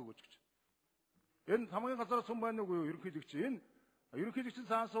бодоод өгөөч гэж. Энэ хамгийн газраас сүм байна уу ерөнхийлөгч? Энэ ерөнхийлөгчийн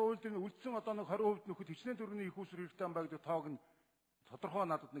цаанасаа уйлд энэ үлдсэн одоо нэг 20% нөхөд хичнээн төгрөгийн их усүр хэрэгтэй юм ба гэдэг тоог нь тодорхой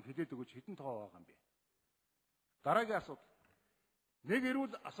надад нэг хэлээд өгөөч. Хэдэн тоо байгаа юм бэ? Дараагийн асуудал. Нэг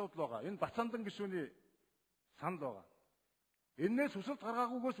эрүүл асуудал байгаа. Энэ Бацаандан гишүүний санал байгаа. Энээс хүсэлт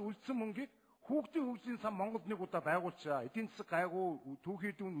гаргаагүйгээс үлдсэн мөнгийг хүүхдийн хөгжлийн сан Монголд нэг удаа байгуулчаа. Эдийн засаг гайгүй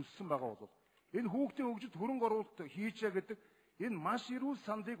түүхий дүүн өссөн байгаа бол энэ хүүхдийн хөгжилд хөрөнгө оруулалт хийчээ гэдэг энэ маш эрүүл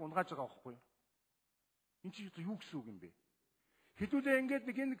сандыг унгааж байгаа байхгүй юу? Энд чинь юу гэсэн үг юм бэ? Хэдүүлээ ингээд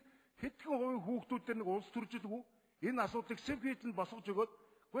нэг энэ хэдхэн хувийн хүүхдүүд дээр нэг улс төржилгүй энэ асуудлыг сэв хийдэл босгож өгөөд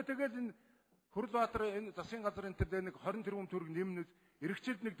үгүй тэгэл энэ Хүрлбаатар энэ засгийн газар энэ төр нэг 20 тэрбум төгрөг нэмнэ,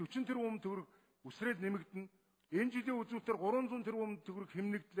 эрэгчэлд нэг 40 тэрбум төгрөг үсрээд нэмэгдэнэ. Энэ жилийн үзүүлэлтээр 300 тэрбум төгрөг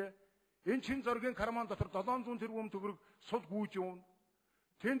хэмнэгдлээ. Энэ чин зоргийн карман дотор 700 тэрбум төгрөг сул гүйж явна.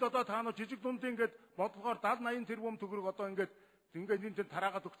 Тэнд одоо та нар жижиг дундын ингээд бодлогоор 70 80 тэрбум төгрөг одоо ингээд энэ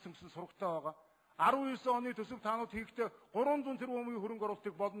тараагаад өгсөн гэсэн сурагтай байгаа. 19 оны төсөв таанууд хийхдээ 300 тэрбумын хөрөнгө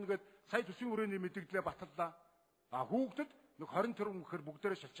оруулалтыг болно гэд сая төсвийн хүрээний мэдээлэлээ баталлаа. А хүүхдэд нэг 20 тэрбум гэхээр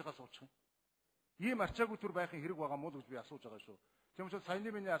бүгдээрээ шалж байгаа суучих юм. Ийм арчаагүй төр байхын хэрэг байгаа мó гэж би асууж байгаа шүү. Тийм учраас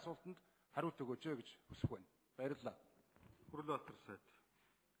саяны миний асуултанд хариулт өгөөч гэж хүсэх байна. Баярлалаа. Хүрлбаатар сайд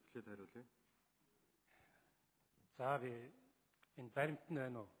эхлээд хариулъя. За би энэ баримтанд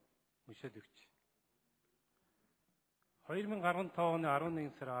байна уу? Уншаад өгч. 2015 оны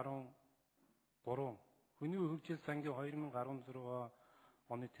 11 сар 13 хүний хөгжил сангийн 2016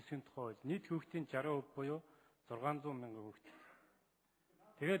 оны төсвийн тухай нийт хүүхдийн 60% буюу 600 мянган хүүхэд.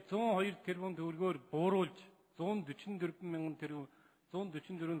 Тэгээд 102 тэрбум төгрөгөөр бууруулж 144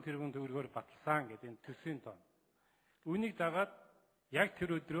 тэрбум төгрөгөөр баталсан гэдэг энэ төсвийн тоо. Үүнийг дагаад яг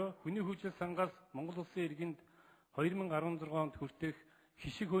тэр өдрөө хүний хөгжил сангаас Монгол Улсын иргэнд 2016 онд хүртэх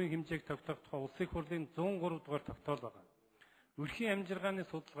хишиг хувийн хэмжээг тогтоох тухай Улсын их хурлын 103 дугаар тогтоол байгаа. Өрхийн амжиргааны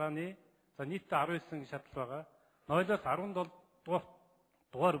судалгааны нийтдээ 19 шатал байгаа. 0-аас 17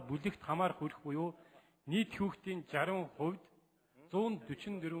 дугаар бүлэгт хамаарах хүрэх буюу нийт хүүхдийн 60%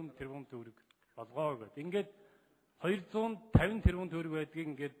 144 тэрбум төгрөг олгоо гэдэг. Ингээд 250 тэрбум төгрөг байдгийг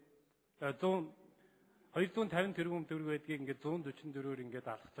ингээд 250 тэрбум төгрөг байдгийг ингээд 144-өөр ингээд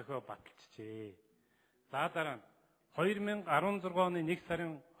алах зохио баталчихжээ. За дараа нь 2016 оны 1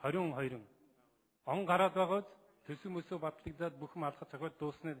 сарын 22 он гараад байгаад төсөв мөсөө батлагдаад бүхэн алхах зохиол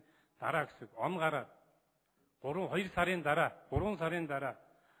дуусны дараа гэсэн. Он гараад 2 сарын дараа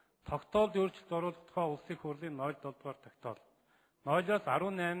тогтоолд өөрчлөлт оруулах тухай Улсын их хурлын 07 дугаар тогтоол. 0-аас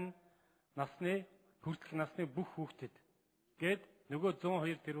 18 насны хүртэлх насны бүх хүүхдэд гээд нөгөө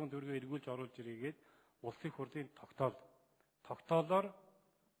 102 тэрбум төгрөгөөр эргүүлж оруулж ирээгээд Улсын их хурлын тогтоолоор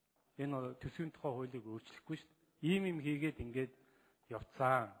энэ төсвийн тухай хуулийг өөрчлөхгүй шүү дээ. Ийм хийгээд ингээд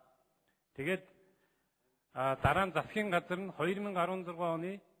явцсан. Тэгээд дараа нь засгийн газар нь 2016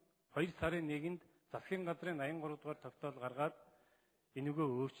 оны 2 сарын 1-нд засгийн газрын 83 дугаар тогтоол гаргаад энэгээ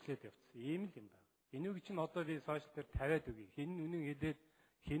өөрчлөөд явцсан. Ийм л юм байна. Энийг чинь одоо би сошиал дээр тавиад өгье. Хин үнэн хэлээд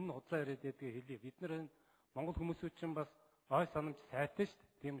хин удлаа яриад байдгийг хэлье. Бид нар Монгол хүмүүсүүд чинь бас ой санамж сайтай шүү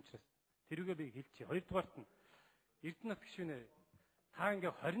дээ. Тийм учраас тэрүүгээ би хэлчихье. Хоёрдугаарт нь Эрдэнэт гишүүнэ та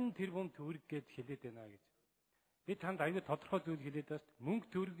ингээ 20 тэрбум төгрөг гэж хэлээд байна гэж. Би танд аюул тодорхой зүйл хэлээд байна. Мөнгө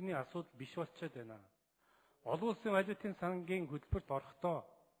төгрөгний асуудал биш болчиход байна. Олон улсын валютын сангийн хөтөлбөрт орохдоо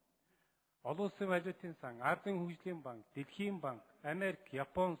Олон улсын валютын сан, Азийн хөгжлийн банк, Дэлхийн банк, Америк,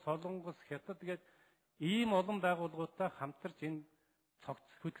 Япон, Солонгос, Хятад гээд ийм олон байгууллагуудтай хамтарч энэ цогц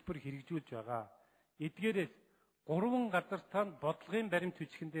хөтөлбөр хэрэгжүүлж байгаа. Эдгээрээс 3 газартаа бодлогын баримт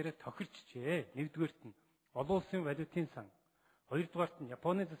хүчгэн дээр тохирчжээ. Нэгдүгээрт нь Олон улсын валютын сан, хоёрдугаарт нь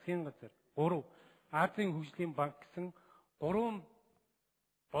Японы засгийн газар, 3 Азийн хөгжлийн банк гэсэн 3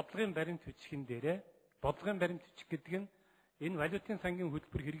 бодлогын баримт хүчгэн дээр бодлогын баримт хүчг гэдэг нь энэ валютын сангийн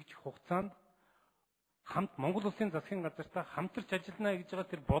хөтөлбөр хэрэгжих хугацаанд хамт Монгол Улсын засгийн газартай хамтарч ажиллана гэж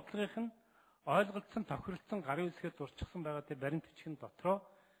байгаа тэр бодлогынх нь ойлголцсон тохиролцсон гарын үсгээр дурчихсан байгаа тэр баримт хүчгийн дотроо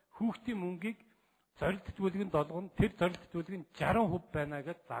хүүхдийн мөнгийг зорилт төлөвлөгөөнд олгоно. Тэр зорилт төлөвлөгөө нь 60% байна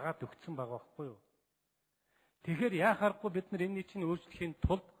гэж загаад өгсөн байгаа байхгүй юу? Тэгэхээр яахааргүй бид нар энэний чинь өөрчлөхийн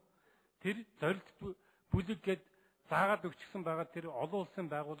тулд тэр зорилт бүлэг гээд заагаад өгчихсэн байгаа тэр олон улсын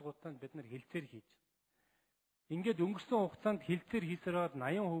байгууллагуудад бид нар хэлцээр хийж. Ингээд өнгөрсөн хугацаанд хэлцээр хийсээр байгаа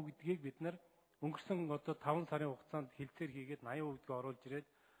 80% гэдгийг бид нар өнгөрсөн одоо 5 сарын хугацаанд хэлцээр хийгээд 80% гэдгийг оруулж ирээд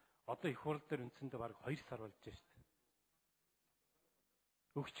одоо их хурл дээр үндсэндээ бараг 2 сар болж байна шүү дээ.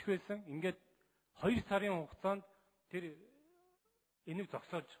 Өгчих байсан. Ингээд 2 сарын хугацаанд тэр энийг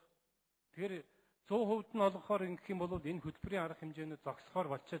зогсоож. Тэгэхээр 100% нь олгохоор ингэх юм бол энэ хөтөлбөрийн арга хэмжээнүүд зогсохоор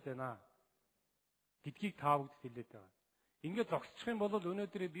болчиход байна гэдгийг та бүгд хэлээд байгаа. Ингээд зогсчих юм бол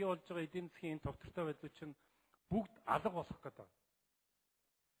өнөөдөр бий болж байгаа эдийн засгийн энэ товтортой байдлууд чинь бүгд алга болох гэдэг.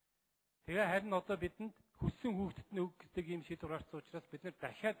 Тэгээ харин одоо бидэнд хүссэн хүүхдэд нь өг гэдэг ийм шийдвэр гарсан учраас бид нэр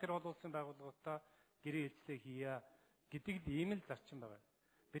дахиад тэр олон улсын байгууллагуудаа гэрээ хэлцлээ хийя гэдэг л ийм л зарчим байна.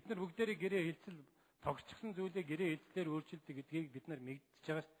 Бид нар бүгдээрээ гэрээ хэлцэл тогтчихсон зүйлээ гэрээ хэлцлээр өөрчилдөг гэдгийг бид нар мэдчихэж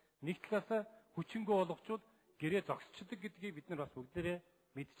байгаа. Нэг талаасаа хүчингөө болгочвол гэрээ зогсчдөг гэдгийг бид нар бас бүгдээрээ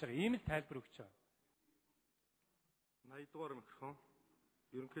мэдчихэж байгаа. Ийм л тайлбар өгч байгаа. 80 дугаар микрофон.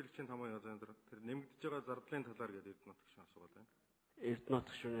 Ерөнхийлөгчийн тамгын язаандар тэр нэмэгдэж байгаа зардлын талаар гэдэг Эрдэнэт гишүүн асуугаад байна. Эрдэнэт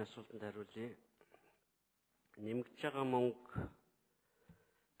гишүүний асуултанд хариулъя. Нэмэгдэж байгаа мөнгө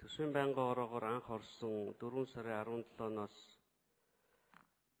төсвийн байнгын ороогоор анх орсон 4 сарын 17-ноос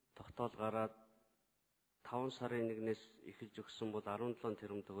тогтоол гараад 5 сарын 1-ээс эхэлж өгсөн бол 17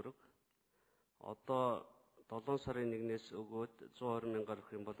 тэрбум төгрөг. Одоо 7 сарын 1-ээс өгөөд 120 мянгаар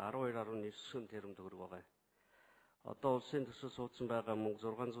өгөх юм бол 12.9 тэрбум төгрөг байгаа. Одоо улсын төсөв суудсан байгаа мөнгө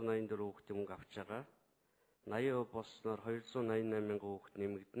 684 хүүхдийн мөнгө авч байгаа. 80% болсноор 288 мянган хүүхэд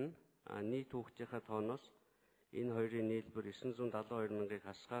нэмэгдэнэ. Нийт хүүхдийнхээ тооноос энэ хоёрын нийлбэр 972 мянгаыг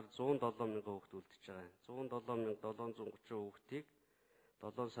хасгаар 107 мянган хүүхэд үлдчихэж байгаа. 107,730 хүүхдийг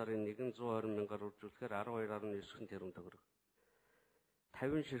 7 сарын 1 120 мянгаар үржүүлэхээр 12.9 тэрбум төгрөг.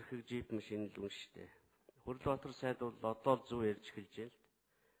 50 ширхэг жип машин л үнэштэй. Хүрлбаатар сайд бол одоо л зөв ярьж эхэлж байна л.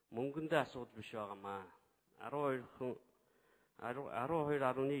 Мөнгөндөө асуудал биш байгаамаа.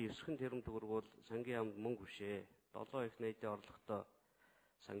 12.9 тэрбум төгрөг бол сангийн яамд мөнгө бишээ. 7 их найдын орлоготой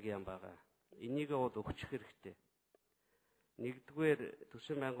сангийн яам байгаа. Энийг бол өгчих хэрэгтэй. Нэгдүгээр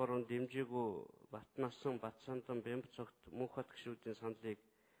төсвийн байнгын дэмжээгүй Батнасан, Батсандан, Бямбцогт мөнх бат гишүүдийн саналыг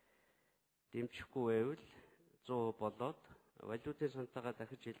дэмжихгүй байвал 100% болоод валютын сантайгаа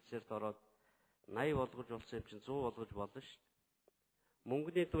дахиж хэлцээрд ороод 80 болгож болсон юм чинь 100 болгож болно шүү дээ.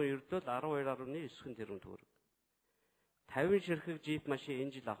 Мөнгөний дүн ердөө 12.9 тэрбум төгрөг. 50 ширхэг жип машин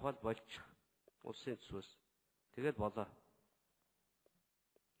энэ жил авахад болчих. Улсын төсвөөс. Тэгээд болоо.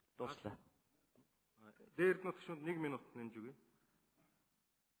 Дуслаа. Дээрд нот гишүүнд 1 минут нэмж өгье.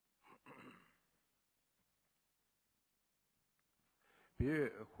 Би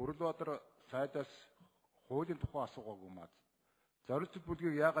Хүрлбаатар сайдаас хуулийн тухай асуугаагүй маа. Зорилттой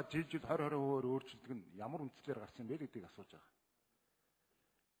бүлгийг яагаад жил 20-20% өөрчилдөг нь ямар үндслээр гарсан бэ гэдгийг асууж байгаа.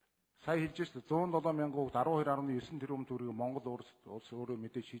 Сая хэлж шүү 107 мянган хүүхд 12.9 тэрбум төгрөгийг Монгол улс өөрөө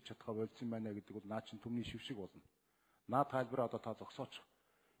мэдээж хийж чадхаа болсон байна гэдэг бол наа чин түмний шившиг болно. Наа тайлбараа одоо та зогсооч.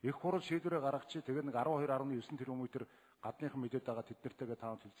 Их хурал шийдвэрээ гаргачих. Тэгээд нэг 12.9 тэрбум метр гадныхан мэдээд байгаа тэд нартэйгээ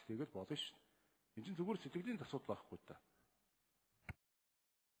тааван төлцөйгээд болно шүү. Энэ чинь зүгээр сэтгэлийн асуудал байхгүй та.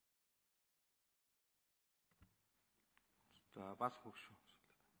 За бас хөгшөө.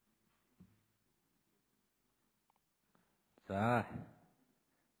 За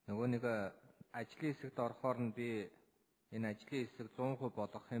нөгөө нэг ажлын хэсэгт орохоор нь би энэ ажлын хэсэг 100%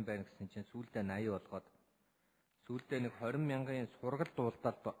 болгох юм байна гэсэн чинь сүүлдээ 80 болгоод сүүлдээ нэг 20 мянган сургалт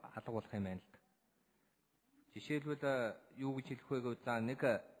дуулалт алга болох юм байна л. Жишээлбэл юу гэж хэлэх вэ гэвэл за нэг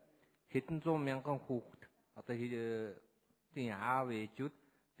хэдэн 100 мянган хүүхэд одоо тийм аав ээжүүд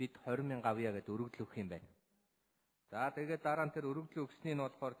бид 20 мянга авъя гэдээ өргөдөл өгөх юм байна. За тэгээд дараа нь тэр өргөдөл өгснээ нь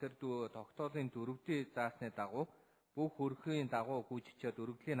болохоор тэр тогтоолын дөрөвдөө заасны дагуу бүх хөрхийн дагуу гүйчичээд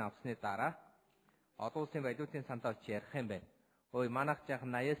өргөдлийн авсны дараа олон улсын валютын сандаа очиж ярих юм байна. Ой манайх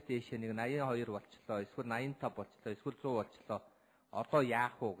жаахан 80-аас дээш нэг 82 болчлоо, эсвэл 85 болчлоо, эсвэл 100 болчлоо. Одоо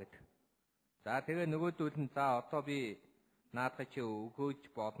яах вэ гэдэг. За тэгээ нөгөөдөл нь за одоо би наадах чи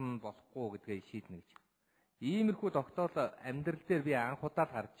өгөөж болно болохгүй гэдгээ шийднэ гэж. Иймэрхүү тогтоол амьдрал дээр би анх удаа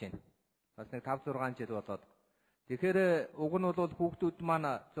харж байна. Бас нэг 5-6 жил болоод. Тэгэхээр уг нь бол хүүхдүүд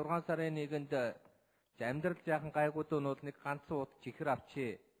маань 6 сарын 1-нд амьдрал жаахан гайгууд нь бол нэг ганцхан ут чихэр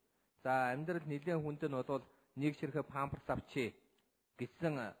авчи. За амьдрал нэлээд хүнд нь бол нэг ширхэг памперс авчи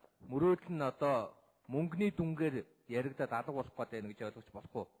гэсэн мөрөөдөл нь одоо мөнгөний дүнгээр яригадад алга болох гэдэг байна гэж ойлгож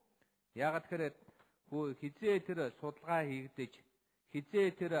болохгүй. Яагаад тэгэхээр хизээ тэр судалгаа хийгдэж, хизээ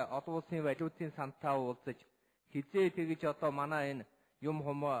тэр олон улсын валютын сантаа уулзаж, хизээ тэгж одоо манай энэ юм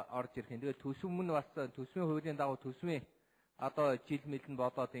хумаа орж ирэх. Тэгээд төсөв нь бас төсвийн хуулийн дагуу төсвийн одоо жил мэлэн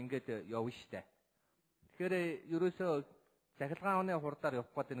болоод ингээд явна штэ. Тэгэхээр ерөөсөө цахилгаан оны хурдаар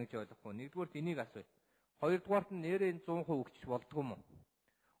явах гэдэг нэг гэж ойлгохгүй. Нэгдүгээр энийг асууя. Хоёрдугаарт нь нэрээ 100% өгчих болдгоо юм уу?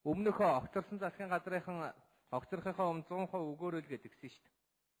 Өмнөхөө огцорсон засгийн газрынхан огцорхийнхаа өмнө 100% өгөөрэй л гэдгсэн шүү дээ.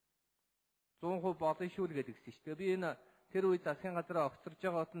 100% болно шүү л гэдгсэн шүү дээ. Би энэ тэр үе засгийн газраа огцорж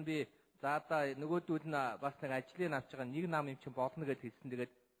байгаагт нь би заада нөгөөдөл нь бас нэг ажлыг авч байгаа нэг нам юм чинь болно гэж хэлсэн.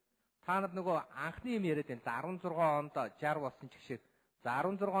 Тэгээд та нар нөгөө анхны юм яриад байна. 16 онд 60 болсон ч шиг. За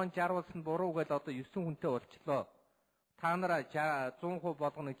 16 онд 60 болсон буруу гэж одоо 9 хүнтэй болчлоо. Та нараа 100%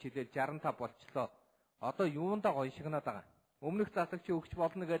 болгоно гэж хэлээд 65 болчлоо. Одоо юундаа гоншигнаад байгаа. Өмнөх засагч өгч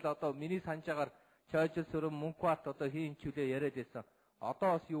болно гэж одоо миний санаж агаар чойжл сөрөм мөнхбат одоо хийн чүлээ яриад байсан. Одоо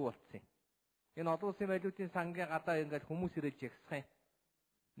бас юу болцсон юм? Энэ олон улсын валютын сангийн гадаа ингээд хүмүүс ирээд жигсах юм.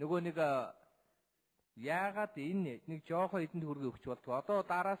 Нөгөө нэг яагаад энэ нэг жоохон эдэнд хөргөө өгч болдгоо. Одоо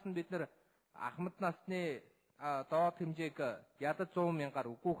дараас нь бид нэр Ахмад насны доод хэмжээг ядаж 100 мянгаар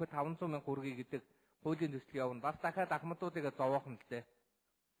үгүйхэд 500 мянга хөргий гэдэг хуулийн төслийг явна. Бас дахиад Ахмадуудыг зовоохон л дээ.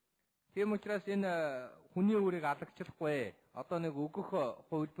 Тийм учраас энэ хүний үрийг алагчлахгүй. Одоо нэг өгөх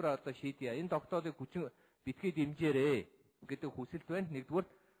хувилбар одоо шийдье. Энэ тогтоолыг хүчин битгий дэмжээрэй гэдэг хүсэлт байна. Нэгдүгээр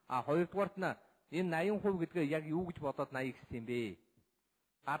хоёрдугаарт нь энэ 80% гэдгээ яг юу гэж бодоод 80 гэсэн юм бэ?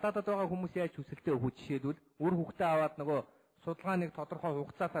 Гадаадд байгаа хүмүүс яаж хүсэлтээ өгөх жишээлбэл үр хөвгтөө аваад нөгөө судалгааныг тодорхой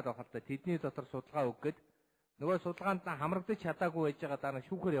хугацаатаар авах л да. Тэдний дотор судалгаа өггээд нөгөө судалгаанд хамрагдаж чадаагүй байж байгаа дараа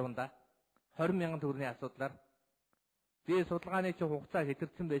шүүхээр явна да. 20 мянган төгрөгийн асуудлаар би судалгааны чинь хугацаа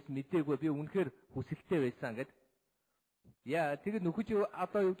хэтэрсэн байсан мэдээгүй би үнэхээр хүсэлттэй байсан гэд. Яа тэгэд нөхөж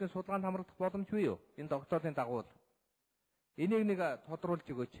одоо юу гэдэг судалгаанд хамрагдах боломжгүй юу? Энэ докторийн дагуу. Энийг нэг тодруулж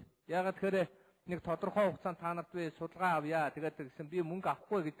өгөөч. Яагаад тэгэхээр нэг тодорхой хугацаанд та нарт би судалгаа авъя. Тэгээд гэсэн би мөнгө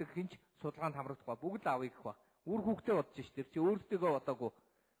авахгүй гэдэг хинч судалгаанд хамрагдахгүй. Бүгд л авъя гэх ба. Үр хүүхдээ бодож штэ. Чи өөртөө одоогүй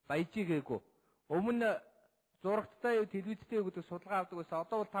баяжигээгүй. Өмнө зурагттай юу телевизтэй юу гэдэг судалгаа авдаг байсан.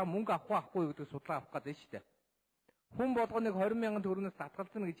 Одоо бол та мөнгө авахгүй юу гэдэг судалгаа авах гэдэг штэ. Хүн болгоныг 20,000 төгрөгөөс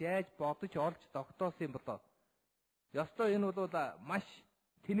татгалзна гэж яаж бодож олж тогтоосон юм болоо. Ёстой энэ бол маш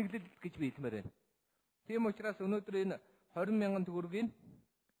тэнэглэл гэж би хэлмээр байна. Тийм учраас өнөөдөр энэ 20,000 төгрөгийг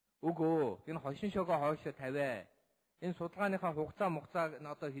өгөө. Энэ хошин шогоо хоошоо тавиа. Энэ судалгааныхаа хугацааг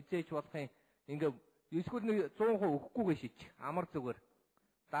нь одоо хизээж болохын ингээ эсвэл 100% өгөхгүйгээ шийдчих. Амар зүгээр.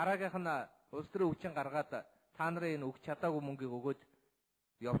 Дараагийнх нь улс төрийн өвчин гаргаад та нарын энэ өгч чадаагүй мөнгийг өгөөд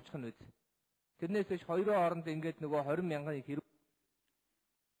явчих нь үз. Тэрнээс биш хоёрын хооронд ингээд нөгөө 20,000-ыг хэрэг.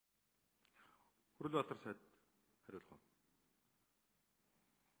 Хүрлбаатар сайд хариулах.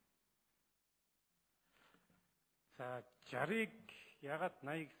 За 60-ыг ягаад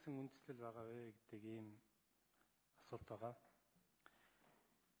 80 гэсэн үндслэл байгаа вэ гэдэг ийм асуулт байгаа.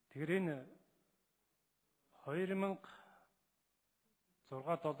 Тэгэхээр энэ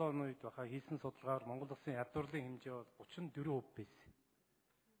 2006-7 оны үед баха хийсэн судалгаагаар Монгол Улсын ядуурлын хэмжээ бол 34% байсан.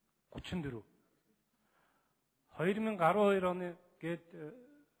 34. 2012 оны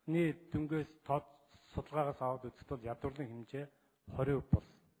гэдний дүнгээс тод судалгаагаас аваад үзэхэд бол ядуурлын хэмжээ 20%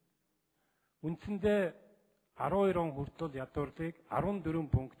 болсон. Үндсэндээ 12 он хүртэл ядуурлыг 14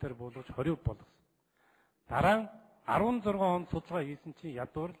 пунктээр буулгаж 20% болгосон. Дараа нь 16 он судалгаа хийсэн чинь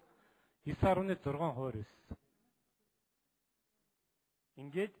ядуурл 9.6% байсан.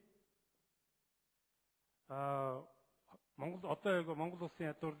 Ингээд Монгол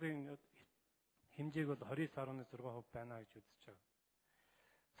Улсын ядуурлын хэмжээг бол 29.6% байна гэж үзэж байгаа.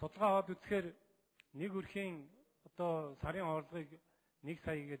 Судалгаа аваад үзэхээр нэг өрхийн одоо сарын орлогыг 1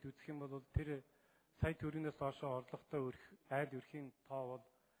 сая гэдээ үзэх юм бол тэр сая төгрөгнөөс доош орлоготой айл өрхийн тоо бол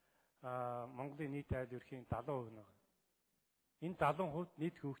Монголын нийт айл өрхийн 70% нэг. Энэ 70%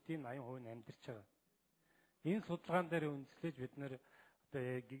 нийт хүүхдийн 80% нь амьдарч байгаа. Энэ судалгаан дээр үндэслэж бид нэр одоо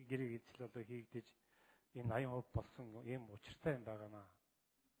гэрэг эзэл одоо хийгдэж энэ 80% болсон ийм учиртай юм байгаамаа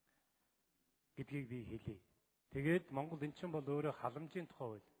гэдгийг би хэлье. Тэгээд Монгол эн чинь бол өөрөө халамжийн тухай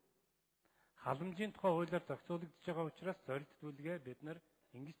хууль. Халамжийн тухай хуулиар зохицуулагдж байгаа учраас зорилтгүйгээ бид нар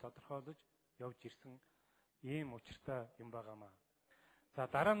ингэж тодорхойлож явж ирсэн ийм учиртай юм байгаамаа. За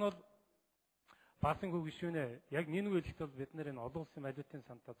дараа нь бол Баасангүй гишүүнээ яг нэг үгэлт бол бид нар энэ олон улсын валютын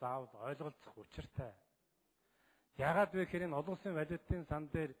сандаа заавал ойлголцох учиртай. Яагаад вэ гэхээр энэ олон улсын валютын сан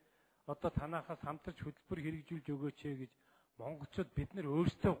дээр одоо танахаас хамтарч хөтөлбөр хэрэгжүүлж өгөөч гэж монголчууд бид нар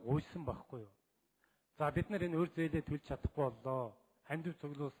өөрсдөө гуйсан байхгүй юу? За бид нар энэ өөр зээлээ төлж чадахгүй боллоо. Хандив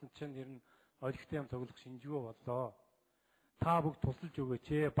цуглуулсан чинь ер нь олигтой юм цуглах шинжгүй боллоо. Та бүгд тусалж өгөөч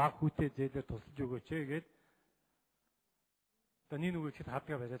ээ, баг хүүтэй зээлээр тусалж өгөөч ээ гэд одоо нэг үгэлт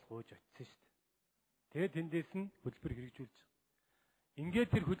хадгаа бариад гуйж очсон шүү дээ. Тэгээд тэндээс нь хөтөлбөр хэрэгжүүлж байгаа. Ингээд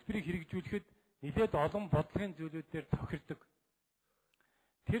тэр хөтөлбөрийг хэрэгжүүлэхэд нэлээд олон бодлогын зүйлүүдээр тохирдог.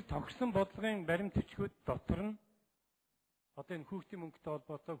 Тэр тохирсон бодлогын баримт бичгүүд дотор нь одоо энэ хүүхдийн мөнгөтэй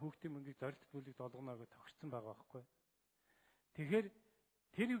холбоотой хүүхдийн мөнгийг зорилтгүйг долгоно гэж тохирсон байгаа байхгүй. Тэгэхээр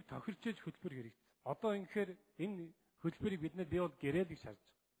тэр юу тохирч иж хөтөлбөр хэрэгжсэн. Одоо ингэхээр энэ хөтөлбөрийг бид нэр бий бол гэрээ л гэж харж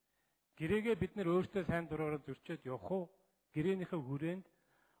байгаа. Гэрээгээ бид нэр өөртөө сайн дураараа зөрчөөд явах уу? Гэрээнийхээ хүрээнд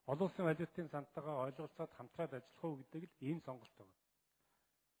олон улсын валютын сантайгаа ойлголцоод хамтраад ажиллах уу гэдэг л ийм сонголт байна.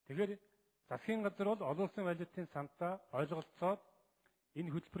 Тэгэхээр засгийн газар бол олон улсын валютын сантаа ойлголцоод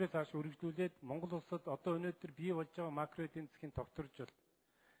энэ хөтөлбөрөө цааш үргэлжлүүлээд Монгол улсад одоо өнөөдөр бий болж байгаа макро эдийн засгийн тогтворжол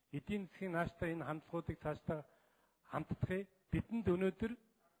эдийн засгийн нааштай энэ хандлагуудыг цаашдаа хамтдахыг бидэнд өнөөдөр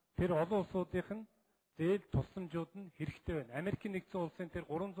тэр олон улсуудынх нь зээл тусламжууд нь хэрэгтэй байна. Америкийн нэгдсэн улсын тэр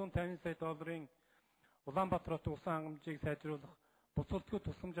 350 сая долларын Улаанбаатар хотын усан хангамжийг сайжруулах буцалтгүй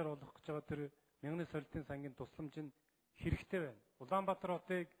тусламжаар олох гэж байгаа тэр мянганы солилтын сангийн тусламж нь хэрэгтэй байна. Улаанбаатар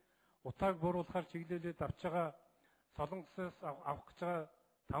хотыг утааг бууруулахаар чиглүүлээд авч байгаа Солонгосоос авах гэж байгаа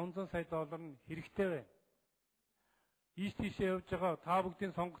 500 сая доллар нь хэрэгтэй байна. Ийш тийшээ явж байгаа та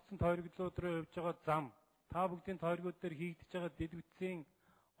бүгдийн сонгогдсон тойрогдлууд руу явж байгаа зам, та бүгдийн тойргууд дээр хийгдэж байгаа дэдвүцийн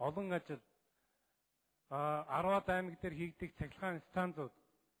олон ажил, 10-аад аймаг дээр хийгдэх цахилгаан станцууд,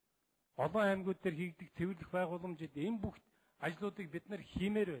 олон аймагуд дээр хийгдэх цэвэрлэх байгууламжид энэ бүх ажлуудыг бид нар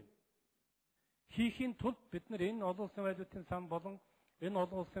хиймээр байна. Хийхийн тулд бид нар энэ олон улсын валютын сан болон энэ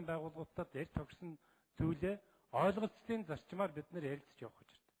олон улсын байгууллагуудад ярь тогтсон зүйлээ ойлголцлын зарчмаар бид нар ярилцж явах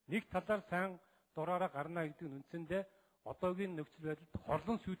гэж байна. Нэг талаар сайн дураараа гарна гэдэг нь үндсэндээ одоогийн нөхцөл байдалд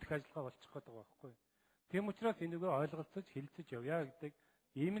хорлон сүйдэх ажиллагаа болчих гээд байгаа байхгүй. Тийм учраас энийг ойлголцож хэлцэж явъя гэдэг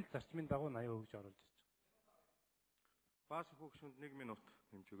ийм л зарчмын дагуу 80% гэж оруулж ирж байгаа. Баасан хөгшөнд 1 минут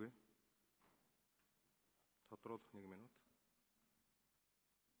нэмж өгье. Тодруулах 1 минут.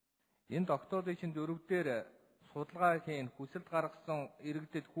 Энэ докторийн чинь дөрөвдөр судалгаа хийн хүсэлт гаргасан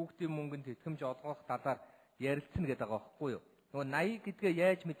иргэдэд хүүхдийн мөнгөнд тэтгэмж олгох талаар ярилцсан гэдэг байгаа байхгүй юу? Нөгөө 80 гэдгээ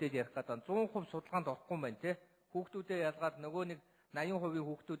яаж мэдээж ярих гэдэг 100% судалгаанд орохгүй юм байна те. Хүүхдүүдэд ялгаад нөгөө нэг 80%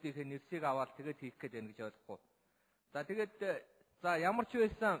 хүүхдүүдийн нэрсийг аваад тэгээд хийх гээд байна гэж ойлгохгүй. За тэгээд за ямар ч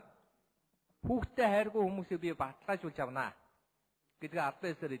байсан хүүхдтэй хайргүй хүмүүсийг би баталгаажуулж авнаа гэдгээ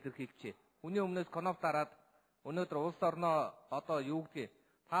албан ёсоор илэрхийлчихэ. Хүний өмнөөс коноп дараад өнөөдөр улс орноо одоо юу гэдгийг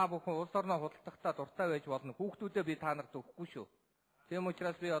та бүхэн улс орноо худалдахдаа дуртай байж болно. Хүүхдүүдэд би та нарт өгөхгүй шүү. Тийм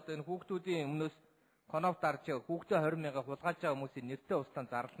учраас би одоо энэ хүүхдүүдийн өмнөөс коноп дарж хүүхдээ 20 мянга хулгайлж байгаа хүмүүсийн нэртэй устдаа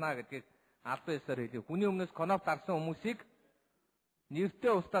зарлана гэдгийг албан ёсоор хэлээ. Хүний өмнөөс коноп дарсан хүмүүсийг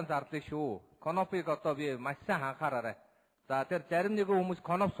нэртэй устдаа зарлая шүү. Конопыг одоо би маш сайн анхаараарай. За тэр зарим нэгэн хүмүүс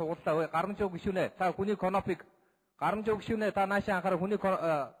коноп сугууллаа. Гарамж өг гişүнэ. Та хүний конопыг гарамж өг гişүнэ. Та наашаа анхаараа хүний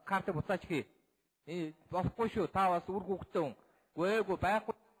картыг буцааж хий. Болохгүй шүү. Та бас үр хүүхдтэй хүн. Гээгүй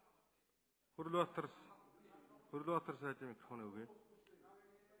байхгүй. Хөрлөбатар сайдын микрофон өгье.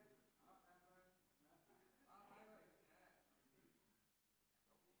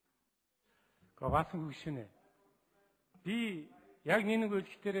 Баасан гүшинэ. Би яг нэг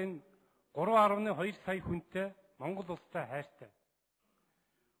үйлчлэлээр энэ 3.2 сая хүнтэй Монгол улстай хайртай.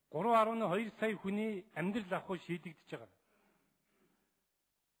 3.2 сая хүний амьдрал авах шийдэгдэж байгаа.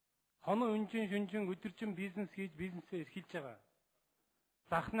 Хоноо өнжин шүнжин өдөржин бизнес хийж бизнесээ эрхэлж байгаа.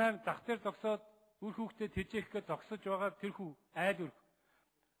 Зах дээр зогсоод үр хүүхдэд тэжээх гэж зогсож байгаа тэр хүү айл үр.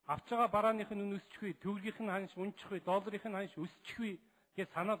 Авч байгаа барааных нь өсчихвээ, төгрөгийнх нь ханш унчихвээ, долларынх нь ханш өсчихвээ гэж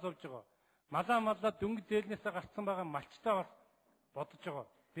санаа зовж байгаа. Малаа дөнгөж зээлнээсээ гарцсан байгаа малчтаа бас бодож байгаа.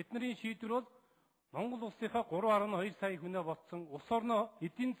 Бидний шийдвэр бол Монгол улсынхаа 3.2 сая хүнээ ботсон, улс орноо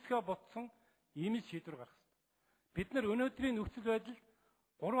эдийн засгаа ботсон ийм шийдвэр гаргах хэрэгтэй. Бид нар өнөөдрийн нөхцөл байдал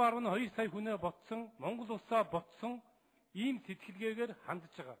 3.2 сая хүнээ ботсон, Монгол улсаа ботсон ийм сэтгэлгээгээр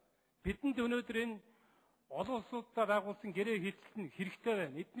хандж байгаа. Бидэнд өнөөдөр энэ олон улсуудаар байгуулсан гэрээ хэлцэлт нь хэрэгтэй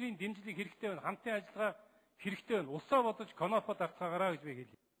байна. Эдний дэмжлэг хэрэгтэй байна. Хамтын ажиллагаа хэрэгтэй байна. Улсаа бодож конопо дарцгаагаараа гэж би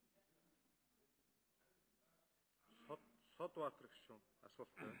хэлье. Содбаатар гişүн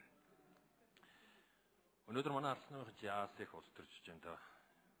асуулттай. Өнөөдөр манай Арслан намын яас их улс төрж байна та.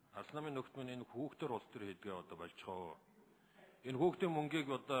 Арслан намын нөхд минь энэ хүүхдээр улс төр хийдгээ одоо болчихоо. Энэ хүүхдийн мөнгийг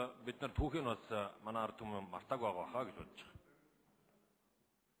одоо бид нар түүхийг бас манай ард түмэн мартааг байгаа хаа гэж бодож байгаа.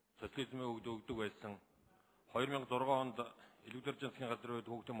 Социализмын өгдөг байсан 2006 онд элэгдэр засгийн газрын үед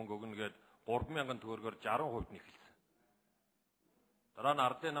хүүхдийн мөнгө өгнө гээд 3,000 төгрөгөөр 60% нэхэлсэн. Дараа нь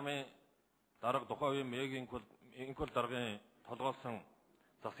ардын намын дарга тухайн үеийн Инкул даргын толгойлсон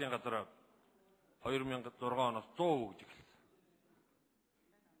засгийн газар 2006 оноос 100% өгж эхэлсэн.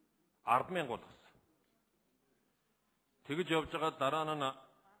 10,000 болгосон. Тэгж явж байгаа дараа нь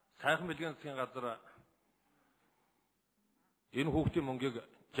сайхан бэлгийн засгийн газар энэ хүүхдийн мөнгийг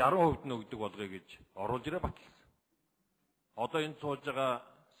 60% нь өгдөг болгоё гэж оруулж ирээ батлсан. Одоо энэ суулж байгаа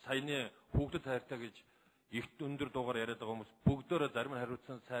саяны хүүхдэд хайртай гэж ихт өндөр дуугаар яриад байгаа хүмүүс бүгдөө зарим нь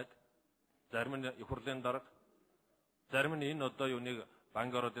хариуцсан сайд, зарим нь их хурлын дарга, зарим нь энэ одоо юуныг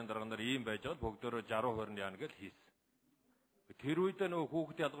банк ородын дарганаар ийм байж байгаа бүгдөө 60% нь яана гэж хийсэн. Тэр үедээ нөгөө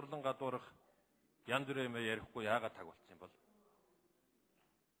хүүхд ядгарлан гадуурах янз бүрийн юм ярихгүй яагаад таг болцсон юм бол.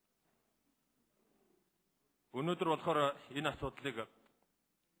 Өнөөдөр болохоор энэ асуудлыг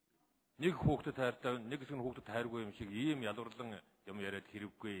нэг хүүхдэд хайртай, нэг хэсэг нь хүүхдэд хайргүй юм шиг ийм ялгарлан юм яриад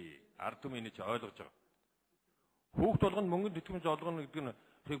хэрэггүй. Ард түмэн энэ ч ойлгож байгаа. Хүүхд болгоно мөнгөнд итгэмж олгоно гэдэг нь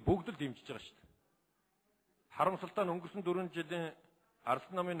тэг бүгд л дэмжиж байгаа шүү дээ. Харамсалтай нь өнгөрсөн 4 жилийн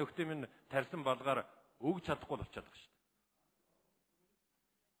Арслан намын нөхдийн минь тарьсан балгаар өгч чадахгүй болчиход байгаа шүү дээ.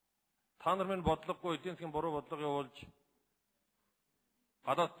 Та нар минь бодлогогүй эдийн засгийн буруу бодлого явуулж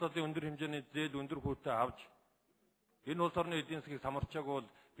гадаад талын өндөр хэмжээний зээл өндөр хүүтэй авч энэ улс орны эдийн засгийг самарчаагүй бол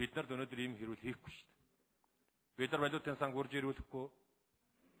бид нарт өнөөдөр ийм хэрүүл хийхгүй шүү дээ. Бид нар валютын санг урж ирүүлэхгүй.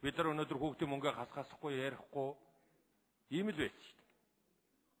 Бид нар өнөөдөр хүүхдийн мөнгөө хасахгүй ярихгүй. Ийм л байсан шүү дээ.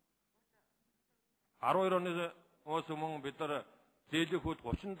 12 оны өмнө бид нар зээлийн хүүд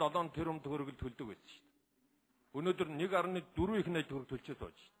 37 тэрбум төгрөг төлдөг байсан шүү дээ. Өнөөдөр 1.4 их найд төгрөг төлчихөж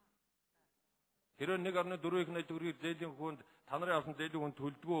байгаа шүү дээ. Хэрэв 1.4 их найд төгрөгийг зээлийн хүнд та нарын авсан зээлийн хүнд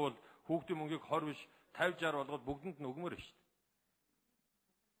төлдгөө бол хүүхдийн мөнгийг 20 биш 50 60 болгоод бүгдэнд нь өгмөр шүү дээ.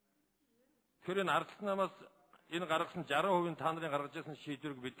 Тэгэхээр энэ Арслан намаас энэ гаргасан 60% та нарын гаргаж ирсэн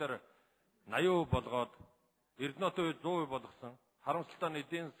шийдвэрийг бид нар 80% болгоод Эрдэнэтийн үед 100% болгосон. Харамсалтай нь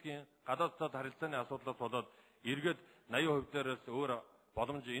эдийн засгийн гадаад талд харилцааны асуудлаас болоод эргээд 80% дээрээс өөр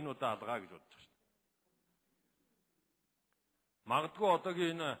боломж энэ удаа алгаа гэж бодож байна. Магадгүй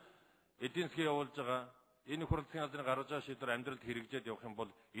одоогийн энэ эдийн засгийн явуулж байгаа энэ хурал засгийн газрын гаргаж байгаа шийдвэр амьдралд хэрэгжээд явах юм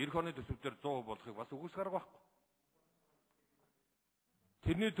бол эх оны төсөвдөр 100% болохыг бас үгүйсэх арга байхгүй.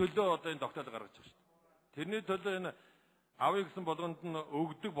 Тэрний төлөө одоо энэ тогтоол гаргаж байгаа шүү дээ. Тэрний төлөө энэ авъя гэсэн болгонд нь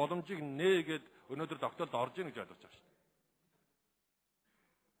өгдөг боломжийг нээ гэд өнөөдөр тогтоолд орж ийн гэж ойлгож байгаа шүү дээ.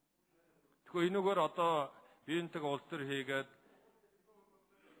 Тэгэхээр энэгээр одоо биентэйг улс төр хийгээд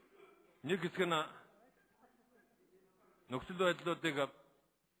нэг хэсэг нь нөхцөл байдлуудыг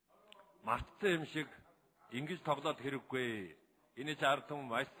мартсан юм шиг ингэж тоглоод хэрэггүй. Энийг ч ард түмэн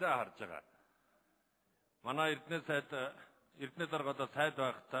маш сайн харж байгаа. Манай Эрдэнэ дарга одоо сайд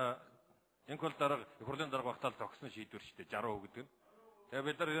байхдаа энэ дарга их хурлын дарга байхдаа зогсон шийдвэр шүү дээ 60% гэдэг нь. Тэгээ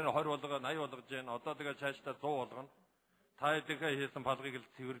бид нар энэ 20 болгоо 80 болгож байна. Одоо тэгээ цаашдаа 100 болгоно. Та эдгээр хийсэн палгыг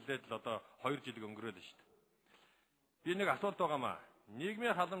л цэвэрлээд л одоо 2 жил өнгөрөөл шүү дээ. Би нэг асуулт байгаамаа.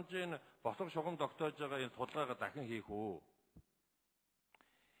 Нийгмийн халамжийн босго шугам тогтоож байгаа энэ судалгаагаа дахин хийх үү?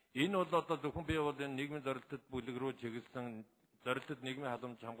 Энэ бол одоо зөвхөн би бол энэ нийгмийн зорилтод бүлэг рүү чиглэсэн зорилтод нийгмийн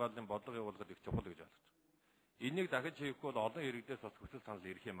халамж хамгааллын бодлого явуулахад их чухал гэж ойлгож байна. Энийг дахиж хийхгүй бол олон иргэдээс бас хүсэл санал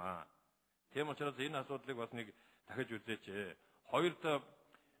ирэх юм аа. Тийм учраас энэ асуудлыг бас нэг дахиж үзээч. Хоёрд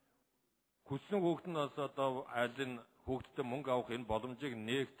хүссэн хүүхэд нь бас одоо аль нь хүүхэдтэй мөнгө авах энэ боломжийг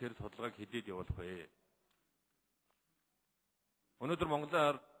нээх тэр судалгааг хэдийд явуулах вэ? Өнөөдөр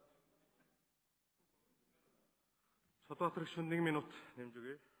Монголын Содбаатар гишүүн 1 минут нэмж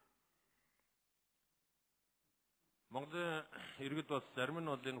өгье. Монголын иргэд бас зарим нь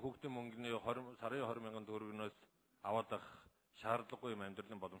бол энэ хүүхдийн мөнгөний сарын 20 мянган төгрөгнөөс аваад авах шаардлагагүй юм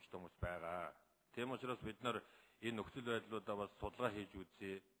амьдралын боломжтой хүмүүс байгаа. Тийм учраас бид нар энэ нөхцөл байдлуудаа бас судалгаа хийж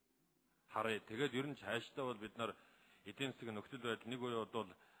үзье. Харъя. Тэгээд ер нь цаашдаа бол бид нар эдийн засгийн нөхцөл байдал нэг үе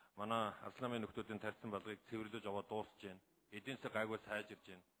бол манай Арслан намын нөхдүүдийн тарьсан балгыг цэвэрлэж аваад дуусж байна. Эдийн засаг гайгүй сайжирж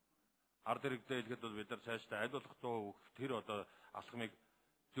байна. Ард иргэдээ хэлэхэд бол бид нар цаашдаа аль болох 100% тэр одоо алхмыг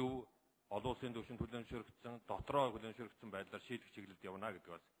зөв олон улсын түвшинд хүлээмжшөрөгдсөн, дотроо хүлээмжшөрөгдсөн байдлаар шийдэх чиглэлд явна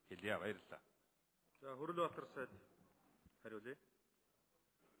гэдэг бас хэлье. Баярлалаа. За Хөрлөбаатар сайд хариулъя.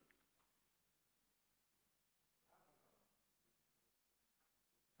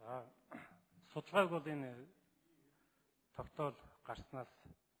 За судалгааг бол энэ тогтоол гарснаас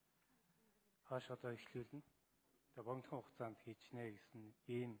хойш одоо эхлүүлнэ. Тэгээ богинохон хугацаанд хийчнэ гэсэн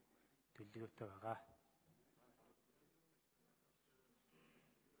ийм төлөвлөгөөтэй байгаа.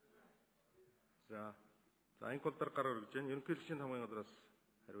 За энэ тул дээр гар өргөж байна. Ерөнхийлөгчийн хамгааллын газраас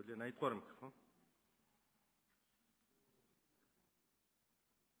хариулъя. 80 дугаар микрофон.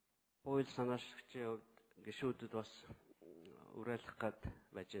 Хууль санаачлагчийн хувьд гишүүдэд бас уриалгах гад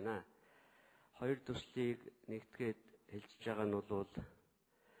байж байна. Хоёр төслийг нэгтгээд хэлж байгаа нь бол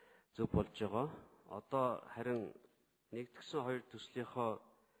зөв болж байгаа. Одоо харин нэгдгсэн хоёр төслийнхөө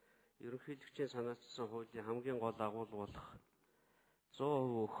ерөнхийлөгчийн санаачсан хуулийн хамгийн гол агуулга болох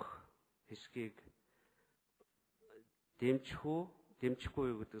 100% өгөх хэсгийг дэмжихгүй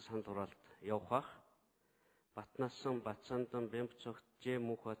юу гэдэг санал хураалт явах бах. Батнасан, Батсандан, Бямбцогт,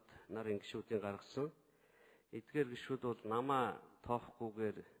 Жэмүхбат нарын гишүүдийн гаргасан эдгээр гишүүд бол намаа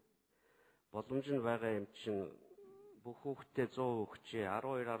тоохгүйгээр боломж нь байгаа юм чинь бүх хүүхдээ 100% өгчээ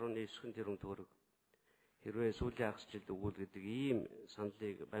 12.9 тэрбум төгрөг хэрвээ сүүлийн хагас жилд өгвөл гэдэг ийм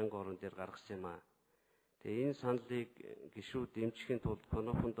саналыг байнгын орон дээр гаргасан юм аа. Тэгээ энэ саналыг гишүүд дэмжихийн тулд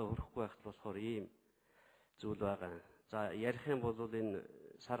конофондоо хөрөхгүй байх болохоор ийм зүйл байгаа. За ярих юм бол энэ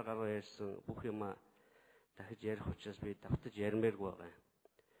сар гаруй ярьсан бүх юм дахиж ярих учраас би давтаж ярмээргүй байгаа.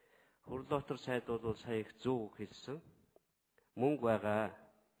 Хөрлөбаатар сайд бол сая их зөв хэлсэн. Мөнгө байгаа.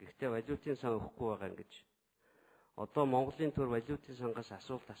 Гэхдээ валютын сан өгөхгүй байгаа ингэж. Одоо Монголын төр валютын сангаас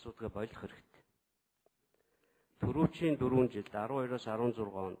асуудгаа болох хэрэгтэй. Түрүүчийн 4 жилд 12-оос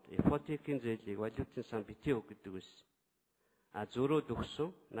 16 онд ипотекийн зээлийг валютын сан битгий өг гэдэг байсан. Зөрөөд өгсөн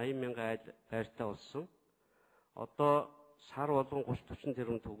 80 мянган айл байртаа болсон. Одоо сар болгон 30-40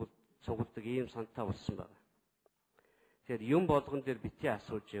 тэрбум цугладаг ийм сантаа болсон байна. Тэгэхээр юм болгон дээр битгий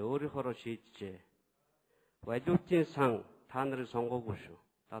асууж өөрийнхоороо шийдэжээ. Валютын сан та нарыг сонгоогүй шүү.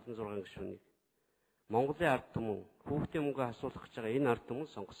 76 гишүүнийг. Монголын ард түмэн хүүхдийн мөнгө асуулах гэж байгаа энэ ард түмэн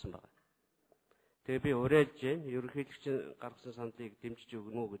сонгосон байна. Тэгээ би уриалж байна. Ерөнхийлөгчийн гаргасан саналыг дэмжиж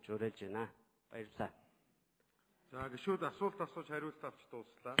өгнө үү гэж уриалж байна. Баярлалаа. За гишүүд асуулт асууж хариулт авч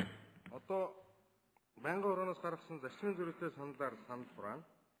дууслаа. Одоо байнгын орооноос гаргасан зарчмын зөрүүтэй саналаар санал хураана.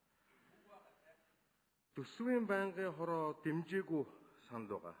 Төсвийн байнгын хороо дэмжээгүй санал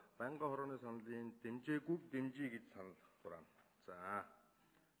байгаа. Байнгын хорооны саналын дэмжээгүй дэмжиж гэж санал хураана. За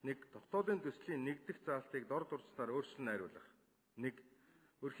 1. Тогтоолын төслийн нэгдэх заалтыг дор дурдсанаар өөрчлөн найруулах. 1.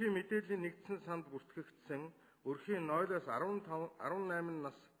 Өрхийн мэдээллийн нэгдсэн санд бүртгэгдсэн өрхийн 0-оос 18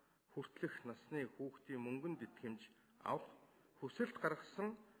 нас хүртэлх насны хүүхдийн мөнгөнд итгэмж авах хүсэлт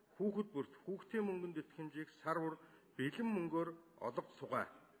гаргасан хүүхэд бүрт хүүхдийн мөнгөнд итгэмжийг сар бүр бэлэн мөнгөөр олгож сугай.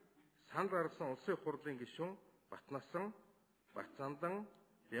 Санал гаргасан улсын хурлын гишүүн Батнасан, Батсандан,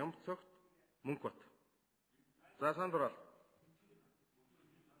 Бямбцогт, Мөнхбат. За санал хураалт.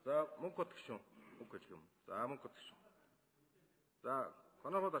 За мөнгө гот гişүн. Мөнгө гэж юм. За мөнгө гот гişүн. За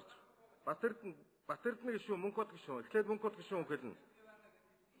конопод арч. Батэрдэн гişүн мөнгө гот гişүн. Эхлээд мөнгө гот гişүн хэлнэ.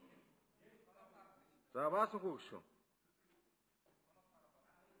 За баасан хүү гişүн.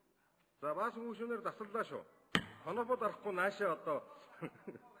 За баасан хүү гişүнээр дасаллаа шүү. Конопод арахгүй наашаа одоо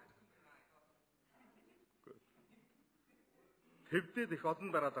хэвдээд их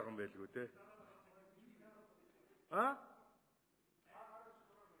олон дараад байгаа юм байлгүй те. А?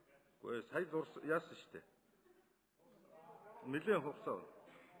 Гүй сая яасан штэ. Нэлээд хугацаа.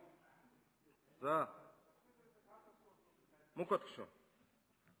 За. Мөнгө өгшөө.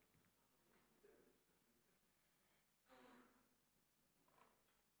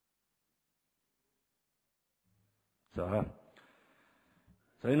 За.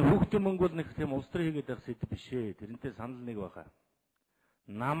 За энэ хүүхдийн мөнгө бол нэг тийм улс төр хийгээд байх сэдв биш ээ. Тэрнтэй санал нэг байгаа.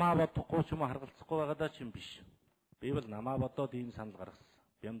 Намаа бодохгүй ч юм харгалцахгүй байгаадаа ч юм биш. Би бол намаа бодоод ийм санал гаргасан.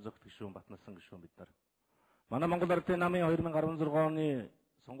 Бям зөвхт гişүүн Батнасан гişүүн бид нар. Манай Монгол Ардын намын 2016 оны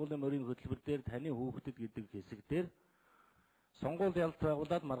сонгуулийн мөрийн хөтөлбөр дээр таны хүүхдэд гэдэг хэсэг дээр сонгуульд ялт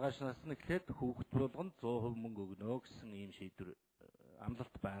байгуулад маргааш насны эхлээд хүүхэд болгонд 100% мөнгө өгнө гэсэн ийм шийдвэр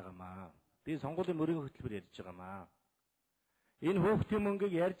амлалт байгаамаа. Би сонгуулийн мөрийн хөтөлбөр ярьж байгаамаа. Энэ хүүхдийн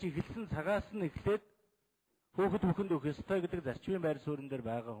мөнгийг ярьж эхэлсэн цагаас нь эхлээд хүүхэд бүхэнд өгөх ёстой гэдэг зарчмын байр суурин дээр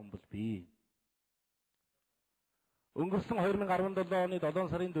байгаа хүн бол би. Өнгөрсөн 2017 оны 7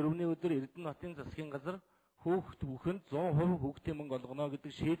 сарын 4-ний өдөр Эрдэнэбатын засгийн газар хүүхэд бүхэнд 100% хүүхдийн мөнгө олгоно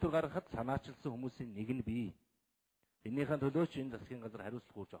гэдэг шийдвэр гаргахад санаачилсан хүмүүсийн нэг нь би. Энийхэн төлөө ч энэ засгийн газар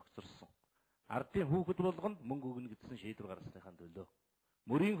хариуцлага өгж огцорсон. Ардын хүүхэд болгонд мөнгө өгнө гэсэн шийдвэр гаргасныхаа төлөө.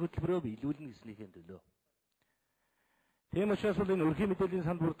 Мөрийн хөтөлбөрөө биелүүлнэ гэснийхэн төлөө. Тийм учраас энэ өрхийн мэдээллийн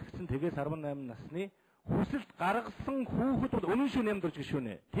санд бүрдэгдсэн тэгээс 18 насны хүсэлт гаргасан хүүхэд бол үнэн шүү нэмдэрч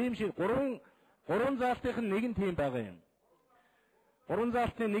гişүнэ. Тийм шиг гурван заалтын нэг нь тийм байгаа юм. Гурван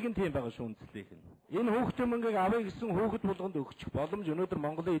заалтны нэг нь тийм байгаа шүү үндэслэх нь. Энэ хүүхдийн мөнгийг авъя гэсэн хүүхэд болгонд өгчих боломж өнөөдөр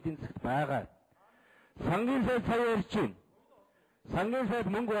Монголын эдийн засгт байгаа. Сангийн сайд сая ярьж байна. Сангийн сайд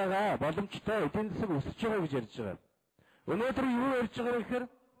мөнгө байгаа боломжтой эдийн засаг өсөж байгаа гэж ярьж байгаа. Өнөөдөр юу ярьж байгаа вэ гэхээр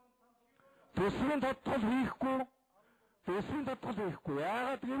төсвийн тодтол хийхгүй.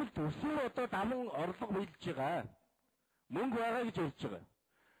 Яагаад гэвэл төсвөр одоо даван орлого биелж байгаа. Мөнгө байгаа гэж ярьж байгаа.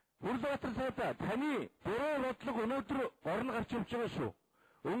 Хүрлбаатар сайдаа таны буруу бодлого өнөөдөр орно гарч явж байгаа шүү.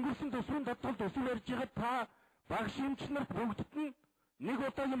 Өнгөрсөн төсвийн тодтол төсвөр ярьж байгаа та багш эмч нарт бүгдд нь нэг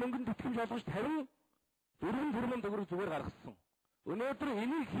удаагийн мөнгөнд тэтгэмж олгож 54 тэрбум төгрөг зүгээр гаргасан. Өнөөдөр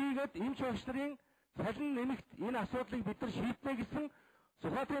энийг хийгээд эмч багш нарын цалин нэмэгт энэ асуудлыг бид нар шийднэ гэсэн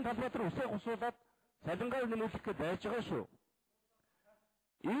Сүхбаатарын талбай дээр усаа гусуулаад цалингаа нэмүүлэх гэж байж байгаа шүү.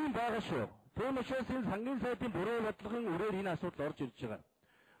 Ийм байгаа шүү. Тийм учраас энэ сангийн сайдын буруу бодлогын үрээр энэ асуудал орж ирж байгаа.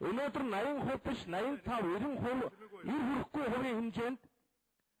 Өнөөдөр 80% биш 85-90% ир хүрэхгүй хувийн хэмжээнд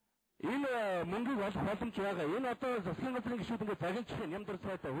энэ мөнгийг олох боломж байгаа. Энэ одоо засгийн газрын гишүүд ингээд загинчих Нямдар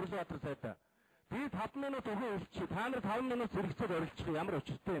сайдаа, Хүрлбаатар сайдаа. Би 5 минут өгөө хэлчих. Та нар 5 минут зэрэгцээд орилчих ямар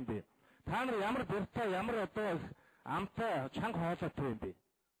учиртай юм бэ? Та нар ямар дуртай, ямар одоо амтай чанга хоолойтой юм бэ?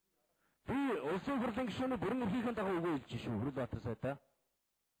 Би улсын хурлын гишүүний бүрэн өрхийнхэн дагуу өгөө хэлж шүү Хүрлбаатар сайдаа.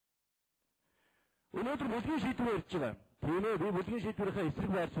 Өнөөдөр бүлгийн шийдвэр ярьж байгаа. Тийм ээ, би бүлгийн шийдвэрийнхээ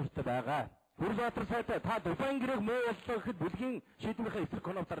эсрэг байр суурьтай байгаа. Хүрлбаатар сайдаа та Дубайн гэрээг муу боллоо гэхэд бүлгийн шийдвэрийнхээ эсрэг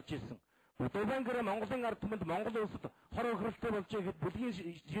конов дарж ирсэн. Дубайн гэрээ Монголын ард түмэнд Монгол улсад хор охиролтой болж ихэд бүлгийн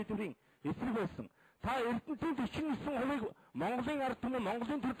шийдвэрийн эсрэг байсан. Та Эрдэнэтийн 49%-ыг Монголын ард түмэн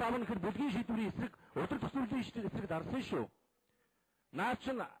Монголын төр давна гэхэд бүлгийн шийдвэрийн эсрэг өдөр төсвөлийн эсрэг дарсан шүү. Наа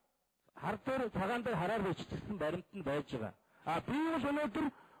чин хар дээр цагаан дээр хараар бичсэн баримт нь байж байгаа. Би бол өнөөдөр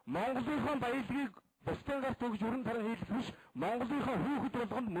Монголынхон баялагийг бусдын гарт өгж өрн таран хийх биш Монголынхон хүүхэд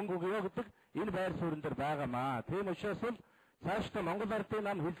болгонд мөнгө өгөө гэдэг энэ байр суурин дээр байгаамаа. Тийм учраас бол цаашдаа Монгол ардын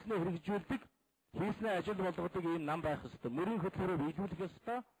нам хөлснөө хэрэгжүүлдэг хийснээ ажил болгодог ийм нам байх ёстой. Мөрийн хөтөлбөрөөр биелүүлэх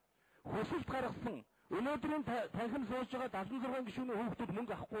ёстой. Хүсэлт гаргасан өнөөдрийн танхим сууж байгаа 76 гишүүний хүүхдүүд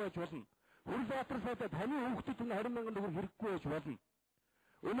мөнгө авахгүй байж болно. Хүрлбаатар сайдаа таны хүүхдүүд энэ 20 мянган төгрөг хэрэггүй байж болно.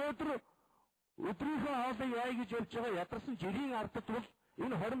 Өнөөдөр өдрийнхөө хоолыг яа гэж явж байгаа ядарсан жирийн ардад бол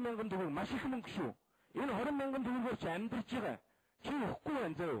энэ 20 мянган төгрөг маш их мөнгө шүү. Энэ 20 мянган төгрөгөөр чи амьдарч байгаа. Чи өгөхгүй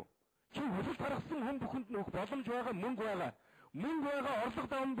байна зөө. Чи хүсэлт гаргасан хүн бүхэнд нь өгөх боломж байгаа, мөнгө байгаа. Мөнгө байгаа орлого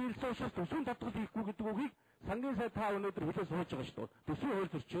даван биелсэн учраас төсвийн тодтол хийхгүй гэдэг үгийг сангийн сайд та өнөөдөр хэлээ сууж байгаа шүү дээ. Төсвийн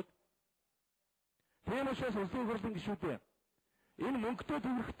хууль зөрчөөд. Тийм учраас улсын хурлын гишүүдээ энэ мөнгөтэй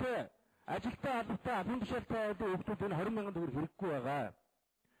төгрөгтэй ажилтаа албатай албан тушаалтай хүүхдүүд энэ 20 мянган төгрөг хэрэггүй байгаа.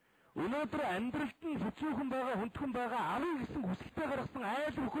 Өнөөдөр амьдралд нь хэцүүхэн байгаа, хүндхэн байгаа, авъя гэсэн хүсэлтэд гаргасан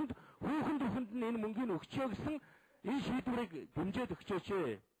айл хүүхэнд нь энэ мөнгийг өгчөө гэсэн энэ шийдвэрийг дэмжиж өгчөөч.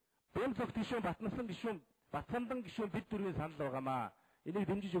 Бэмцогт гишүүн, Батнасан гишүүн, Батсандан гишүүн бид дөрвийн санал байгаамаа. энийг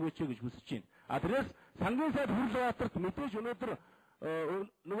дэмжиж өгөөч гэж хүсэж байна. Тэрээс сангийн сайд Хүрлбаатарт мэдээж өнөөдөр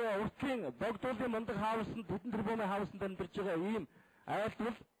нөгөө уртлын богдуулын мундаг хаусанд хэдэн тэрбумын хаусанд амьдарч байгаа ийм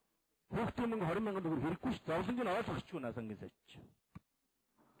айлтгал хүүхдийн мөнгө 20 мянган төгрөг хэрэггүй ш. Зовлонг нь ойлгохгүй наа сангийн сайд.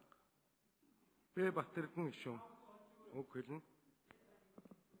 Бэ Батэрдэн гишүүн үг хэлнэ.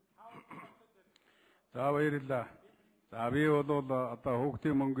 За баярлалаа. За би бол одоо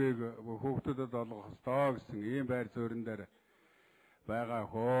хүүхдийн мөнгийг хүүхдүүдэд олгох ёстой гэсэн ийм байр суурин дээр байгаа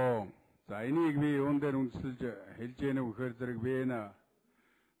хөө. За энийг би юун дээр үндэслэж хэлж яах вэ гэхээр зэрэг би энэ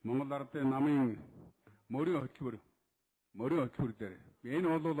Монгол Ардын намын мөрийн хөтөлбөр дээр энэ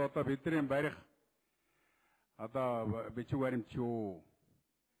бол одоо бидний барих одоо бичиг баримт шүү.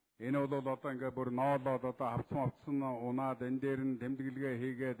 Энэ бол одоо ингээд бүр ноолоод одоо хавцсан унаад энэ дээр нь тэмдэглэгээ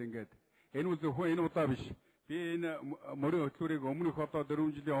хийгээд ингээд энэ үл зөвхөн энэ удаа биш. Би энэ мөрийн хөтөлбөрийг өмнөх одоо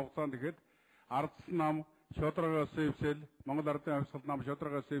 4 жилийн хугацаанд ихэд ардсан нам шодрогоос эвсэл Монгол Ардын хувьсгал нам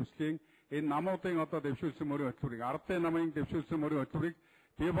шодрогоос эвслийн энэ намуудын одоо дэвшүүлсэн мөрийн хөтөлбөрийг ардын намын дэвшүүлсэн мөрийн хөтөлбөрийг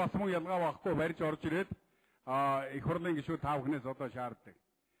би бас мөн ялгаа байхгүй барьж орж ирээд их хурлын гишүүд таавхнаас одоо шаарддаг.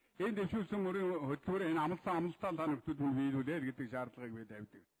 Энэ дэвшүүлсэн мөрийн хөтөлбөр энэ амлалтаа та нөхдөд биелүүлээ гэдэг шаардлагыг би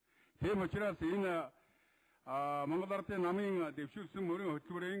тавьдаг. Тийм учраас энэ Монгол Ардын намын дэвшүүлсэн мөрийн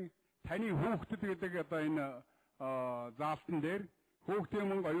хөтөлбөрийн таны хүүхдэд гэдэг одоо энэ заалтан дээр хүүхдийн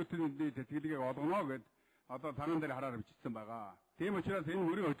мөнгө оюутны тэтгэлгийг олгоно гэд одоо цагаан дээр хараар бичсэн байгаа. Тийм учраас энэ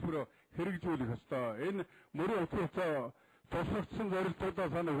мөрийн хөтөлбөрөөр хэрэгжүүлэх ёстой. Энэ мөрийн хөтөлбөрөөр тусгагдсан зорилтуудаа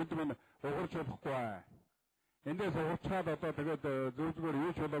санаа хөдөлмөн ухарч болохгүй. Эндээс ухарчаад одоо тэгээд зөв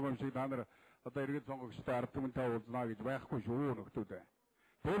юу ч болоогүй юм шиг та нар одоо иргэд сонгогчтой ард түмэнтэй уулзнаа гэж байхгүй шүү нөхдүүд.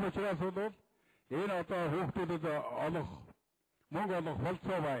 Тийм учраас бол энэ одоо хүүхдүүдэд олох мөнгө олох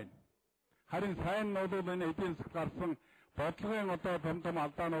болцоо байна. Харин сайн нь бол энэ эдийн засагт гарсан бодлогын одоо том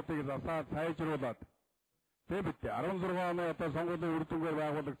алдаануудыг засаад сайжруулад тийм биз дээ 16 оны одоо сонгуулийн үр дүнгээр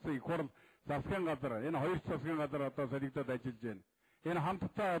байгуулагдсан их хурл засгийн газар энэ хоёр засгийн газар одоо солигдоод ажиллаж байна. Энэ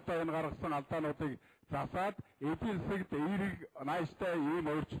хамтдаа одоо энэ гаргасан алдаануудыг засаад эдийн засагт эерэг нааштай ийм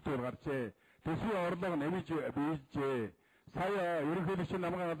өөрчлөлтүүд гарчээ. Төсвийн орлого нэмж биелжээ. Сая ерөнхийлөгчийн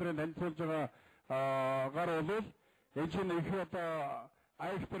намгын газрын танилцуулж байгаа гар бол энэ чинь их одоо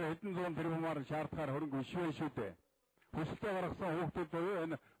айхтар хэдэн зуун тэрбумаар шаардахаар хөрөнгө ишвэн шүү дээ. Хүсэлтэд гаргасан хүүхдүүд буюу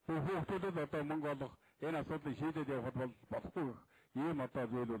энэ хүүхдүүдэд одоо мөнгө олох энэ асуудлыг шийдээд явахд болохгүй ийм одоо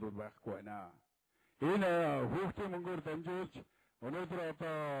зүйл бол байхгүй байна. Энэ хүүхдийн мөнгөөр дамжуулж өнөөдөр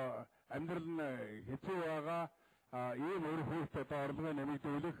одоо амьдрал нь хэцүү байгаа ийм өөр хүүхд одоо орлогыг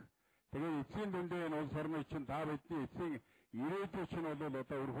нэмэгдүүлэх тэгээд эцсийн дүндээ энэ улс орны чинь та бидний эцсийн ирээдүйн чинь бол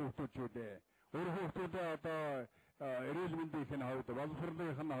одоо өөр хүүхдүүд шүү дээ. Өөр хүүхдүүдээ одоо эрүүл мэндийн хувьд,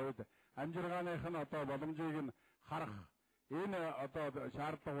 боловсролын хувьд, амжиргааных нь одоо боломжийг нь харах энэ одоо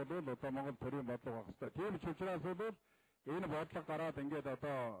шаардлага бол одоо Монгол төрийн бодлого байх хэрэгтэй. Тийм ч учраас бол энэ бодлого гараад ингээд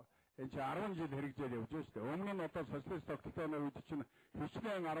одоо энэ 10 жил хэрэгжээд явж байна шүү дээ. Өмнө нь одоо социалист тогтолцооны үед чинь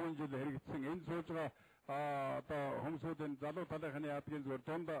хүчнээ 10 жил хэрэгжсэн энэ сууж байгаа одоо хүмүүсийн залуу талынхны яадгийн зүгээр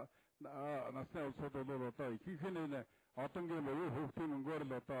дунд насны улсууд бол одоо ихэнх нь энэ одонгийн буюу хүүхдийн мөнгөөр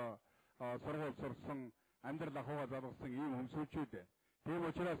л одоо сургууль сурсан амьдрал ахуйгаа залгасан ийм хүмүүсүүд. Тийм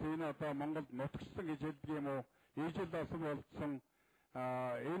учраас энэ одоо Монголд нутагчсан гэж хэлдэг юм уу? Ижил дасан болцсон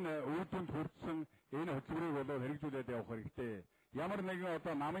энэ үүдэнд хүрсэн энэ хөтөлбөрийг болоод хэрэгжүүлээд явах хэрэгтэй. Ямар нэгэн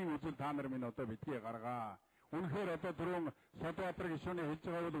одоо намын үзэл та нар минь одоо битгий гаргаа. Үнэхээр одоо түрүүн Содбаатар гишүүний хэлж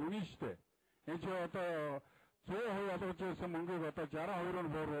байгаа бол үнэн шүү дээ. Энэ ч одоо 100% олгож ирсэн мөнгийг одоо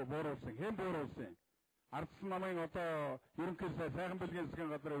 62-оор бууруулсан. Хэн бууруулсан? Ардсан намын одоо ерөнхий сайхан бэлгийн засгийн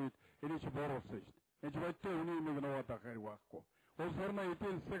газрын үед энийг бууруулсан шүү дээ. Энэ ч бодтой үний нэг нуугаад байх хэрэг байхгүй. Улс орны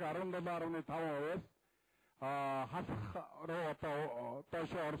эдийн засаг 17.5%-аас хасах руу одоо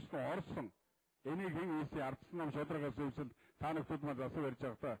доош орсон. Энийг хэн хийсэн ардсан нам шодрогоос өвсөл та нөхдөд маань засаг барьж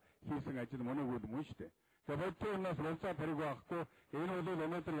байхдаа хийсэн ажил мөн үү мөн шүү дээ. Тэгээд бодтой унаас болцоод хэрэг байхгүй. Энэ бол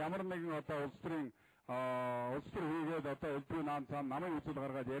өнөөдөр ямар нэгэн одоо улс төрийн улс төр хийгээд одоо элбэг наан цаана намын үзэл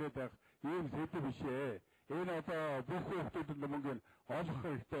гаргаад яриад байх ийм сэдв биш ээ. Энэ одоо бүх хүмүүсд мөнгө олох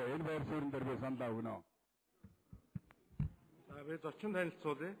хэрэгтэй. Энэ байр суурин дээр би саналаа өгнө. За би зочин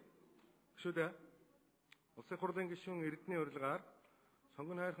танилцуулъя. Гүшүүдээ. Улсын хурлын гишүүн Эрдэнэ урилгаар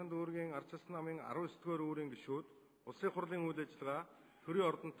сонгон хайрхан дүүргийн Ардчилсан намын 19-р үүрийн гишүүд улсын хурлын үйл ажиллагаа төрийн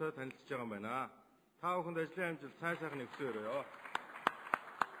ордонтой танилцж байгаа юм байна. Та бүхэнд ажлын амжилт сайхан нэгсээрөө.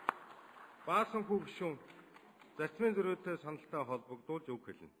 Баасан хүү гишүүн зарцмын зөрүүтэй саналтай холбогдуулж үг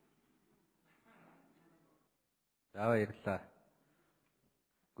хэлнэ. За баярлалаа.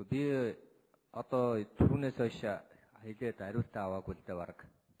 Би одоо түрүүнээс хойш хэлээд хариултаа аваагүй л дээ баг.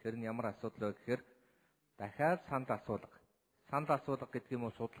 Тэр нь ямар асуудал вэ гэхээр дахиад санд асуулга. Санд асуулга гэдэг юм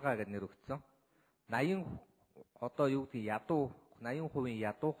уу судалгаа гэдэг нэр өгсөн. 80 одоо юу гэдэг ядуу 80%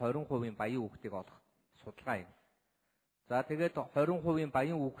 ядуу, 20% баян хүүхдийг олох судалгаа юм. За тэгээд 20%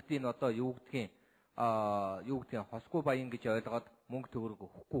 баян хүүхдийн одоо юу гэдгийг хосгүй баян гэж ойлгоод мөнгө төгрөг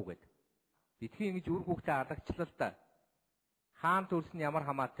өгөхгүй гэдэг. Битгий ингэж үр хүүхдээ алгацлал та. Хаан төрсөн ямар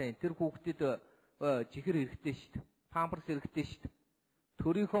хамаатай тэр хүүхдэд чихэр хэрэгтэй шүү дээ. Памперс хэрэгтэй шүү дээ.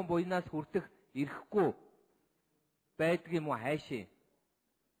 Төрийнхөө буйнаас хүртэх ирэхгүй байдаг юм уу хайшээ.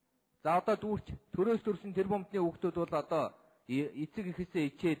 За одоо дүүрч төрөөс төрсөн тэр бомтны хүүхдүүд бол одоо эцэг ихэсээ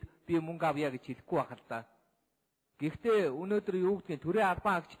ичээд би мөнгө авъя гэж хэлэхгүй байх л да. Гэхдээ өнөөдөр юу гэдгийг төрийн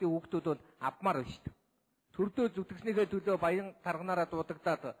албан агчдын хүүхдүүд бол авмаар байна шүү дээ. Төрдөө зүтгэснийхээ төлөө баян тарганаараа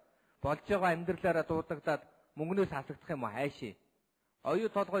дуудагдаад болж байгаа амьдралаараа дуудагдаад мөнгнөөс хасагдах юм уу хайшээ. Оюу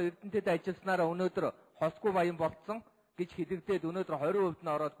толгой Эрдэнэтэд ажилласнараа өнөөдөр хосгүй баян болцсон гэж хэлэгдээд өнөөдөр 20%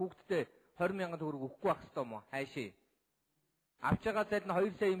 нь ороод хүүхдтэй 20,000 төгрөг өгөхгүй байх ёстой юм уу хайшээ. Авч байгаа зээл нь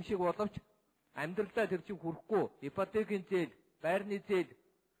 2 сая юм шиг боловч амьдралдаа тэр чинь хүрэхгүй ипотекийн зээл, байрны зээл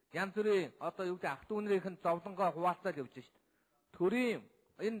янз бүрийн одоо юу гэдэг ах дүүнэрийнх нь зовлонгоо хуваалцаад явж шít. Төрийн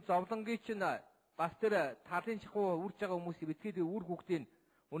энэ зовлонгийн чинь бас тэр талын шахуу үрж байгаа хүмүүсийн битгий үр хүүхдийн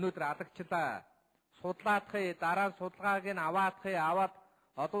өнөөдөр алагчлаа. Судлаадахыг дараа нь судалгааг нь аваад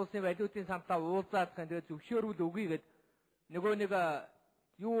олон улсын валютын самтаа уулзаадахын тэгээд зөвшөөрөл өгье гэд нөгөө нэг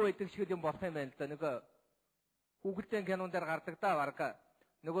юу байдаг шиг юм болох юм байна л да. Нэг Google-ийн кинон дээр гардаг да барга.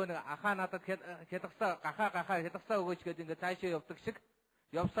 Нөгөө нэг ахаа надад хядгасаа гахаа хядгасаа өгөөч гэдэг ингээд цаашаа явдаг шиг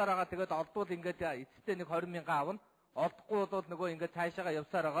явсаар байгаа. Тэгээд олдвол ингээд эцэстээ нэг 20,000 авна. Олдохгүй бол нөгөө ингээд цаашаага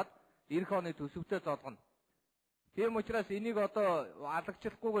явсаар хагаад эх оны төсөвтэй золгоно. Тийм учраас энийг одоо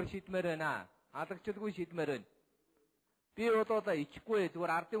алагчлахгүйгээр шийдмээр байна. Алагчлалгүй шийдмээр байна. Би одоо ичихгүй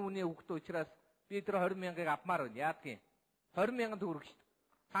зүгээр ардын үний хүүхд учраас би тэр 20,000-ыг авмаар байна. Яадгийн 20,000 төгрөг шүү дээ.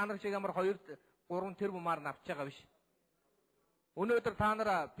 Та нар шиг ямар 2-3 тэрбумаар авч байгаа биш. Өнөөдөр та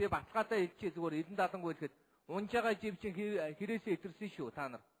нараа би баталгаатай хэлчихээ зүгээр элен дадангүй хэлэхэд унж байгаа жив чинь хэрээсээ итэрсэн шүү та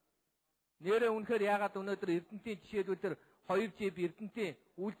нар. Нэрээ үнэхээр яагаад өнөөдөр Эрдэнэтийн жишээлбэл тэр 2 жив Эрдэнэтийн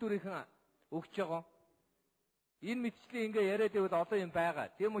үйлдвэрийнхэн өгч байгаа. Энэ мэтчлийн ингээ яриад байвал олон юм байгаа.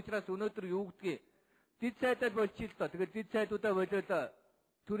 Тийм учраас өнөөдөр юу гэдгийг дид сайдад болчих л доо. Тэгэл дид сайдуудаа болоод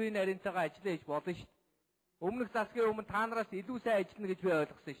төрийн нарийнтайгаа ажиллаа хийж болно шүү дээ. Өмнөх засгийн өмнө та нараас илүү сайн ажиллана гэж би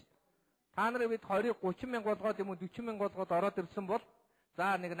ойлгосон шүү дээ. Та нарыг бид 20-30 мянга болгоод юм уу 40 мянга болгоод ороод ирсэн бол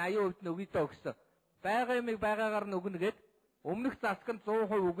за нэг 80% нь өгьдөө өгсөн. Байгаа юмыг байгаагаар нь өгнө гэд өмнөх засганд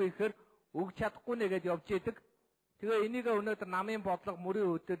 100% өгье гэхээр өгч чадахгүй нэгэд явж идэг. Тэгээ энийг өнөөдөр намын бодлого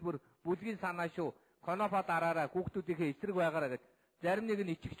мөрийн хөтөлбөр бүлгийн санаа шүү. Конопа дараараа хүүхдүүдийнхээ эсрэг байгаараа гэж зарим нэг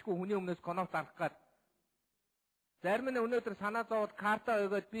нь ичгчгүй хүний өмнөөс коноп дарах гад. Зарим нь өнөөдөр санаа зовоод карта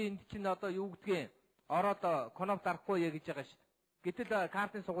өгөөд би энд чинь одоо юу гэдгийг ороод коноп дарахгүй яа гэж байгаа шүү. Гэтэл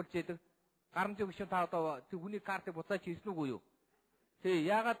картын сугуулж идэг. Гарамжийн гүшин та одоо хүний картыг буцааж хийсэн үгүй юу? Тэг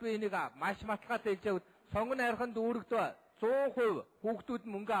яагаад би энийг маш маталгаатай хэлж явд сонгоны хариханд үүрэгдөө 100% хүүхдүүд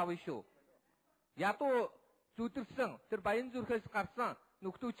мөнгө авна шүү. Ядуу зүдэрсэн тэр баян зүрхээс гарсан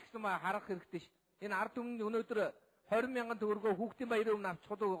нөхдөөч гэсэн харах хэрэгтэй шүү. Энэ ард түмний өнөөдөр 20,000 төгрөгөө хүүхдийн баярын өмнө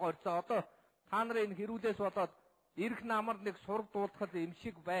авчихдаг горцоо одоо та нарын энэ хэрүүлээс болоод ирэх намар нэг сураг дуулахад юм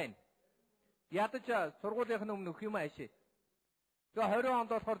шиг байна. Ядаж сургуулийнхын өмнө өгөх юм аашээ. Тэгээ 20 онд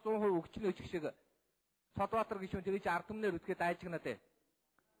болохоор 100% өгчнөө ч шиг Содбаатар гişүүн тэгэж ард түмнэр үтгээд айжгнаад ээ.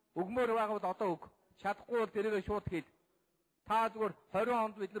 Өгмөр байгаад одоо өг. Чадахгүй бол тэргээ шууд хэл. Та зүгээр 20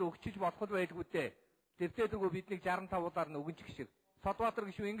 онд бид нар өгчиж болох байлгүй дээ. Тэртээдгөө биднийг 65-аар нь өгөн ч шиг. Содбаатар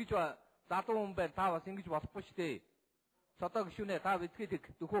гişүү ингэж залуу хүн байна. Та бас ингэж болохгүй шүү дээ. Содоо гişүүнээ та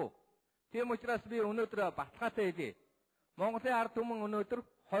бидгээд дөхөө. Тийм учраас би өнөөдөр баталгаатай хэлье. Монголын ард түмэн өнөөдөр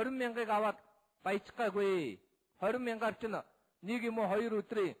 20,000-ыг аваад баяжгаагүй. 20,000-аар ч нэг юм уу 2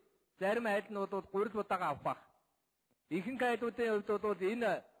 өдрийн зарим айл нь бол 3 удаага авах байх. Ихэнх айлуудын хувьд бол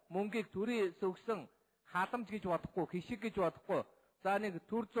энэ мөнгийг төрийн сөгсөн халамж гэж бодохгүй, хишиг гэж бодохгүй. За нэг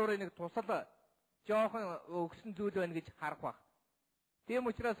төр зургийн нэг тусал жоохон өгсөн зүйл байна гэж харах байх. Тийм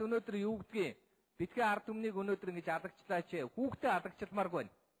учраас өнөөдөр юу гэдгийг бидний ард түмнийг өнөөдөр ингэж алагчлаач. Хүүхдээ алагчламааргүй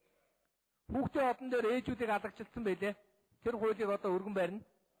байна. Хүүхдээ одон дээр ээжүүдийг алагчилсан байлээ. Тэр хуулийг одоо өргөн барина.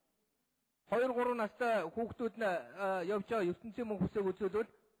 2-3 настай хүүхдүүд нь явж байгаа ертөнцийн мөн хүсэг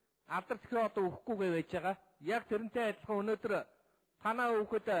үзүүлвэл алдар зохио одоо өгөхгүйгээ байж байгаа. Яг тэрнтэй адилхан өнөөдөр танаа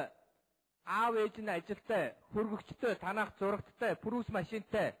хүүхэд аав ээж нь ажилтай, хөргөгчтэй, танаах зурагттай, прүс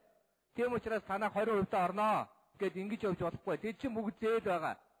машинтай. Тийм учраас танаа 20% орноо гэд ингэж явж болохгүй. Тэд чинь бүгд зээл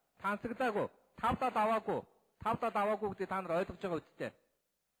байгаа. Тансагдаагүй, 5 дад аваагүй гэдэг та нар ойлгож байгаа үстэй.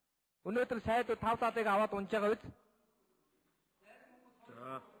 Өнөөдөр сайдууд 5 дадыг аваад унж байгаа үст.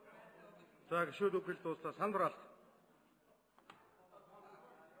 За гişүүд үгэл дуустаа сандралт.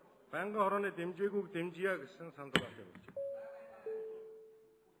 Байнгын хорооны дэмжээгүйг дэмжийе гэсэн сандралт явуулж байна.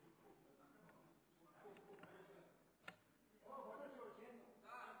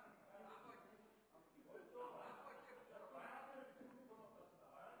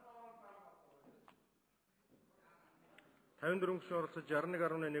 54 гишүүн оролцож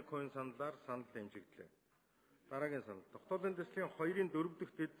 61.1% саналаар санал дэмжигдлээ. Дараагийн санал. Тогтоолын дэслэгийн 2-ын 4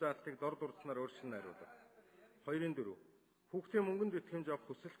 дахь дэд заалтыг дор дурдсанаар өөрчлөн найруулах. 2-ын 4. Хүүхдийн мөнгөнд итгэмж авах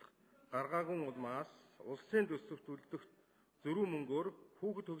хүсэлт гаргаагүй улмаас улсын төсөвт үлдэх зөрүү мөнгөөр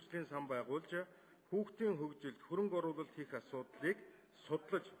хүүхэд хөгжлийн сан байгуулж хүүхдийн хөгжилд хөрөнгө оруулалт хийх асуудлыг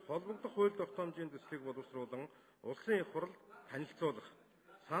судлаж холбогдох хууль тогтоомжийн төслийг боловсруулан улсын их хурлд танилцуулах.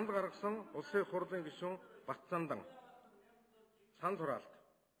 Санал гаргасан улсын их хурлын гишүүн Батцандан. Санал хураалт.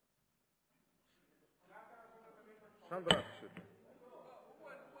 Санал хураалт шүү.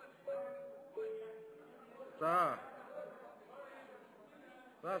 За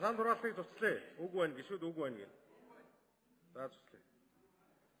санал хураалтыг туслая. Үг байна гişүүд үг байна гэнэ. За туслая.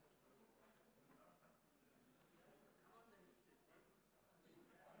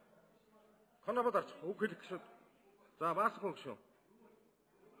 Конобод арч үг хэлэх гişүүд. За баасгүй гişүү.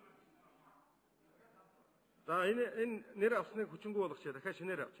 За энэ нэр авсныг хүчингү болгочихъя. Дахиад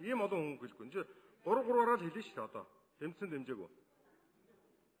шинээр авч. Ийм олон хүн хэлэхгүй. Энд 3-3-аар л хэлнэ шүү дээ одоо. Тэмцэн дэмжээгүү.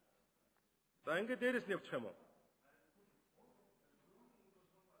 За ингэ дээрээс нь явчих юм уу?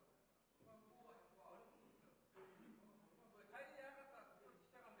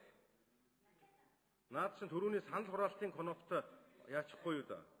 Наад чинь түрүүний санал хураалтын коноптой яачихгүй юу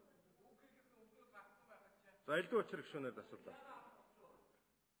да? За элдв очир гişүүнээр асуулаа.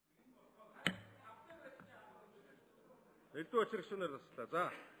 Элдв очир гişүүнээр асуулаа. За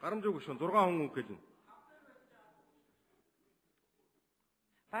гарамжуу гişүүн 6 хүн үг хэлнэ.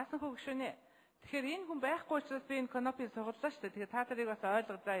 Баасан хүү гişүүнээ. Тэгэхээр энэ хүн байхгүй учраас би энэ конопыг сугаллаа шүү дээ. Тэгэхээр та нарыг бас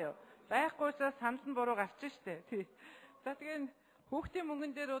ойлгоцгаа юу. Байхгүй учраас санал нь буруу гарч шүү дээ. Тий. За тэгээд хүүхдийн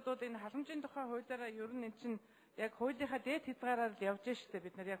мөнгөн дээр бол энэ халамжийн тухай хуулиараа ер нь эн чинь яг хуулийнхаа дээд хязгаараар л явж штэ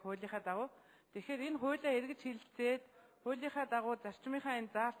бид нар яг хуулийнхаа дагуу. Тэгэхээр энэ хуулиа эргэж хилцээд хуулийнхаа дагуу зарчмынхаа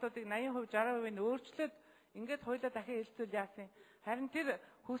энэ заалтуудыг 80%, 60% нь өөрчлөөд ингээд хуулиа дахин хэлцүүл яасан. Харин тэр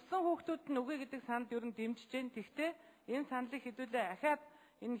хүссэн хүүхдүүд нь үгүй гэдэг санал ер нь дэмжиж जैन. Тэгтээ энэ саналыг хэдүүлээ ахаад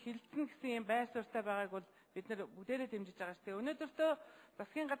энэ хилцэн гэсэн юм байр суурьтай байгааг бол бид нар бүгдээрээ дэмжиж байгаа штэ. Өнөөдөртөө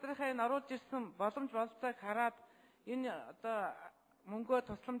засгийн газрынхаа энэ оруулж ирсэн боломж болцоог хараад энэ одоо мөнгөө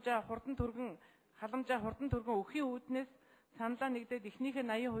тусламжаа хурдан түргэн халамжаа хурдан түргэн өхийн үүднээс саналаа нэгдээд эхнийхээ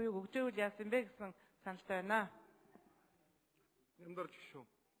 80% өгжөөвөл яасан бэ гэсэн саналтай байна. Нэмдэрч шүү.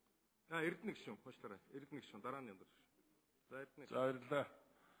 Эрдэнэ гişүүн хойшлаарай. Эрдэнэ гişүүн дараа нь нэмдэрч. За эрдэнэ. За баярлалаа.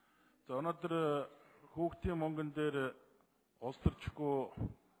 За өнөөдөр хүүхдийн мөнгөн дээр улс төрчгүй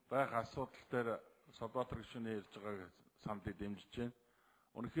байх асуудал дээр Солбаатар гişүүний ярьж байгааг саналыг дэмжиж байна.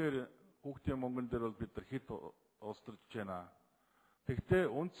 Үнэхээр хүүхдийн мөнгөн дээр бол бид нар хэд улс төрж байна. Тэгтээ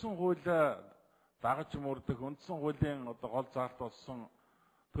үндсэн хуулиа дагаж мөрдөх үндсэн хуулийн одоо гол заалт болсон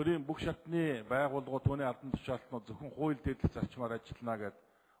төрийн бүх шатны байгууллагууд түүний албан тушаалтнууд зөвхөн хууль дэдлэх зарчмаар ажиллана гэдэг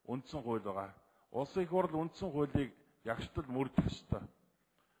үндсэн хууль байгаа. Улсын их хурл үндсэн хуулийг ягштал мөрдөх ёстой.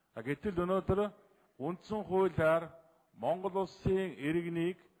 Гэтэл өнөөдөр үндсэн хуулиар Монгол улсын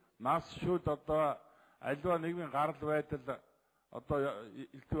иргэнийг нас шүд одоо аливаа нийгмийн гарал байдал одоо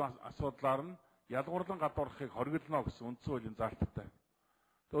элдв асуудлаар нь ялгуурлан гадуурхахыг хоригдно гэсэн үндсэн хуулийн заалттай.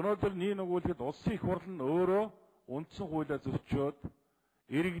 Өнөөдөр нэг өгүүлэхэд улсын их хурл нь өөрөө үндсэн хуулиа зөрчөөд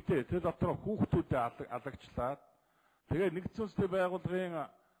иргэдээ тэр дотор хүүхдүүдэд алагчлаад тэгээ нэгдсэн үндэсний байгууллагын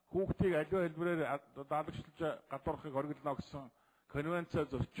хүүхдийг аливаа хэлбэрээр алагчлаж гадуурхахыг хоригдно гэсэн конвенцаа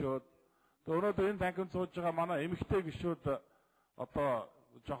зөрчөөд өнөөдөр энэ танхимд сууж байгаа манай эмэгтэй гишүүд одоо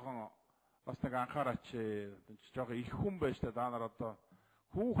жоохон бас нэг анхаараач жоохон их хүн байж та даа нар одоо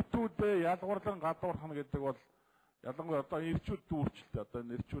хүүхдүүдээ ялгуурлан гадуурхна гэдэг бол ялангуяа одоо ирчүүд дүүрчлээ одоо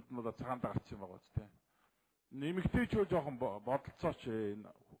ирчүүд нь бол цагаан гарсан юм байгаа ч тийм. Эмэгтэйчүүд жоохон бодолцооч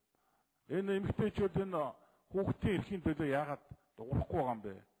энэ эмэгтэйчүүд энэ хүүхдийн эрхийн төлөө яагаад дуурахгүй байгаа юм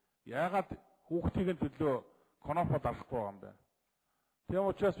бэ? Яагаад хүүхдийн төлөө конопод арахгүй байгаа юм бэ? Тийм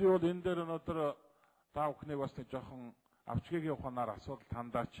учраас би бол энэ дээр өнөөдөр та бүхнийг бас нэг жоохон авчгийн ухаанаар асуудал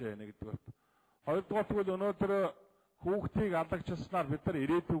хандаач нэгдүгээр. Хоёрдугаар тэгвэл өнөөдөр хүүхдийг алагчилснаар бид нар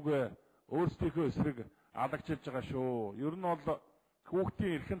ирээдүгөө өөрсдийнхөө эсрэг алагчилж байгаа шүү. Ер нь бол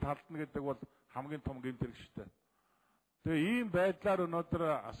хүүхдийн эрхэнд халдна гэдэг бол хамгийн том гэмт хэрэг шүү дээ. Тэгээ ийм байдлаар өнөөдөр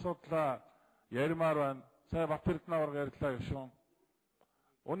асуудлаа ярмаар байна. Сая Батэрднавар ярьлаа шүү.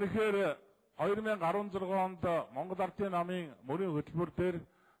 Үнэхээр 2016 онд Монгол Ардын намын мөрийн хөтөлбөр дээр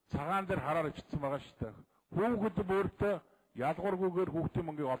цагаан дээр хараар ичсэн байгаа шүү дээ. Хүүхэд бүртээ ялгуургүйгээр хүүхдийн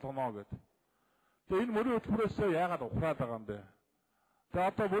мөнгийг олгоно гэдэг. Тэгээ энэ мөрийн хөтөлбөрөөс яагаад ухраад байгаа юм бэ? Тэгээ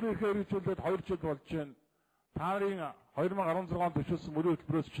одоо мөрийн эрхээ хэрэгжүүлээд 2 жил болж байна. Та нарын 2016 онд төшөөсөн мөрийн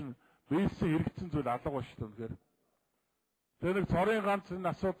хөтөлбөрөөс чинь биелсэн хэрэгцсэн зүйл алга ба шүү дээ. Тэгээ нэг цорын ганц энэ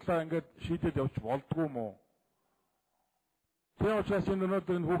асуудлаа ингээд шийдээд явж болдгоо юм уу? Тэгээ учраас энэ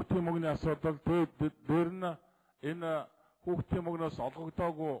өнөөдөр энэ хүүхдийн мөнгөний асуудал дээр нь энэ хүүхдийн мөнгнөөс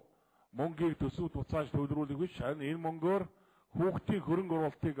олгогдоогүй мөнгийг төсөв туцааж төлрүүлэх биш, харин энэ мөнгөөр хүүхдийн хөрөнгө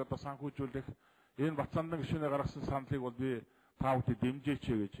оруулалтыг одоо санхүүжүүлэх энэ Бацаандан гишүүнээ гаргасан саналыг бол би та бүхэнд дэмжээч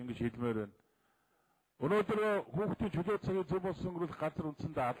гэж ингэж хэлмээр байна. Өнөөдөр хүүхдийн чөлөө цагийг зөв болсон өнгөрүүлэх газар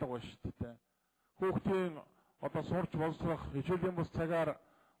үндсэндээ алга байна шүү дээ. Хүүхдийн одоо сурч боловсрох хичээлийн бус цагаар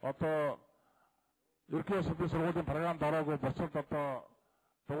одоо ерөнхий улсын сургуулийн програмд ороогүй босоод одоо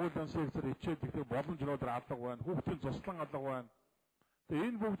дугуйлан сектор хичээд ихтэй боломж өнөөдөр алга байна. Хүүхдийн цуслан алга байна. Тэгээ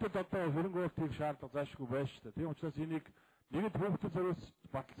энэ бүгдэд одоо хөрөнгө оруулалтыг шаардлага заашгүй байна шүү дээ. Тийм учраас энийг нэгд хүүхдэд зориулж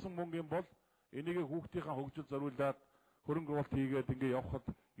баталсан мөнгө юм бол энийг хүүхдийнхээ хөгжил зориулаад хөрөнгө оруулалт хийгээд ингэ явхад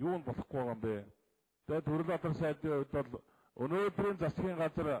юу нь болохгүй байгаа юм бэ? Тэгээд төрөл алдар сайдын хувьд бол өнөөдрийн засгийн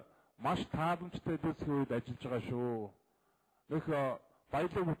газар маш тааламжтай дэвсгэн үед ажиллаж байгаа шүү. Нэг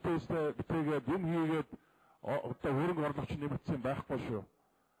баялаг бүтээгээд юм хийгээд одоо хөрөнгө оруулагч нэмэгдсэн байхгүй шүү.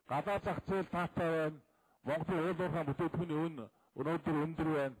 Гадаа зах зээл таатай байна. Монголын уул уурхай бүтээгдэхүүний үн өнөөдөр өндөр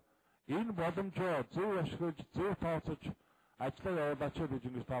байна. Энэ боломжоо зөв ашиглаж, зөв тооцож ажиллаа явуулаач гэж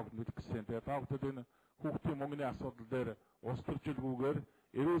ингэж та бүхэнд хэлэх гэсэн. Тэгээ та бүхэнд энэ хүүхдийн мөнгөний асуудал дээр ус төржилгүйгээр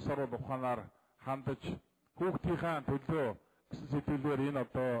эрүүл сарвал ухаанаар хандаж хүүхдийнхээ төлөө гэсэн сэтгэлээр энэ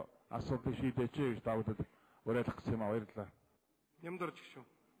одоо асуудлыг шийдээч гэж та бүхэнд уриалгах гэсэн юм аа. Баярлалаа. Нямдорч гişүү.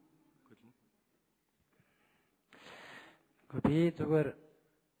 Би зүгээр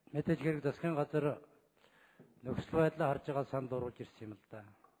мэдээж хэрэг засгийн газар нөхцөл байдлаа харж байгаа санд оруулж ирсэн юм л да.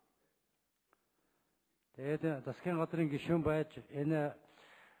 Тэгээд засгийн газрын гишүүн байж энэ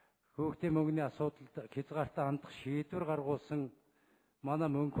хүүхдийн мөнгөний асуудалд хязгаартай хандах шийдвэр гаргуулсан манай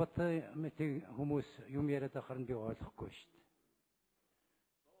мөнгө батын хүмүүс юм яриад байхаар нь би ойлгохгүй шүү дээ.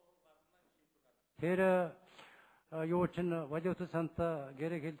 Тэр юу ч н валюта санта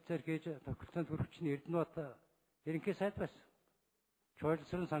гэрэг хэлцээр гэж тохиролцоонд хүрчний Эрдэнэбат ерөнхий сайд байсан.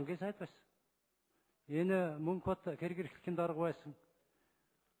 Чуулган сангийн сайд байсан. Энэ мөнгө бат гэрэг эрхлэхийн дарга байсан.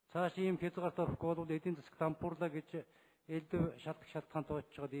 Цааш ийм хязгаарт орохгүй бол эдийн засаг дампуурлаа гэж элдв шалтгаан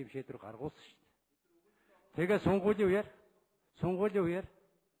тооцоод ийм шийдвэр гаргуулсан шүү дээ. Тэгээ сонгуулийн үеэр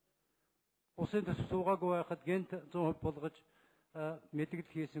усын төс суугаагүй байхад гэнт 100% болгож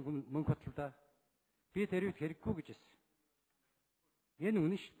мэдгэл хийсэн хүн мөнгө баталдаа би тэрвэт хэрэггүй гэж хэлсэн. Энэ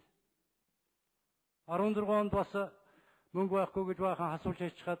үнэн шүү дээ. 16 онд бас мөнгө байхгүй гэж баахан асуулж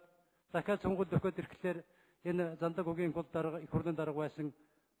яачаад дахиад сонгуульд өгөхөд ирэхлээр энэ зандаг үгийн гол дарга их хурлын дарга байсан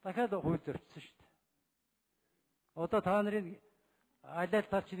дахиад хууль зөрчсөн шүү дээ. Одоо та нарын аль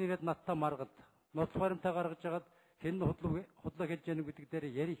талч нэрэд надтай маргад ноц баримтаа гаргаж хагаад хэн худлаа хэлж яах гэдэг дээр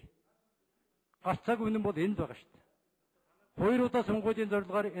ярий. Гарцааг үнэн бол энд байгаа шүү дээ. Хоёр удаа сонгуулийн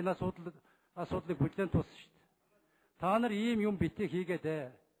зорилгоор энэ асуудлыг бүлээн туулсан шүү дээ. Та нар ийм юм битгий хийгээд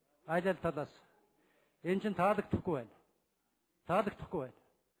аль талаас энэ чинь таалагдахгүй байна.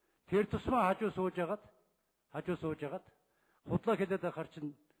 Тэр тусмаа хажуу сууж агаад худлаа хэлээд ахаар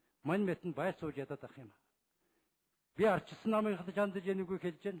чинь мань мэтэн байр сууж ядаад ах юм. Би арчилсан намын хадаж хандаж янаггүй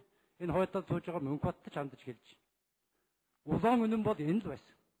хэлж байна. Энэ хойдоо сууж байгаа мөнгө баттаж хандаж хэлж байна. Улаан үнэн бол энэ л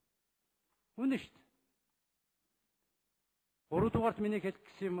байсан. Үнэн шүү дээ. 3 дугаарт миний хэлэх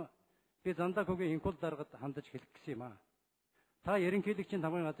гэсэн юм би зандаа хөгийн инкул даргад хандаж хэлэх гэсэн юм аа. Та ерөнхийлөгчийн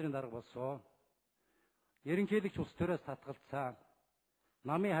тамгын газрын дарга болсон. Ерөнхийлөгч улс төрөөс татгалцсан.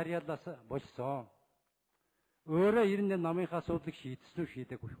 Намын харьяалаас болсон. Өөрөө 98 намынхаа асуудлыг шийдсэн үү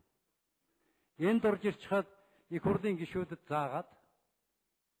шийдээгүй. Энд орж ирч хаад их хурлын гишүүдэд заагаад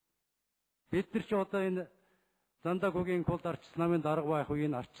бид нар ч одоо энэ зандаа хөгийн инкул арчилсан намын дарга байх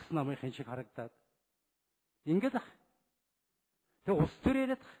үеийн арчилсан намынхын шиг харагдаад ингээд ах. Тэг улс төр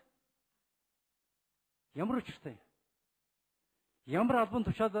яриад ах. Ямар учиртай. Ямар албан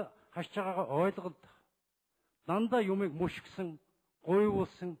тушаал хашж байгаагаа ойлголт. Дандаа юмыг мушгсан,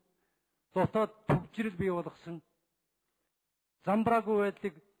 гуйвуулсан, дотоод төгжрөл бий болгосон, замбраагүй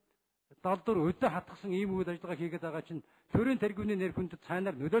байдлыг далдуур өдөө хатгсан ийм үйл ажиллагаа хийгээд байгаа чинь төрийн тэргүүний нэр хүндэд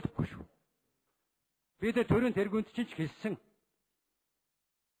цаанаар нөлөөлөхгүй шүү. Бид төрийн тэргүүнд чинь ч хэлсэн.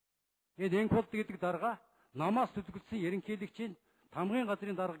 Энэ инкулд гэдэг дарга намаас төлөвлөсөн ерөнхийлөгчийн тамгын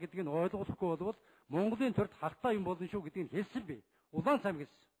газрын дарга гэдгийг нь ойлгохгүй болвол Монголын төрд халтаа юм болно шүү гэдгийг хэлсэн би. Улаан цайм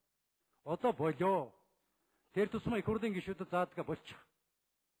хэлсэн. Одоо болоо. Тэр тусмаа их хурлын гишүүдэд заадгаа болчих.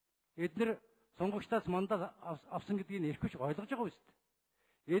 Эднэр сонгогчдоос мандат авсан гэдгийг эрхвч ойлгож байгаа үст.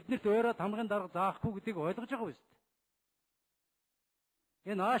 Эднэрт өөрөө тамгын дарга заахгүй гэдгийг ойлгож байгаа үст.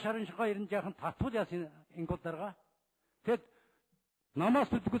 Энэ ааш харин шгаа ирэн жаахан татвал яасан ингол дарга. Тэгэд намаас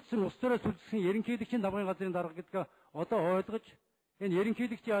төлөвлөсөн улс төрөөс төлөвлөсөн ерөнхийлөгчийн тамгын газрын дарга гэдгээ одоо ойлгож энэ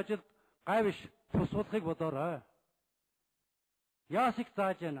ерөнхийлөгчийн ажилд гай биш тусвалхыг бодоорой. Яасыг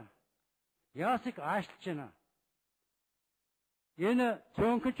зааж яана. Яасыг аашлж яана. Энэ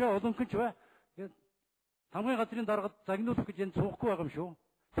цөөнхөн ч олонхон ч бай Тамгын газрын даргад загнуулах гэж энэ суухгүй байгаа юм шүү.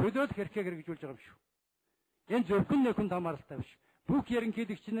 Төлөөлөх хэрэгцээг хэрэгжүүлж байгаа юм шүү. Энэ зөвхөн нэг хүн хамааралтай биш. Бүх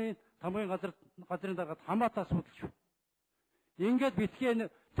ерөнхийлөгчний тамгын газрын даргад хамаатай асуудал шүү. Ингээд битгий энэ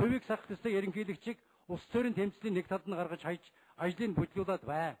төвийг сахах ёстой ерөнхийлөгчийг улс төрийн тэмцлийн нэг талд нь гаргаж хайж ажлыг бүтлүүлээд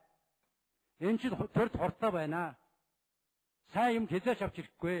бай. Энэ чинь төрд хортой байна. Сайн юм хязгаарч авч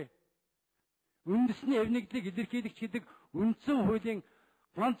ирэхгүй. Үндэсний явнигдлыг илэрхийлэгч гэдэг үндсэн хуулийн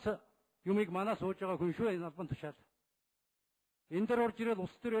ганц юмыг манаас сууж байгаа хүн шүү энэ албан тушаал. Энэ дээр орж ирэл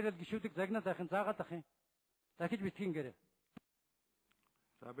улс төр яриад гişүүдэг загнаад ахын заагаад ахын. Дахиж битгий ингэрэ.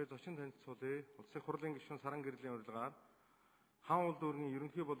 За би зочин танилцуулъя. Улсын хурлын гишүүн Саран гэрлийн урилгаар хаан улс дүүргийн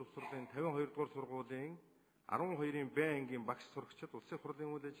ерөнхий боловсролын 52 дугаар сургуулийн 12-ын Б ангийн багш сурагчид улсын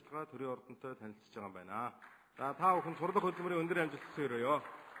хурлын үйл ажиллагаа төрийн ордонтой танилцж байгаа юм байна. За та бүхэн сурлах хөдөлмөрийн өндөр амжилт хүсээрөөё.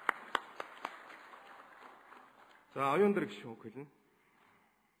 За оюун дээр гишүүн хэлнэ.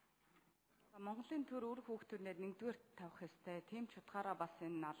 Монголын төр үр хүүхдүүдэд нэгдүгээр тавих ёстой. Тийм ч утгаараа бас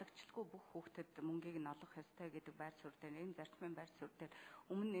энэ налагчлалгүй бүх хүүхдэд мөнгийг нь олгох ёстой гэдэг байр суурь дээр энэ зарчмын байр суурь дээр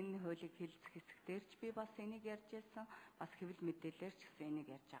өмнө энэ хуулийг хэлцэх хэсгээр ч би бас энийг ярьж байсан. Бас хэвлэл мэдээлэлээр ч гэсэн энийг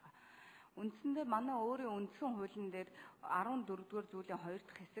ярьж байгаа. Үндсэндээ манай өөрийн үндсэн хуулийн дээр 14-р зүйлийн 2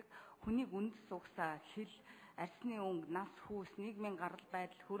 дахь хэсэг хүнийг үндэс угсаа хил арсны өнгө, нас, хүүс, нийгмийн гарал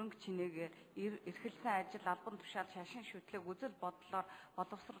байдал, хөрөнгө чинээгээр эрхэлсэн ажил, албан тушаал, шашин шүтлэг, үзэл бодлоор,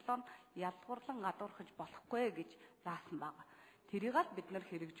 боловсролоор ялгуурлан гадуурхаж болохгүй гэж заасан байна. Тэрийг л бид нэр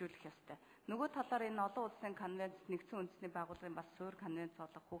хэрэгжүүлэх ёстой. Нөгөө талаар энэ олон улсын конвенц, нэгдсэн үндэсний байгууллагын бас суурь конвенц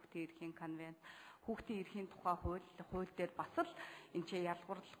болох хүүхдийн эрхийн конвенц, хүүхдийн эрхийн тухай хууль дээр бас л энэ ч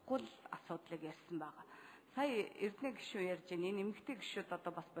ялгуурлахгүй асуудлыг ярьсан байна. Сая Эрдэнэ гишүүн ярьж энэ эмэгтэй гишүүд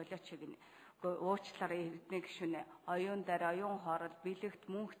одоо бас болооч гэнэ. Уучлаарай Эрдэнэ гишүүнэ. Оюун дээр, оюун хоорол, бэлэгт,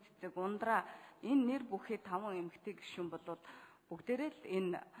 мөнх цэцэг, ундраа энэ нэр бүхий 5 эмэгтэй гишүүн болоод бүгдээрээ л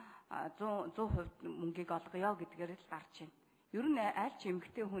энэ 100% мөнгийг олгоё гэдгээр л гарч байна. Ер нь аль ч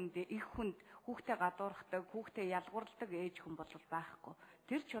эмэгтэй хүнд, их хүнд хүүхдээ гадуурхдаг, хүүхдээ ялгуурладаг ээж хүн бол байхгүй.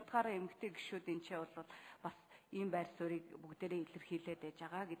 Тэр ч утгаараа эмэгтэй гишүүдийн ч бол бас ийм байр суурийг бүгдээрээ илэрхийлээд байж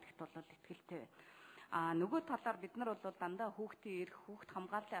байгаа гэдэгт бол итгэлтэй байна. Нөгөө талаар бид нар бол дандаа хүүхдийн эрх, хүүхд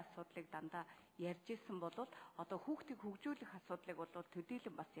хамгааллын асуудлыг дандаа ярьж исэн бол одоо хүүхдийг хөгжүүлэх асуудлыг бол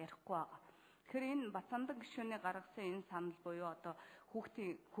төдийлөн бас ярихгүй байгаа. Тэгэхээр энэ Батандан гишүүний гаргасан энэ санал буюу одоо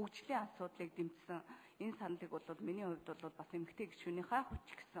хүүхдийн хөгжлийн асуудлыг дэмжсэн энэ саналыг бол миний хувьд бол бас эмэгтэй гишүүнийхээ хүч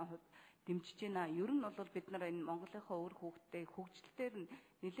гэсэн хувьд дэмжиж байна. Ер нь бол бид нар энэ Монголынхаа өр хүүхдээ хөгжлөлтээр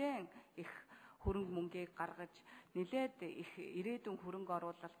нэлээд их хөрөнгө мөнгийг гаргаж нэлээд их ирээдүйн хөрөнгө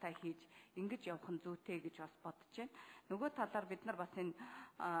оруулалтаа хийж ингэж явах нь зүйтэй гэж бас бодож байна. Нөгөө талаар бид нар бас энэ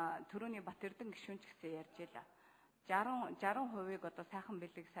төрөний Бат Эрдэнэ гишүүн ч гэсэн ярьж байла. 60% одоо сайхан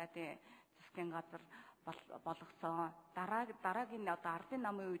бэлэг сайдын засгийн газар болгосон. Дараагийн одоо ардын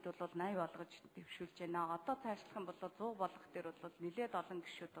намын үед бол 80 болгож дэвшүүлж байна. Одоо цаашлах юм бол 100 болгох дээр бол нэлээд олон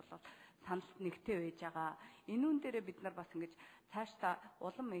гишүүд бол саналт нэгтэй байж байгаа. Энэ үн дээрээ бид нар бас ингэж цаашдаа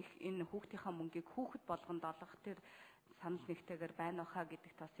улам их энэ хүүхдийнхаа мөнгийг хүүхэд болгонд олгох тэр санал нэгтэйгээр байна хаа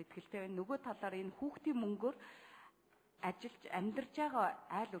гэдэгт бас итгэлтэй байна. Нөгөө талаар энэ хүүхдийн мөнгөөр ажиллаж амьдарч байгаа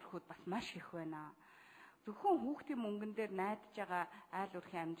айл өрхүүд бас маш их байна. Зөвхөн хүүхдийн мөнгөн дээр найдаж байгаа айл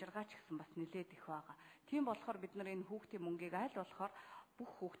өрхийн амжиргаа ч гэсэн бас нэлээд их байгаа. Тийм болохоор бид нар энэ хүүхдийн мөнгийг айл болохоор бүх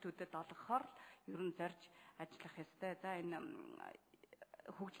хүүхдүүдэд олгохоор ер нь зорж ажиллах ёстой. За энэ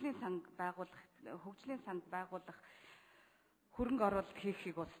хөгжлийн санд байгуулах хөрөнгө оруулалт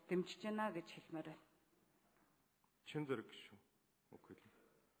хийхийг бас дэмжиж байна гэж хэлмээр байна. Чин зэрэг гişүү. Үгүй л.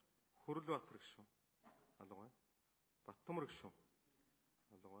 Хөрлбаатар гişүү. Алга байна. Баттөмөр гişүү.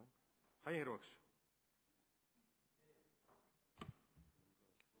 Алга байна. Хаян хэрэг гişүү.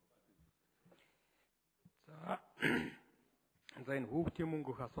 За энэ хүүхдийн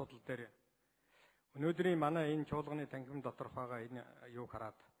мөнгө өгөх асуудал дээр өнөөдрийн манай энэ чуулганы тангим доторх байгаа энэ юуг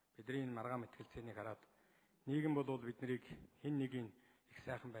хараад бидний энэ маргаан мэтгэлцээнийг хараад нийгэм бол биднийг хэн нэгийг их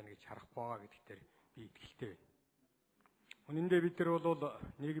сайхан байна гэж харахгүй байгаа гэдэгтэр би итгэлтэй байна. Үнэндээ бид нар бол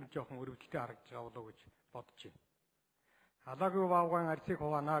нийгэм жоохон өрөвдөлтөй харагдж байгаа болов уу гэж бодож байна. Халаагүй баавгаан арцыг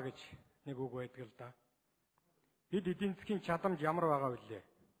хуваана гэж нэг үг байдаг л да. Бид эдийн засгийн чадамж ямар байгаа вүлээ?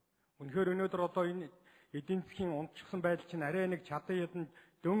 Үнэхээр өнөөдөр одоо энэ эдийн засгийн унтчихсан байдал чинь арай нэг чадан ядан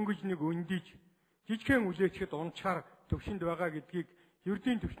дөнгөж нэг өндиж жижигхэн үлээчгэд унчаар төвшөнд байгаа гэдгийг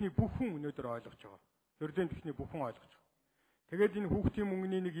ердийн төвчний бүх хүн өнөөдөр ойлгож байгаа. Ердийн төвчний бүх хүн ойлгож байгаа. Тэгээд энэ хүүхдийн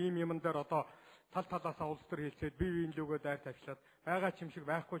мөнгөний нэг ийм юм дээр одоо тал талаасаа улс төр хэлцээд бие биеийн лүгөө дайр тавьчлаад байгаа чимшиг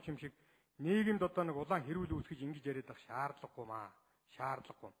байхгүй чимшиг нийгэмд одоо нэг улаан хэрүүл үүсгэж ингэж яриад байх шаардлагагүй маа.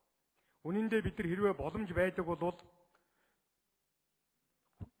 Шаардлагагүй. Үнэн дээр бид нар хэрвээ боломж байдаг бол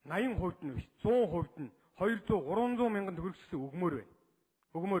 80% нь биш 100% нь 200 300 мянган төгрөг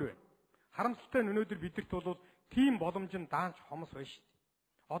өгмөр байна. Харамсалтай нь өнөөдөр бидэрт бол тийм боломж нь даанч хомос байна шүү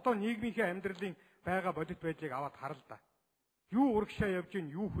дээ. Одоо нийгмийнхээ амьдралын байгаа бодит байдлыг аваад хар л да. Юу урагшаа явж гин,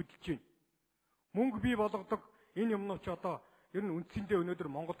 юу хөдөлж гин. Мөнгө бий болгодог энэ юмнууд ч одоо ер нь үндсэндээ өнөөдөр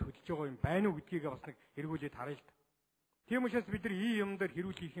Монголд хөдөлж байгаа юм байна уу гэдгийг бас нэг эргүүлээд харъя л да. Тийм учраас бид нар ийм юм дээр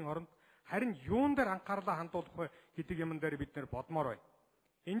хэрүүл хийхийн оронд харин юун дээр анхаарлаа хандуулах вэ гэдэг юм дээр бид нар бодмоор байна.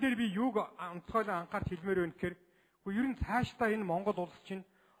 Энэ дээр би юуг онцгойлон анхаарч хэлмээр байна гэхээр ер нь цаашдаа энэ Монгол улс чинь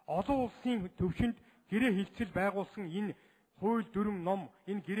олон улсын төвшөнд гэрээ хилцэл байгуулсан энэ хууль дүрм ном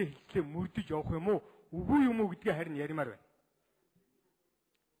энэ гэрээ хилцлээ мөрдөж явах юм уу? Үгүй юм уу гэдгийг харин ярмаар байна.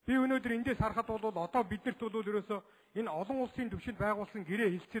 Би өнөөдөр эндээс харахад бол одоо биднэрт бол ерөөсөө энэ олон улсын төвшөнд байгуулсан гэрээ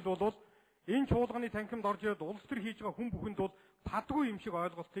хилцэл бол энэ чуулганы танхимд орж ирээд улс төр хийж байгаа хүн бүхэнд бол падгүй юм шиг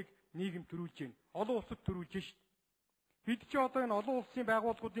ойлголтыг нийгэм төрүүлж байна. Олон улсад төрүүлж шít. Бид ч одоо энэ олон улсын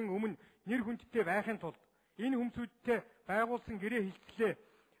байгууллагуудын өмнө нэр хүндтэй байхын тулд энэ хүмсүүдтэй байгуулсан гэрээ хилцлээ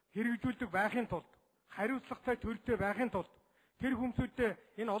хэрэгжүүлдэг байхын тулд хариуцлагатай төрөлтэй байхын тулд тэр хүмсүүдтэй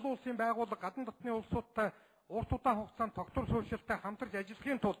энэ олон улсын байгууллага гадна дотны улсуудтай урт удаан хугацаанд тогтвор суурьшилтай хамтарч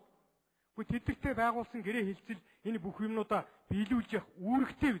ажиллахын тулд тэдгэртэй байгуулсан гэрээ хилцэл энэ бүх юмнуудаа биелүүлж явах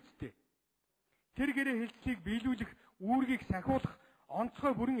үүрэгтэй үсттэй. Тэр гэрээ хилцлийг биелүүлэх үүргийг сахиулах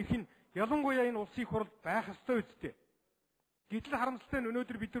онцгой бүрэн эрх нь ялангуяа энэ улсын хурал байх ёстой үсттэй. Гэтэл харамсалтай нь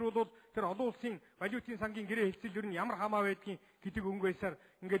өнөөдөр бид нар бол тэр олон улсын валютын сангийн гэрээ хилцэл ер нь ямар хамаа байдгийг гэдэг өнгөйсаар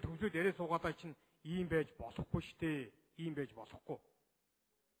ингээд төвлөд яриа суугаадаа чинь ийм байж болохгүй штэ. Ийм байж болохгүй.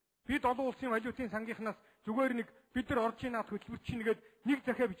 Бид олон улсын валютын сангийнхнаас зүгээр нэг бид нар орж ийнаад хөтөлбөр чинь нэгээд нэг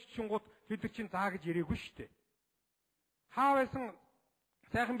захиа биччихэнгууд бид нар чинь заа гэж яриаггүй штэ. Хаа байсан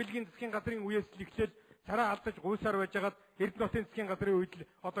сайхан бэлгийн засгийн газрын үеэс л эхлээл цараа алдаж гуйсаар байжгаад Эрдэнэтийн засгийн газрын үед л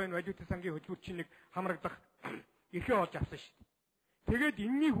одоо энэ валютын сангийн хөтөлбөр чинь нэг хамрагдах эрхээ олж авсан штэ. Тэгээд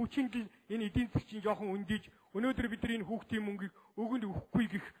энэний хүчинд л энэ эдийн засаг чинь жоохон өндийж өнөөдөр бид нар энэ хүүхдийн мөнгийг өгөнд өгөхгүй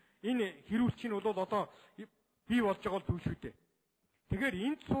гэх энэ хэрүүл чинь бол одоо бий болж байгаа зүйл шүү дээ. Тэгэхээр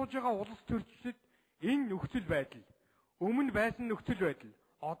энд сууж байгаа улс төрчид энэ нөхцөл байдал, өмнө байсан нөхцөл байдал,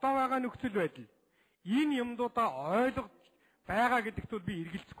 одоо байгаа нөхцөл байдал энэ юмдуудаа ойлгож байгаа гэдэгт би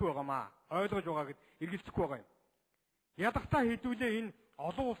эргэлзэхгүй байгаамаа. Ойлгож байгаа гэд эргэлзэхгүй байгаа юм. Ядахтаа хэдүүлээ энэ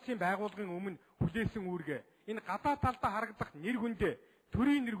олон улсын байгууллагын өмнө хүлээсэн үүргээ энэ гадаа талдаа харагдах нэр хүндээ,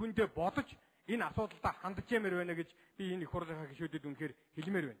 төрийн нэр хүндээ бодож энэ асуудалдаа хандж ямаар байна гэж би энэ их хурлынхаа гишүүдэд үнэхээр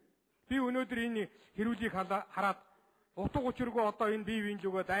хэлмээр байна. Би өнөөдөр энэ хэрүүлийг хараад утга учиргүй одоо энэ бие биеийн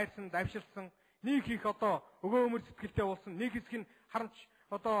зүгөө дайрсан, давшилсан, нэг их одоо өгөө өмөр сэтгэлтэй болсон, нэг хэсэг нь харамч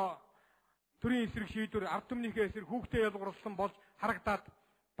одоо төрийн эсрэг шийдвэр, ард түмнийхээ эсрэг хүүхдээ ялгарлсан болж харагдаад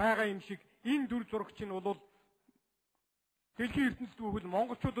байгаа юм шиг энэ дүр зурагч нь бол дэлхийн ертөнцид бүхэл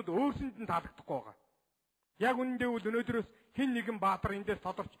монголчуудад өөрсөнд нь таалагдахгүй байгаа. Яг үнэндээ бол өнөөдрөөс хэн нэгэн баатар эндээс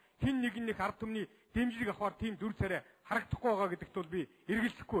тодорч хэн нэгэн нэг ард түмний дэмжлэг авахар тийм дүр царай харагдахгүй байгаа гэдэгт бол би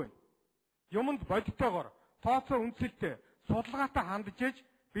эргэлзэхгүй байна. Юмд бодитойгоор тооцоо үнэлэлтэй судалгаатай хандж ээж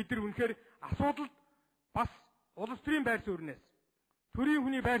бид нар үнэхээр асуудалд бас улс төрийн байр суурьнаас төрийн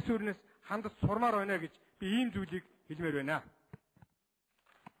хүний байр суурьнаас хандаж сурмаар байна гэж би ийм зүйлийг хэлмээр байна.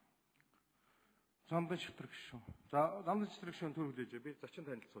 Замдан шитрэг гишүүн. За замдан шитрэг гишүүн төр хүлээж би зочин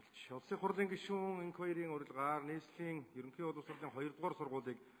танилцуулж. Улсын хурлын гишүүн инквайрийн урилгаар нийслэлийн ерөнхий улс хурлын 2 дугаар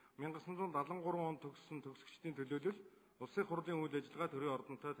сургуулийг 1973 онд төгссөн төгсөгчдийн төлөөлөл улсын хурлын үйл ажиллагаа төрийн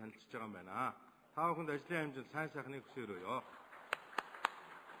ордонтой танилцж байгаа юм байна. Та бүхэнд ажлын амжилт сайн сайхныг хүсээрөөё.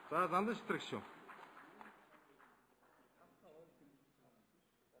 За замдан шитрэг гишүүн.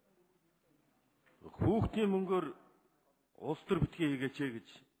 Хүүхдийн мөнгөөр улс төр битгий хийгээч гэж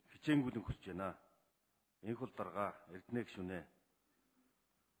хичээнгүлэн хүсэж байна. Энх бол дарга Эрдэнэ гишүүнэ.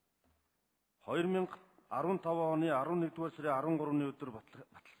 2015 оны 11-р сарын 13-ны өдөр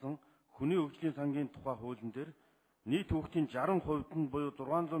баталсан хүний хөгжлийн сангийн тухай хуулийн дээр нийт хүүхдийн 60% нь буюу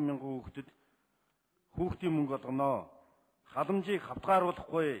 600 мянган хүүхдэд хүүхдийн мөнгө олгоно. Халамжийг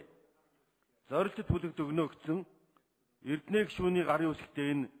хавтгааруулахгүй зорилтод бүлэгд өгнө гэсэн Эрдэнэ гишүүний гарын үсэгтээ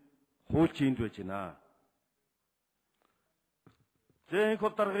энэ хууль чинь энд байж байна. Зэнх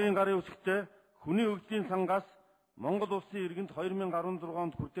бол даргын гарын үсэгтээ хүний хөгжлийн сангаас Монгол улсын иргэнд 2016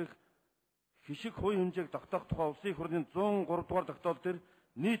 онд хүртэх хишиг хувь хэмжээг тогтоох тухай улсын хурлын 103 дугаар тогтоол дээр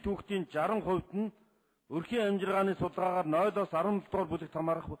нийт хүүхдийн 60% нь өрхийн амжиргааны судалгаагаар 0-оос 17 дугаар бүлэгт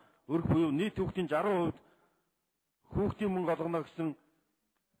хамаарах өрх буюу нийт хүүхдийн 60% хүүхдийн мөнгө олгоно гэсэн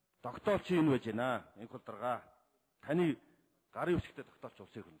тогтоол чинь энэ байж байна. Энх бол дарга таны гарын үсэгтээ тогтоолч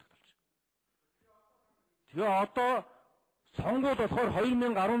улсын хурлын тогтоолч. Тэгээ одоо сонгуул болохоор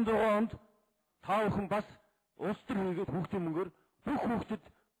 2016 онд та бүхэн бас улс төр хийгээд хүүхдийн мөнгөөр бүх хүүхдэд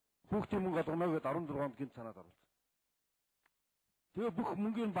хүүхдийн мөнгө олгоно гэдээ 16 онд гинт санаад оруулсан. Тэгээ бүх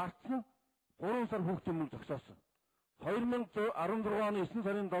мөнгөний барцсан 3 сар хүүхдийн мөнгө зогсоосон. 2016 оны 9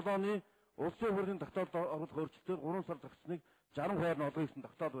 сарын 7-ны Улсын хурлын тогтоолд оруулах өөрчлөлтөөр 3 сар тогтсныг 60 хувиар нь олгоё гэсэн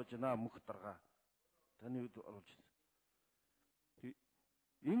тогтоол байж байна мөнх дарга. Таны үед оруулж байна.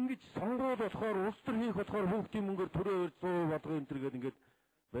 Ингэж сонгуул болохоор улс төр хийх болохоор хүүхдийн мөнгөөр төрөө 100% болгоо энэ төр гэдэг ингээд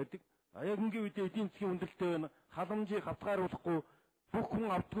байдаг. А яг ингээд үедээ эдийн засгийн хүндрэлтэй байна. Халамжийг хавтгааруулахгүй бүх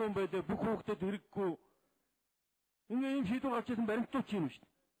хүн автгүй юм байлаа. Бүх хүүхдэд хэрэггүй. Ингээ ийм шийдвэр гарч ирсэн баримтууч юм шүү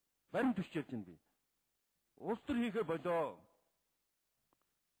дээ. Баримт төсч ярьж байна би. Улс төр хийхэ болоо.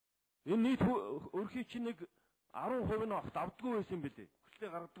 Энэ нийт өрхийн чинь нэг 10% нь огт авдаггүй байсан юм билээ. Хүчлээ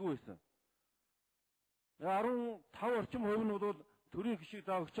гаргадаггүй байсан. 15 орчим хувь нь бол төрийн гişиг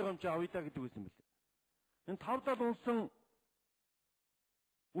заа өгч байгаа юм чи авъя да гэдэг байсан билээ. Энэ 5-7 улсын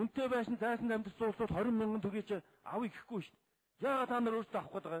үнэтэй байсан зайсан амьдсан улсууд 20 мянган төгөөч авъя гэхгүй шүү дээ. Яагаад та нар өөрсдөө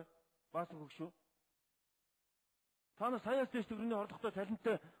авах гэдэг вэ? Баасан хөгшөө. Та нар саяас дэш төгрөгийн орлоготой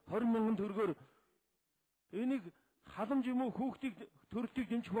таленттай 20 мянган төгрөгөөр энийг халамж юм уу хүүхдийг төрөлтийг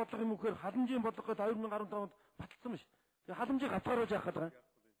дэмжих бодлого юм уу гэхээр халамжийн бодлогод 2015 онд баталсан байна шүү. Тэгээ халамжийг хатгааруулж яах гэдэг вэ?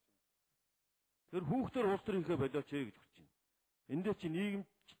 Тэр хүүхдээр улс төр хийхэ болооч ээ гэж хэлж байна. Эндээ чи нийгэм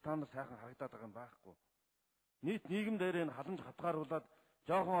та нар сайхан харагдаад байгаа юм байхгүй. Нийт нийгэм дээр энэ халамж хатгааруулад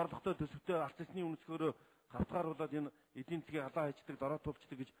жоохон орлоготой төсөвтэй артистны үнэсгөөрөө хавтгааруулад энэ эдийн засгийн халаа хайчдаг, дорой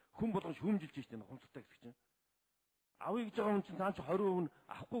тулчдаг гэж хүн болгон шүүмжилж штэ энэ хумцтай гэсэн чинь. Авъя гэж байгаа хүн чинь цаан чи 20% нь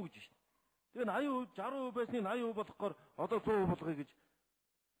авахгүй гэж штэ. Тэгээ 80%, 60% байсныг 80% болгохоор одоо 100% болгоё гэж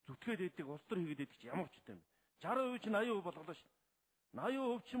зүтгээд идэг, улс төр хийгээд идэг чи ямар ч юм. 60% чинь 80% болголоо штэ.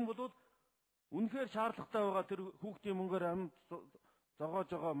 80% чинь болоод үнэхээр шаардлагатай байгаа тэр хүүхдийн мөнгөөр амьд зогоож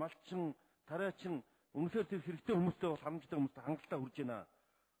байгаа малчин, тариачин үнэхээр тэр хэрэгтэй хүмүүстэй бол хамждаг хүмүүстэй хангалттай хүрж байна.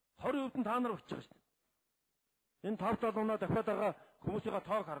 20% нь та нар өгч байгаа шүү дээ. Энэ 5-7 унаа дахиад байгаа хүмүүсийн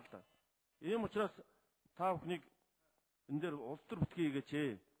тоог харлаа. Ийм учраас та бүхнийг энэ дээр улс төр битгий хийгээч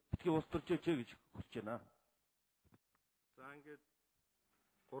ээ. Битгий улс төржээч ээ гэж хүсэж байна. За ингээд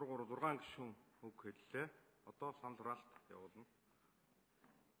 3 гишүүн үг хэллээ. Одоо санал хураалт явуулна.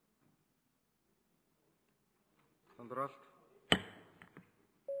 Сандралт.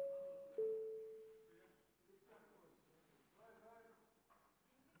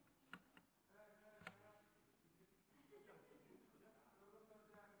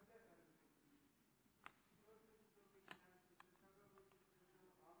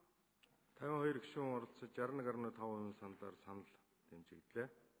 Тавин 2 гишүүн оролцож 61.5% саналаар санал дэмжигдлээ.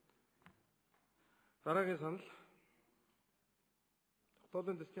 Дараагийн санал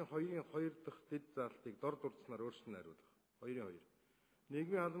Тогтоолын дэсгийн 2 дахь дэд заалтыг дор дурдсанаар өөрчлөн хариулах. 2-2.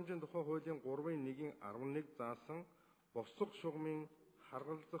 Нийгмийн халамжийн тухай хуулийн 3-1-11 заасан босго шугамын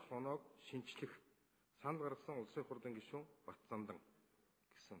харгалзах оноог шинчлэх санал гаргасан улсын хурлын гишүүн Батзандан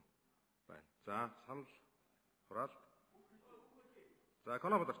гэсэн байна. За санал хураалт. За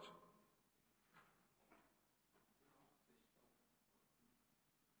Конободарч.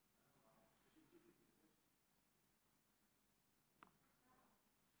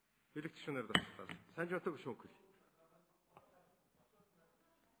 Билэг гишүүнээр дасгалаа. Санжбатар гишүүн хөл.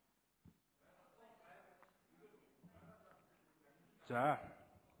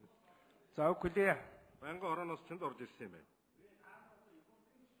 За үгүй. Байнгын орооноос чөнд орж ирсэн юм байна.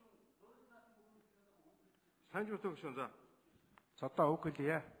 Санжбатар гишүүн за. Одоо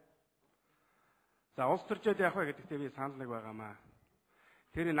үгүй. За улс төрчөөд яах вэ гэдэгтээ би санал нэг байгаамаа.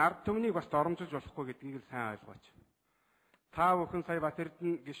 Тэр энэ ард түмнийг бас доромжилж болохгүй гэдгийг л сайн ойлгооч. Та бүхэн сая Бат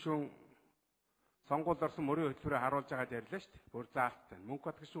Эрдэнэ гишүүн сонгуульд орсон мөрийн хөтөлбөрөөр харуулж байгаад ярьлаа шүү дээ. Бүр заалттай. Мөнх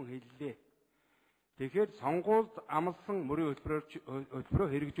Бат гишүүн хэллээ. Тэгэхээр сонгуульд амлсан мөрийн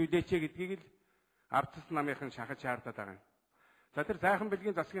хөтөлбөрөөр хэрэгжүүлээч гэдгийг л ард түмэн намынхан шахаж шаардаад байгаа юм. За тэр сайхан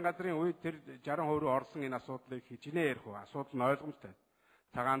бэлгийн засгийн газрын үед тэр 60% рүү орсон энэ асуудлыг хичнээн ярих уу? Асуудал нь ойлгомжтой.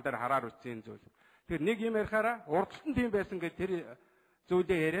 Цагаан дээр хараар үтсэн зүйл. Тэр нэг юм ярихаараа урдталт нь тийм байсан гэдэг тэр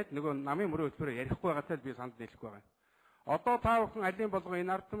зүйлээ яриад нөгөө намын мөрийн хөтөлбөрөөр ярихгүй байгаатай л би санд нийлэхгүй байгаа юм. Одоо та бүхэн алин болгоо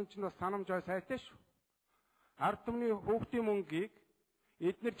энэ ард түмэн чинь бас санамж ой сайтай шүү. Ард түмний хүүхдийн мөнгийг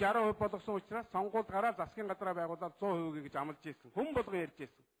эдгээр 60% болгосон учраас сонгуульд гараад засгийн газраа байгуулаад 100% гэж амлаж ирсэн. Хүн болгон ярьж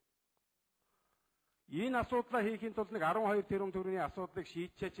ирсэн. Энэ асуудлаа хийхин тулд нэг 12 тэрбум төгрөгийн асуудлыг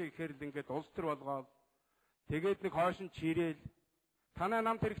шийдчихээч гэхээр л ингээд улс төр болгоод тэгээд нэг хойш нь чирээл танай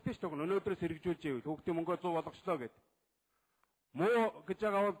намд хэрэгтэй шүү дээ. Өнөөдрөөс хэрэгжүүлж ивэл хүүхдийн мөнгөө 100 болгочлоо гэд. Муу гэж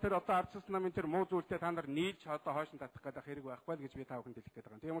байгаа бол тэр одоо ардчилсан намын тэр муу зүйлтэй та нар нийлж одоо хойш нь татах гэдэг хэрэг байхгүй л гэж би та бүхэнд хэлэх гээд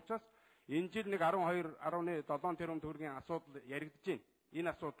байгаа юм. Тийм учраас энэ жил нэг 12.7 тэрбум төгрөгийн асуудал яригдж байна.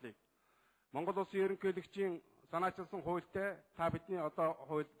 Энэ асуудлыг Монгол Улсын ерөнхийлөгчийн санаачилсан хуультай та бидний одоо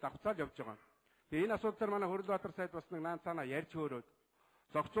хууль давцаал явж байгаа. Тэгээ энэ асуудал манай Хөрлөбаатар сайд бас нэг наан цаанаа ярьж хөөрөөд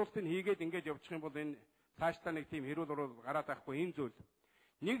зохицуултыг хийгээд ингэж явчих юм бол энэ цаашдаа нэг тийм хэрүүл уруу гараад байхгүй энэ зүйл.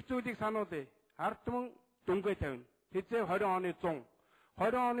 Нэг зүйлийг сануулъя. Ард түмэн дүнгээ тавина. Тэзээ 20 оны 100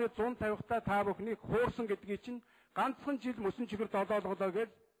 20 оны 150-та та бүхнийг хуурсан гэдгийг чинь ганцхан жил мөсөн чихэр долоолголоо гэж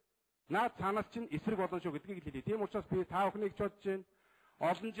наад цаанаас чинь эсрэг болно шүү гэдгийг хэлээ. Тийм учраас би та бүхнийг ч бодож байна.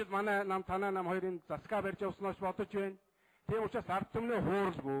 Олон жил манай нам танаа нам хоёрын заска барьж явсноос бодож байна. Тийм учраас ард түмний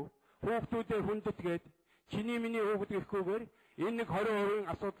хууралгүй хүүхдүүдээ хүндэтгээд чиний миний хүүхэд гэхгүйгээр энэ нэг 20%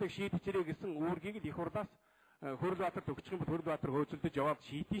 асуудлыг шийдэж ирээ гэсэн үүргийг л их хурлаас Хөрлбаатарт өгчих юм бол Хөрлбаатар хөөцөлдөж яваад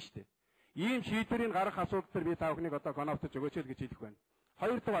шийдэн штэ. Ийм шийдвэрийг гарах асуудал би та бүхнийг одоо гонавтаж өгөөч л гэж хэлэх байна.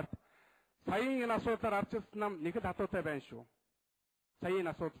 Хоёрдугаар саяын энэ асуудлаар арчилсан нам нэг л хатуутай байна шүү. Саяын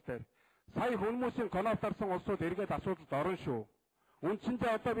асуудал дээр сая хүмүүсийн гонавтарсан улсууд эргээд асуудалд орно шүү.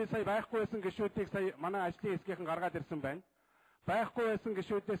 Үндсэндээ одоо би сая байхгүй байсан гишүүдийг сая манай ажлын хэсгийнхэн гаргаад ирсэн байна. Байхгүй байсан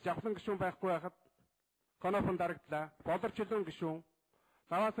гишүүдээс жавхлан гишүүн байхгүй байхад гоноофон дарагдлаа. Болорчлон гишүүн,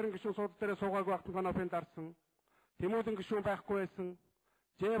 Даваасрын гишүүн суудал дээр суугаагүй байхад гоноофон дарсан. Тэмүүлэн гишүүн байхгүй байсан.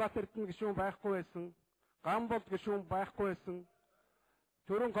 Жэбатэрдэн гишүүн байхгүй байсан. Гамболд гишүүн байхгүй байсан.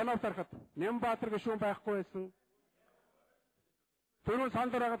 Төрөн гонооф дарахад Нямбаатар гишүүн байхгүй байсан. Төрөн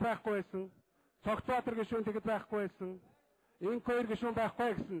Сандарагад байхгүй байсан. Цогтбаатар гишүүн тэгэд байхгүй байсан. Инкойр гишүүн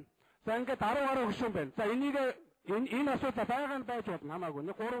байхгүй гэсэн. За ингээд 10 гаруй гишүүн байна. За энийг энэ асуудал байгаа нь байж болно хамаагүй.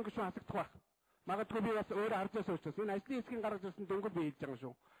 Нэг 3 гишүүн хасагдах байх. Магадгүй би бас өөрөө харж байсан учраас энэ ажлын хэсгийн гаргаж ирсэн дөнгөж би хэлж байгаа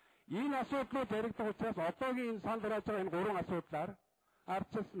шүү. Энэ асуудлууд яригдах учраас одоогийн энэ санд гараад байгаа энэ 3 асуудлаар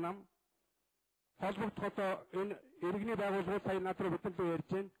арчилсан нам холбогдоход энэ иргэний байгууллагууд сая над руу бүтэндөө ярьж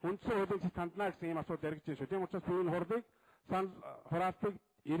байна. Үндсэн хуулийн танднаа гэсэн ийм асуудал яригдж байна шүү. Тийм учраас би энэ хурлыг санд хураалтыг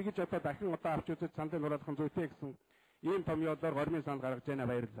эргэж одоо дахин одоо авч үзэж сандыг хураалгах зүйтэй гэсэн ийм томьёолоор гормын санд гаргаж байна.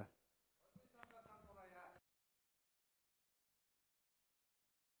 Баярлалаа.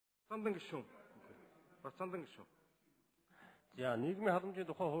 Сандан гишүүн. Сандан гишүүн. За нийгмийн халамжийн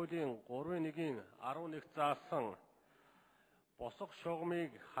тухай хуулийн 3-1-ийн 11 заасан босго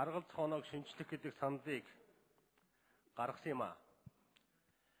шугамыг харгалзах хоноог шинжлэх гэдэг саналыг гаргасан юм а.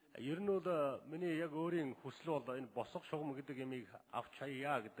 Ер нь бол миний яг өөрийн хүсэл бол энэ босго шугам гэдэг ямиг авч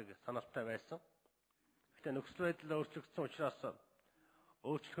хаяа гэдэг саналтай байсан. Гэтэ нөхцөл байдал өөрчлөгдсөн учраас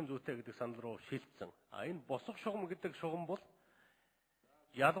өөрчлөх нь зүйтэй гэдэг санал руу шилжсэн. А энэ босго шугам гэдэг шугам бол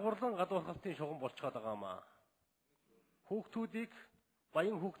ялгуурлан гадуурхалтын шугам болчиход байгаа юм аа. Хүүхдүүдийг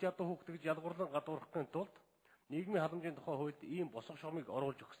баян хүүхд ядуу хүүхд гэж ялгуурлан гадуурхахын тулд нийгмийн халамжийн тухай хуульд ийм босго шугамыг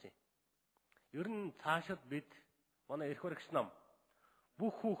оруулж өгсөн юм. Ер нь цаашид бид манай эрх баригч нам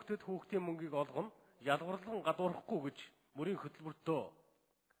бүх хүүхдэд хүүхдийн мөнгийг олгоно, ялгуурлан гадуурхахгүй гэж мөрийн хөтөлбөртөө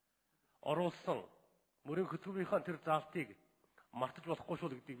оруулсан. Мөрийн хөтөлбөрийнхаа тэр заалтыг мартаж болохгүй шүү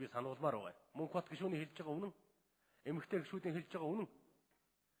гэдгийг би сануулмаар байна. Мөнх бат гишүүний хэлж байгаа үнэн. Эмэгтэй гишүүдийн хэлж байгаа үнэн.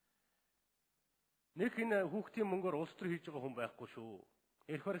 Нэг энэ хүүхдийн мөнгөөр улс төр хийж байгаа хүн байхгүй шүү.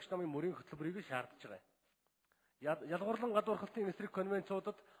 Эрх баригч намын мөрийн хөтөлбөрийг шаардж байгаа. Ялгуурлан гадуурхалтын эсрэг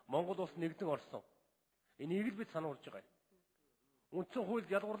конвенцуудад Монгол улс нэгдэн орсон. Энийг л бид сануулж байгаа. Үндсэн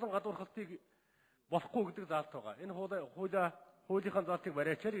хуульд ялгуурлан гадуурхалтыг болохгүй гэдэг заалт байгаа. Энэ хуулийнхаа заалтыг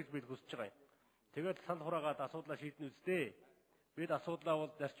бариачаар гэж бид хүсэж байгаа юм. Тэгээд санал хураагаад асуудлаа шийднэ үсттэй. Бид асуудлаа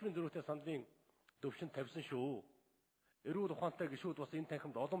бол зарчмын зөрүүтэй саналын төвшөнд тавьсан шүү. Эрүүл ухаантай гишүүд бас энэ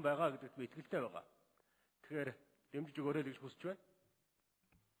танхимд олон байгаа гэдэгт би итгэлтэй байгаа. Тэгэхээр дэмжиж өгөөрэй гэж хүсэж байна.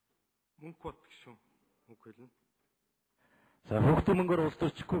 Мөнх бат гишүүн үг хэлнэ. За хүүхдийн мөнгөөр улс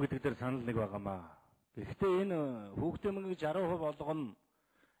төрчихгүй гэдэг дээр санал нэг байгаамаа. Гэхдээ энэ хүүхдийн мөнгөийг 60% олгоно.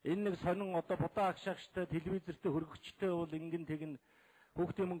 Энэ нэг сонин одоо будаа агшаагчтай телевизэртэй хөргөгчтэй бол ингэн тэгнэ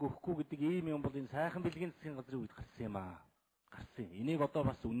хүүхдийн мөнгө өгөхгүй гэдэг ийм юм бол энэ сайхан бэлгийн засгийн газрын үед гарсан юм аа. Гарсан. Энийг одоо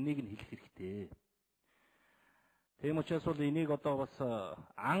бас үннийг нь хэлэх хэрэгтэй. Тийм учраас бол энийг одоо бас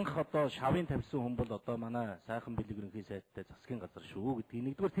анх одоо шавын тавьсан хүн бол одоо манай сайхан бэлэг ерөнхий сайдтай засгийн газар шүү гэдгийг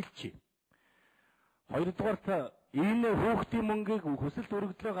нэгдүгээр хэлчихье. Хоёрдугаарт энэ хүүхдийн мөнгийг хүсэлт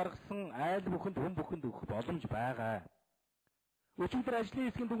өргөдлөө гаргасан айл бүхэнд хүн бүхэнд өгөх боломж байгаа. Өчигдөр ажлын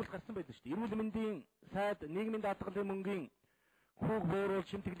хэсгийн дүгнэлт гарсан байдаг шүү дээ. Эрүүл мэндийн сайд нийгмийн даатгалын мөнгийн хүүг бууруулж,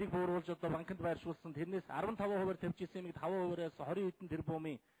 шимтгэлийг бууруулж одоо банкнд байршуулсан тэрнээс 15%-аар тавьчихсан юмыг 5%-аас 20 хэдэн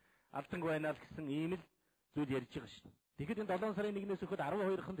тэрбумын алданг байна л гэсэн ийм л зүйл ярьж байгаа шүү. Тэгэхэд энэ 7 сарын 1-ээс өгөхөд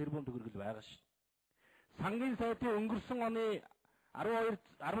 12 тэрбум төгрөгөл байгаа шүү. Сангийн сайдын өнгөрсөн оны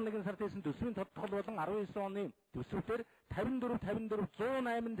 11 сард хийсэн төсвийн тодтогдол болон 19 оны төсвөөр 54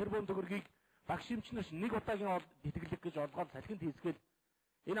 108 тэрбум төгрөгийг багш эмчнэр нэг удаагийн тэтгэлэг гэж олгоод салхинд хийсгээл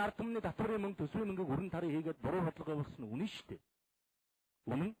энэ ард түмний татварын мөнгө төсвийн мөнгийг өрн тарыг хийгээд буруу бодлого явуулсан нь үнэн шүү дээ.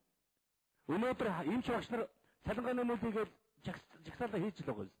 Үнэн. Өнөөдөр эмч багш нар цалингааны нөлөөгээд жагсаалаа хийж л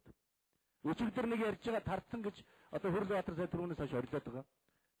байгаа юм. Өчигдөр нэг ярьж байгаа тардсан гэж одоо Хөрлбаатар сая түрүүнээс хойш орилоод байгаа.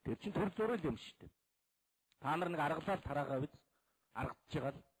 Тэр чинь төр зураг юм шүү дээ. Та нар нэг аргалал тараагаа биз? Аргадж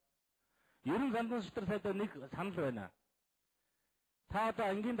байгаа л. Ерөн зандан шийтэр сайдаа нэг санал байна. Та одоо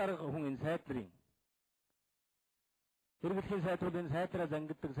ангийн дарга хүн энэ сайд нарын Хэрэглэхийн сайдууд энэ сайдраа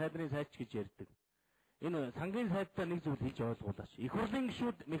зангиддаг, сайдрын сайдч гэж ярьдаг. Энэ сангийн сайдтай нэг зүйл хийж ойлгуулаач. Их хурлын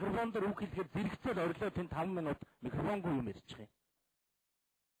гишүүд микрофон дээр үг хэлэхэд зэрэгцээд орлоо тэн 5 минут микрофонгүй юм ярьчих юм.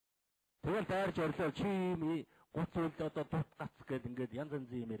 Тэгэл дайрж орлоо чи юм 30 үлд одоо дут гац гээд ингээд янз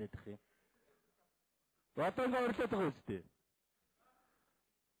янзын юм яриад их юм. Одоо ингээд орлоод байгаа үстэй.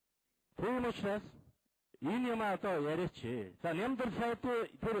 Тийм учраас энэ юм одоо яриач. За нямдар сайд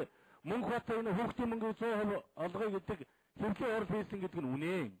тэр мөнгө хот энэ хүүхдийн мөнгө 100% олгоё гэдэг хэвлэл орол хийсэн гэдэг нь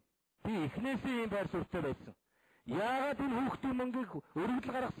үнэн. Би эхнээсээ ийм байр суурьтай байсан. Яагаад энэ хүүхдийн мөнгийг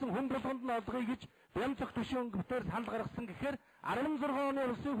өргөдөл гаргасан хүн болгонд нь олгоё гэж Бямцах төшийн өнгөтөр санал гаргасан гэхээр 16 оны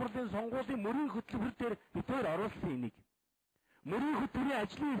улсын хурлын сонгуулийн мөрийн хөтөлбөр дээр битээр оруулсан энийг. Мөрийн хөтөлбөрийн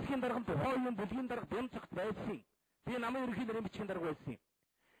ажлын хэсгийн дарга тухайн үеийн бүлгийн дарга Бямцахт байсан. Би намын ерөнхий нэрийн бичгийн дарга байсан.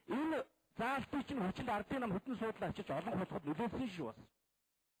 Энэ заалтыг чинь хүчинд ардын нам хөтөн суудлаа авчиж олон хулгад нөлөөлсөн шүү бас.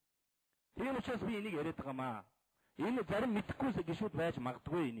 Тийм учраас би энийг яриад байгаамаа. Энэ зарим мэдэхгүй гişүүд байж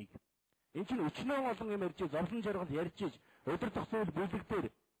магадгүй энийг. Энд чинь өчнөө олон юм ярьж, зовлон жаргал ярьж, өдөртөх зүйл бүлэг дээр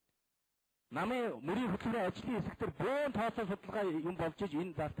намын мөрийн хөтөлбөрийн ажлын хэсгээр бөөн тооцоо судалгаа юм болж иж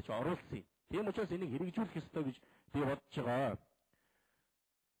энэ заалтыг оруулсан юм. Тийм учраас энийг хэрэгжүүлэх ёстой гэж би бодож байгаа.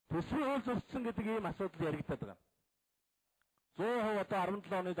 Төсвийн хууль зөрчсөн гэдэг ийм асуудал яригдаад байгаа. 100% одоо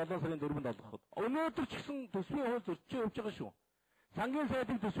 17 оны 7 сарын 4-нд олгоход. Өнөөдөр ч гэсэн төсвийн хууль зөрчиж явж байгаа шүү. Сангийн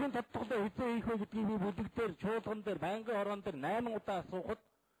сайдыг төсвийн тодтоглоо хэзээ хийх вэ гэдгийг би бүлэг дээр, чуулган дээр, байнгын хорон дээр 8 удаа асуухад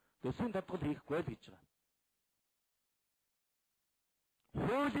төсвийн тодтогл хийхгүй л гэж байгаа.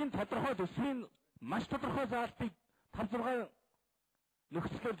 Хуулийн тодорхой төсвийн маш тодорхой заалтыг 5-6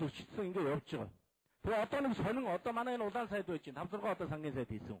 нөхцлөөр зөрчилсөн ингэ явж байгаа. Тэгээ одоо нэг сонин одоо манай энэ улаан сайд байж байна. 5-6 одоо сангийн сайд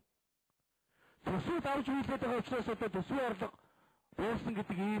хийсэн. Төсвийг авч үйлдээд байгаа учраас одоо төсвийн орлого буурсан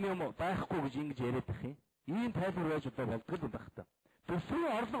гэдэг ийм юм байхгүй гэж ингэж яриад байх юм. Ийм тайлбар байж одоо болдгоо юм байх та.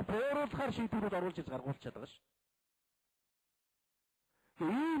 Төсвийн орлого бууруулахаар шийдвэрүүд оруулж гаргуулчихад байгаа ш.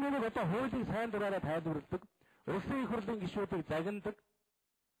 Ийм нэг одоо хуулийн сайн дураараа тайлбарладаг. Улсын их хурлын гишүүдийг загнадаг.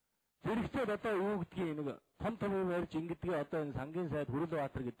 Зэрэгцээд одоо юу гэдгийг нэг том юм ярьж ингэдгийг одоо энэ сангийн сайд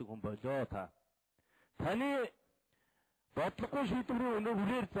Хүрлбаатар гэдэг хүн болоо та. Таны бодлогогүй шийдвэрийн өнөө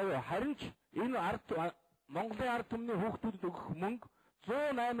хүрээр заяа харин ч энэ Монголын ард түмний хүүхдүүдэд өгөх мөнгө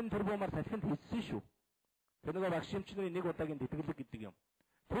 108 тэрбумаар салхинд хийсэн шүү. Тэр нэг багш хэмчнэрийн нэг удаагийн тэтгэлэг гэдэг юм.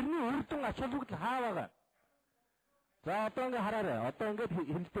 Тэрний үр дүн ач холбогдол хаа байгаа? За одоо ингээ хараарай. Одоо ингээд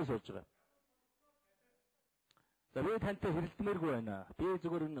хэмжтэй сууж байгаа. За би тантай хэрэлдмээргүй байна. Би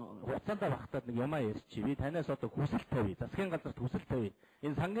зүгээр энэ хугацаанд багтаад нэг юмаа ярьчих. Би танаас одоо хүсэл тавья. Засгийн газарт хүсэл тавья.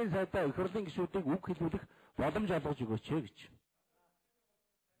 Энэ сангийн сайдаа их хурлын гишүүдийг үг хэлүүлэх боломж олгож өгөөч гэж.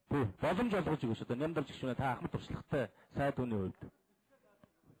 Тий, боломж олгож өгөөч. Одоо нямдалж гишүүнээ та ахмад туршлагатай сайд үний хувьд.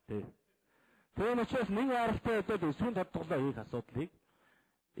 Тий. Тэр учраас нэг аралтай одоо төсвийн тодтоглоо хийх асуудлыг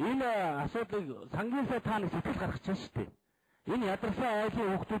энэ асуудлыг сангийн сайд та нэг сэтгэл гаргаж байгаа шүү дээ. Энэ ядарсан айлын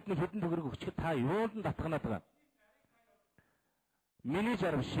хүүхдүүд нь хэдэн төгрөг өгчөд та юунд нь татганаад байгаа. Миний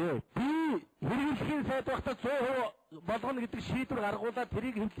зарим шээ. Би хэрэглэхийн сайд багтаа 100% болгоно гэдэг шийдвэр гаргуулаад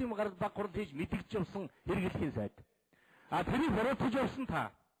тэрийг хэвлэлийн баг хурд хийж мэдгэж явсан хэрэглэхийн сайд. А тэрийг буруутгаж явсан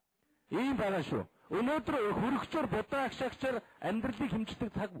та. Ийм байгаа шүү. Өнөөдөр хөрөгчөөр будаа агшаагчаар амьдралыг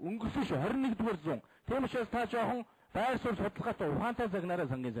хэмждэг цаг өнгөрсөн шүү. 21-р зуун. Тийм учраас та жоохон байр суурь судалгаатай ухаантай загнаараа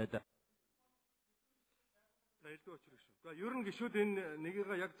сангийн сайдаа. Илдүү очрох шүү. Гэхдээ ер нь гişүүд энэ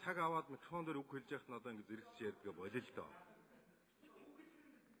нэгийгээ яг цаг аваад микрофон дээр үг хэлж яхад нь одоо ингэ зэрэгч ярьдгаа болоо л доо.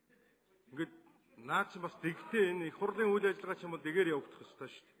 Ингээд наад чинь бас дэгтэй энэ их хурлын үйл ажиллагаа ч юм бол дэгээр явагдах ёстой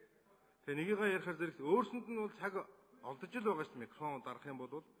шүү дээ. Тэгээ нэгийгээ ярихаар зэрэгс өөрсөнд нь бол цаг олдож л байгаа шүү дээ. Микрофон дарах юм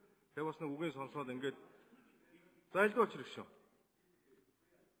бол тэгээ бас нэг үгийн сонсоод ингээд за илдүү очрох шүү.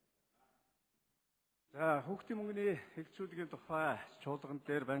 За хүүхдийн мөнгөний хэрэгжүүлэгийн тухай чуулган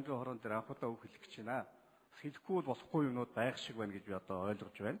дээр банкны хорон дээр анх удаа үг хэлэх гэж байна. Хэлэхгүй болохгүй юмнууд байх шиг байна гэж би одоо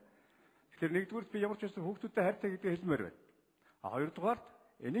ойлгож байна. Тэгэхээр нэгдүгürt би ямар ч байсан хүүхдүүдтэй хайртай гэдгийг хэлмээр байна. А хоёрдугаарт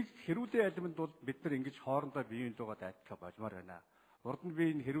энийг хэрүүлийн алимд бол бид нар ингэж хоорондоо биеийн дуугаад айдлах болмоор байна. Урд нь би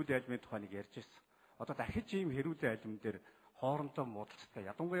энэ хэрүүлийн алимын тухай нэг ярьж ирсэн. Одоо дахиж ийм хэрүүлийн алим дээр хоорондоо муудалцтай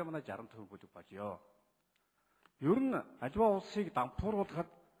ядангуяа манай 60% бүлэг болёо. Ер нь аливаа улсыг дампууруулахад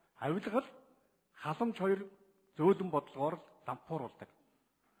авилгал халамж хоёр зөөлөн бодлогоор дампууруулдаг.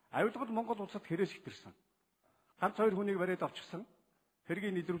 Авилгал Монгол улсад хэрэг шигтэрсэн. Ганц хоёр хүнийг бариад авчихсан.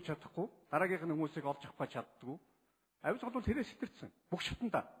 Хэргийг нийлрүүлж чадахгүй, дараагийнх нь хүмүүсийг олж авах чаддгүй. Авилгал бол хэрэг шигтэрсэн. Бүх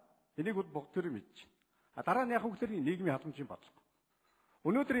шатанда. Энийг бол бүгд төр мэдж. А дараа нь яг хүүхдэрийн нийгмийн халамжийн бодлого.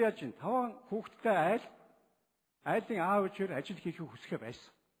 Өнөөдөр яаж юм? 5 хүүхдтэй айлын аав ээжээр ажил хийхийг хүсэхэ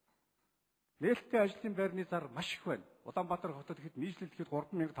байсан. Нээлттэй ажлын байрны зар маш их байна. Улаанбаатар хотод ихэд нийслэлдэхэд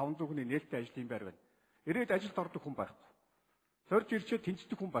 3500 хүний нээлттэй ажлын байр байна. Ирээд ажилд ордог хүн байхгүй. Зорж ирчээ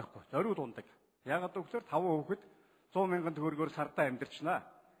тэнцдэг хүн байхгүй. Зориуд ундаг. Яагаад гэвэл 5 хүүхэд 100,000 төгрөгөөр сардаа амьдарчнаа.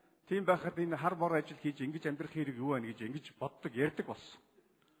 Тийм байхад энэ хар бор ажил хийж ингэж амьдрах хэрэг юу вэ гэж ингэж боддог, ярьдаг болсон.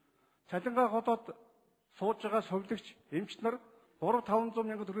 Цалингаа годоод сууж байгаа совилогч, эмч нар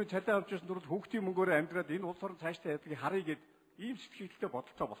 300-500,000 төгрөгийн цалин авч ирсэн дөрөв хүүхдийн мөнгөөр амьдраад энэ улс орон цаашдаа ядгийг харъя гэд ийм сэтгэлтэй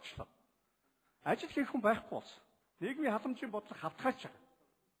бодолтой болчихлоо. Ажил хийх хүн байхгүй болсон. Нийгмийн халамжийн бодлого хавтгаач байгаа.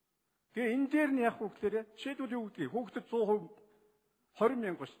 Тэгээ энэ дээр нь яг хүүхдээрээ жишээлбэл юу гэдгийг хүүхдэд 100%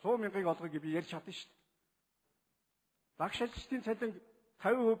 20,000 ш 100,000-ыг олгоё гэж би ярьж чадна шүү дээ. Багш ажилчдын цалин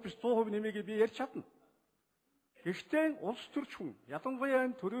 50% биш 100% нэмэгийг би ярьж чадна. Гэхдээ улс төрч хүн ялангуяа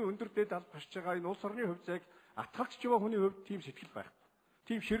энэ төрийн өндөр дэд аль башж байгаа энэ улс орны хувьцааг атгалж байгаа хүний хувьд тийм сэтгэл байхгүй.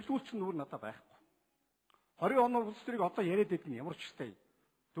 Тийм ширдүүлсэн нүур надад байхгүй. 20 оноор улс төрийг одоо яриад байдаг нь ямар ч ёстой.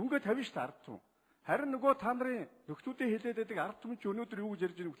 Дүнгээ тавина шүү дээ ард түмэн. Харин нөгөө та нарын нөхдүүдээ хэлээд байдаг ард түмэн ч өнөөдөр юу гэж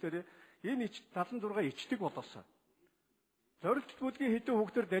ярьж байгаа нөхлөөр энэ 76 ичдэг болоосоо. Зорилт бүлгийн хэдэн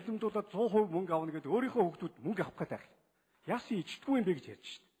хүүхдээр далимдуулаад 100% мөнгө авна гэдэг өөрийнхөө хүүхдүүд мөнгө авах гэдэг. Яасан ичдэггүй юм бэ гэж ярьж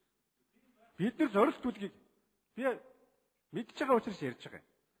шүү дээ. Бид нар зорилт бүлгийг би мэдж байгаа учраас ярьж байгаа юм.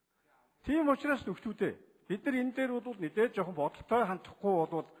 Тийм учраас нөхдүүдээ бид нар энэ дээр бол мэдээж жоохон бодолтой хандахгүй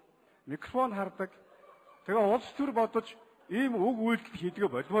бол микрофон хардаг. Тэгээ улс төр бодож ийм үг үйлдэл хийдгээ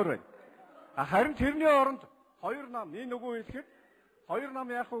болмоор байна. Харин тэрний оронд хоёр нам нэг нөгөө хэлэхэд хоёр нам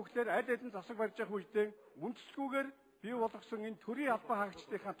яах вэ гэхээр аль алин засаг барьж явах үедээ үндэслэгүүгээр бий болгосон энэ төрийн албан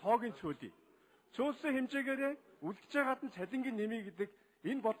хаагчдынхаа тоогийн цөөлий. Цөөлсөн хэмжээгээрээ үлдэж байгаад нь цалингийн нэмий гэдэг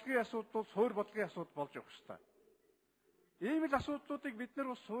энэ бодлогын асуудал суур бодлогын асуудал болж явах ёстой. Ийм л асуудлуудыг бид нар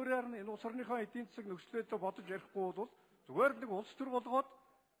бас суурьаар нь энэ улс орныхоо эдийн засаг нөхцөлөдөө бодож ярихгүй бол зүгээр нэг улс төр болгоод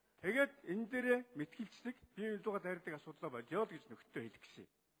тэгээд энэ дээрээ мэтгэлцдэг бие биедээ дайрдаг асуудлаа болио л гэж нөхдөд хэлэх гэсэн.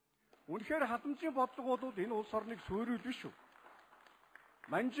 Үнэхээр хадамжийн бодлого бол энэ улс орныг суурьуул биш үү?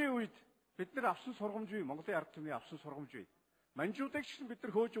 Манжийн үед бид нар авсан сургамж бий, Монголын ард түмний авсан сургамж бий. Манжуудыг ч бид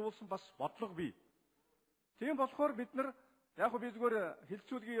нар хөөж уулсан бас бодлого бий. Тийм болохоор бид нар яг би зүгээр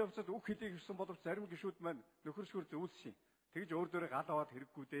хилцүүлгийн явцад үг хэлийг хэлсэн боловч зарим гишүүд маань нөхөрсгөр зөвлөсөн. Тэгж өөр дөрөө гал аваад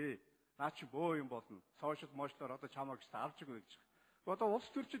хэрэггүй дээ. Наа чи бөө юм болно. Сошиал мошлоор одоо чамаа гэж авч өгнө гэж. Одоо улс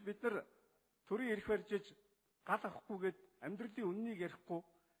төрчид бид нар төрийн эрх барьж иж гал авахгүйгээд амьдралын үннийг ярихгүй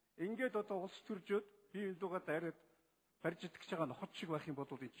ингээд одоо улс төржөөд бие биедээ дайраад барьж идэх гэж байгаа ноход шиг байх юм бол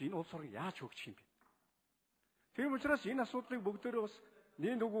энэ улс орн яаж хөгжих юм бэ? Тийм учраас энэ асуудлыг бүгдээрээ бас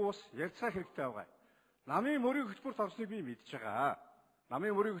нэг нөгөө бас ярьцгаах хэрэгтэй байгаа. Намын мөрийн хөтөлбөрт орсныг би мэдж байгаа.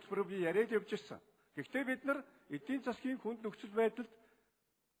 Намын мөрийн хөтөлбөрөөр би яриад явж ирсэн. Гэхдээ бид нар эдийн засгийн хүнд нөхцөл байдалд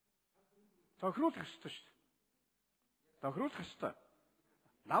тохируулах ёстой шүү дээ. Тохируулах ёстой.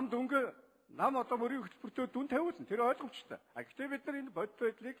 Нам одоо мөрийн хөтөлбөртөө дүн тавиулна. Тэр ойлгомжтой. Гэхдээ бид нар энэ бодит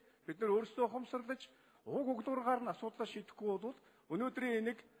байдлыг бид нар өөрсдөө ухамсарлаж уг угдуургаар нь асуудлаа шийдэхгүй бол өнөөдрийн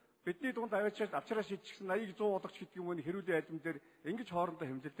энийг бидний дунд аваачаад авчраа шийдчихсэн 80 100 болгоч гэдэг юм уу хэрүүлийн айлм дээр ингэж хоорондоо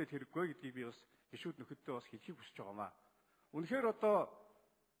хэмжилдээд хэрэггүй гэдгийг би бас гишүүд нөхөддөө бас хэлхийг хүсэж байгаамаа. Үнэхээр одоо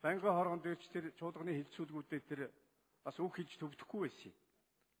байнгын хооронд ирж тэр чуулганы хилцүүлгүүдэд тэр бас үг хэлж төгдөхгүй байсан юм.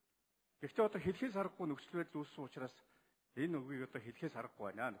 Гэхдээ одоо хэлхээс аргагүй нөхцөл байдал үүссэн учраас энэ үгийг одоо хэлхээс аргагүй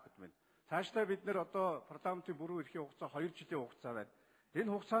байна нөхөд минь. Цаашдаа бид нар одоо парламентын бүрэн эрхийн хугацаа 2 жилийн хугацаа байна. Энэ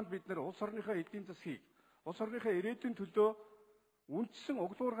хугацаанд бид нар улс орныхоо эдийн засгийг, улс орныхоо ирээдүйн төлөө үндсэн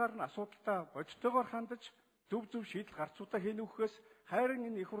углуургаар нь асуудалтай бодтойгоор хандаж зөв шийдэл гарцуудаа хийнөхөөс хайрын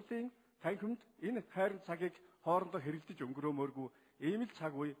энэ их хурлын танхимд энэ хайрын цагийг хоорондоо хэрэлдэж өнгөрөөмөөргүй ийм л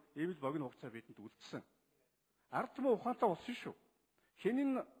цаг үе, ийм л богино хугацаа бидэнд үлдсэн. Ард түмэн ухаантай болсон шүү. Хэн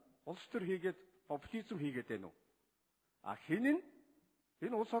нь улс төр хийгээд популизм хийгээд байна уу? Хэн нь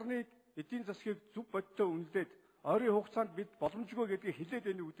энэ улс орны эдийн засгийг зөв бодтой үнэлээд ойрын хугацаанд бид боломжгүй гэдгийг хэлээд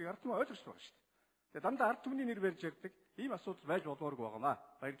байна уу гэдгийг ард түмэн ойлгож байгаа шүү. Тэгээ дандаа ард түмний нэр барьж ярьдаг ийм асуудал байж болооргүй байгаамаа.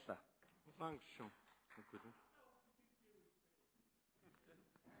 Баярлалаа. Улаан гишүүн.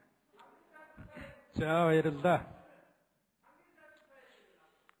 За баярлалаа.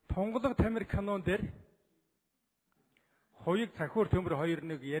 Тунгалаг тамир канон дээр хоёрыг цахиур төмөр хоёр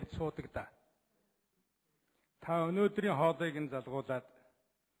нэг ярьж суудаг да. Та өнөөдрийн хоолойг нь залгуулад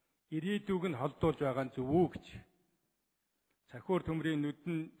ирээдүг нь холдуулж байгаа нь зөв үү гэж. Цахиур төмрийн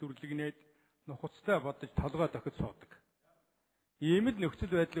нүдэн дүрлэгнээд нухацтай бодож толгой дохиж суудаг. Ийм л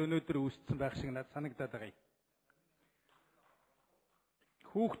нөхцөл байдал өнөөдөр үүссэн байх шиг надад санагдаад байгаа юм.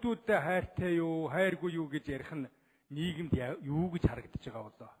 Хүүхдүүдтэй хайртай юу, хайргүй юу гэж ярих нь нийгэмд юу гэж харагдаж байгаа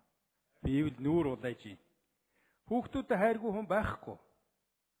болоо. Бивэл нүүр улайж юм. Хүүхдүүдтэй хайргүй хүн байхгүй.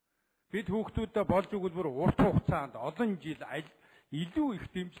 Бид хүүхдүүдтэй болж өгвөл урт хугацаанд олон жил илүү их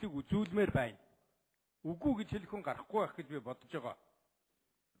дэмжлэг үзүүлмээр байна. Үгүй гэж хэлэх хүн гарахгүй байх гэж би бодож байгаа.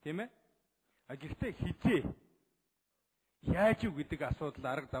 Тийм ээ? Гэхдээ хизээ яаж юу гэдэг асуудал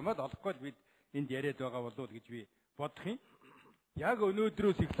арга замаад олохгүй бид энд яриад байгаа болов уу гэж би бодох юм. Яг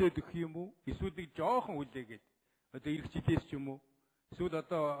өнөөдрөөс эхлээд өгөх юм уу? Эсвэл нэг жоохон үлээгээд Одоо эх жилээс ч юм уу эсвэл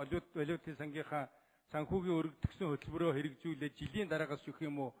одоо валютын сангийнхаа санхүүгийн өргөдсөн хөтөлбөрөөр хэрэгжүүлээд жилийн дараагаас өгөх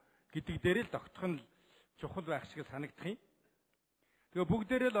юм уу гэдэг дээр л тогтох нь чухал байх шиг санагдах юм. Тэгээ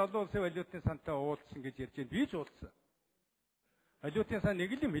бүгдээрээ л олон улсын валютын сантай уулзсан гэж ярьж байна. Би ч уулзсан. Валютын сан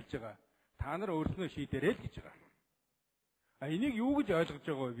нэг л юм хэлж байгаа. Та нар өөрснөө шийдээрэй л гэж байгаа. А энийг юу гэж ойлгож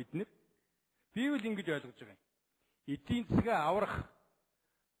байгаа вэ бид нэр? Би бол ингэж ойлгож байгаа юм. Эдийн засгаа аврах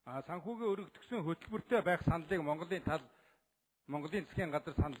санхүүгийн өргөдсөн хөтөлбөртэй байх саналыг Монголын засгийн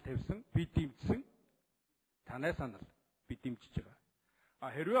газар санал тавьсан, бид дэмжсэн. Танай санал бид дэмжиж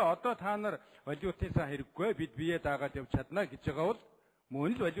байгаа. Хэрвээ одоо та нар валютын сан хэрэггүй бид бие даагаад явж чадна гэж байгаа бол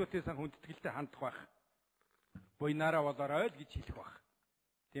мөн л валютын сан хүндэтгэлтэй хандах байх. Буйнаараа болоорой л гэж хэлэх байх.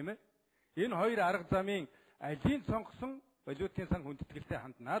 Тийм ээ? Энэ хоёр арга замын алийг сонгосон валютын сан хүндэтгэлтэй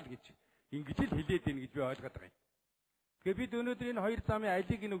ханднаа л гэж ингэж л хэлээд байна гэж би ойлгоод байгаа юм. Тэгэхээр бид өнөөдөр энэ хоёр замын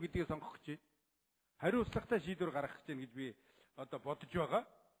алийг гинүү гэдгийг сонгох гэж байна. Хариуцлагатай шийдвэр гаргах гэж байна гэж би одоо бодож байгаа.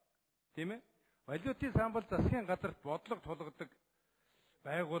 Тийм ээ? Валютын сан бол засгийн газарт бодлого тулгадаг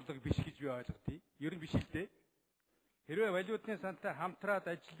байгууллага биш гэж би ойлгодъё. Ер нь биш л дээ. Хэрвээ валютын сантай хамтраад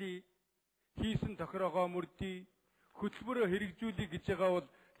ажиллая, хийсэн тохироогоо мөрдөй, хөтөлбөрөө хэрэгжүүлэх гэж байгаа бол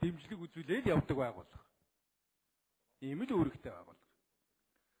дэмжлэг үзүүлээд явдаг байгууллага. Ийм л үүрэгтэй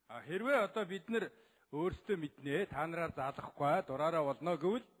байгууллага. Хэрвээ одоо бид нэр өөрсдөө мэднэ, та нараар заалахгүй, дураараа болно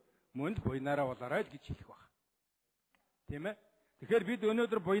гэвэл мөн л буйнаараа болоорой гэж хэлэх баг. Тийм ээ? Тэгэхээр бид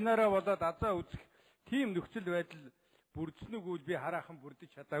өнөөдөр буйнаараа болоод азаа үзэх тийм нөхцөл байдал бүрдсэн үгүй би хараахан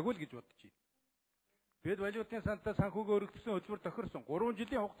бүрдэж чадаагүй л гэж бодож байна. Бид валютын сантай санхүүгийн өргөдсөн хөтөлбөр тохирсон 3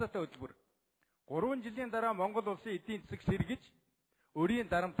 жилийн хугацаатай хөтөлбөр. 3 жилийн дараа Монгол улсын эдийн засаг сэргэж, өрийн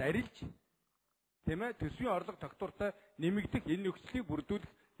дарамт арилж, тийм ээ, төсвийн орлого тогтвортой нэмэгдэх энэ нөхцөлийг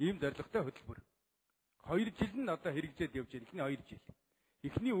бүрдүүлэх ийм зорилготой хөтөлбөр. 2 жил нь одоо хэрэгжээд явж байна. Эхний 2 жил.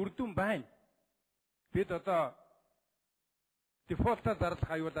 Эхний үр дүн байна. Бид одоо дефолтаар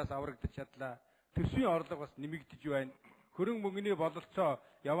зарлах аюулаас аврагдаж чадлаа. Төсвийн орлого бас нэмэгдэж байна. Хөрөнгө мөнгөний бололцоо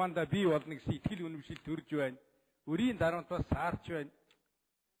явандаа бий болно гэсэн итгэл үнэмшил төрж байна. Өрийн дарамт бас саарч байна.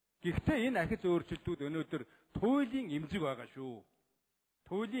 Гэхдээ энэ ахиц өөрчлөлтүүд өнөөдөр туйлын эмзэг байгаа шүү.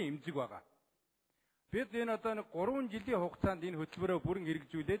 Туйлын эмзэг байгаа. Бид энэ одоо 3 жилийн хугацаанд энэ хөтөлбөрөө бүрэн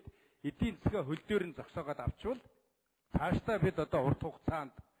хэрэгжүүлээд эдийн засгаа хөл дээр нь зогсоогоод авчвал цаашдаа бид одоо урт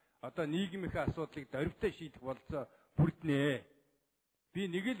хугацаанд одоо нийгмийн асуудлыг дөрвтэй шийдэх болцоо бүрднэ. Би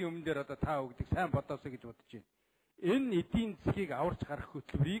нэг л юм дээр одоо та өгдөг сайн бодоосоо гэж бодож байна. Энэ эдийн засгийг аварч гарах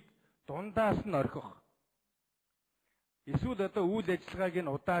хөтөлбөрийг дундаас нь орхих. Эсвэл одоо үйл ажиллагааг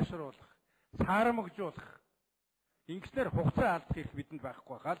нь удаашруулах, саарамгжуулах. Ингэснээр хугацаа алдах хэрэг бидэнд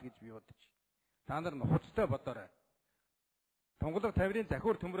байхгүй хаа л гэж би бодож. Та нар нухацтай бодоорой. Тунгалаг тавирын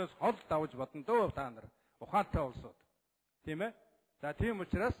захиур төмрөөс хол давж бодно дөө та нар. Ухаантай улсууд. Тийм ээ? За тийм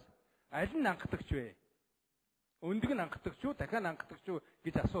учраас аль нь анхдагч вэ? Өндөг нь анхдагч уу, дахиад анхдагч уу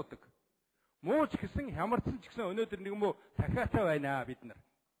гэж асуудаг. Муу ч гэсэн хямарсан ч гэсэн өнөөдөр нэг мөө дахиатай байна бид нар.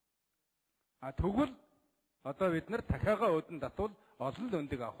 Тэгвэл одоо бид нар дахиагаа өдөн татвал олон л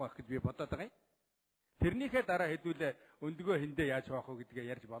өндөг авах гэж би бодоод байгаа юм. Тэрнийхээ дараа хэдүүлээ өндөгөө хэндээ яаж авах вэ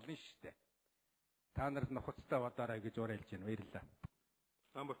гэдгээ ярьж болно шүү дээ. Та нар нухацтай бодоорой гэж уриалж байна. Баярлалаа.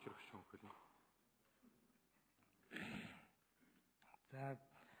 Сан бочрох шүү хөлөө. За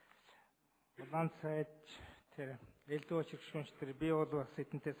улаан цайд тэр элдв шигшүүнч тэр би бол бас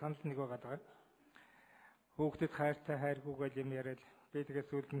эдэнтэй санал нэг байгаа. Хүүхдэд хайртай хайргүйгээл юм яриад би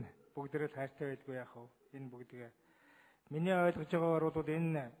тэгээс үлд нь бүгдээрээ л хайртай байдгүй яах вэ? Энэ бүгдгээ миний ойлгож байгаагаар бол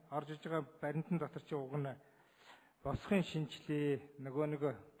энэ орж иж байгаа баримтан дотор чи уг нь босхын шинжлээ нөгөө нэг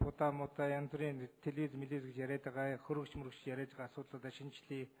пуда муда янз бүрийн телевиз гэж яриад байгаа хөргөч мөргөч яриад байгаа асуудлуудаа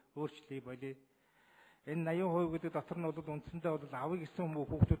шинжлээ өөрчлөе болий. Энэ 80% гэдэг дотор нь бол үндсэндээ бол авъя гэсэн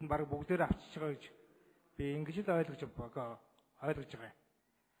хүүхдүүд нь баг бүгдээрээ авчиж байгаа гэж би ингэж л ойлгож байгаа.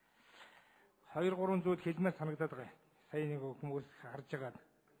 2-3 зүйл хэлмээр санагдаад байгаа. Сая нэг хүмүүс харж байгаа.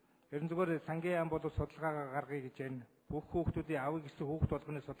 Ерөн зүгээр сангийн яам бол судалгаа гаргая гэж байна. Бүх хүүхдүүдийн авъя гэсэн хүүхд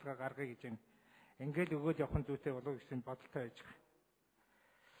болгоны судалгаа гаргая гэж байна. Ингээд өгөөд явах зүйтэй болов гэсэн бодолтой байж байгаа.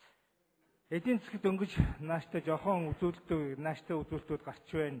 Эдийн засгт өнгөж нааштай жохон үзүүлэлтүүд гарч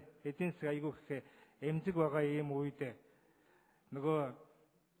байна. Эдийн засаг айгүй их эмзэг байгаа ийм үед нөгөө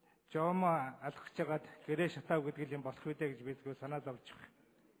жоомо алхаж жагаад гэрээ шатав гэдэг юм болох үедээ гэж би зөвхөн санаа зовж байгаа.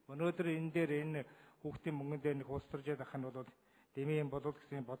 Өнөөдөр энэ дээр энэ хүүхдийн мөнгөн дээр нэг улсторжээд ах нь бол дэмий юм болов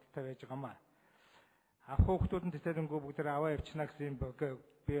гэсэн бодолтой байж байгаамаа. Ах хүүхдүүд нь тэтэрэнгүү бүгд аваа явчихна гэсэн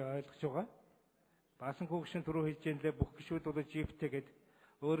би ойлгож байгаа. Баасан хүүгшин түрүү хэлж байлээ бүх гişүүд бол жиптэй гээд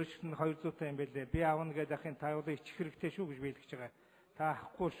өөрөөр нь 200 та юм байлээ. Би аавна гэдэг ахын та бол ичих хэрэгтэй шүү гэж би хэлж байгаа. Та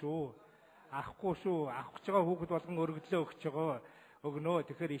авахгүй шүү. Авахгүй шүү. Авах гэж байгаа хүүхэд болгон өргөдлөө өгч байгаа. Өгнөө.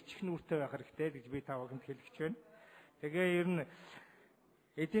 Тэгэхээр ичих нүүртэй байх хэрэгтэй гэж би та бүхэнд хэлж байна. Тэгээ ер нь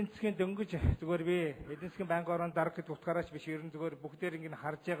эдийн засгийн дөнгөж зүгээр би эдийн засгийн банк орон дарга гэдэг утгаараас биш ер нь зүгээр бүгдээр ингэ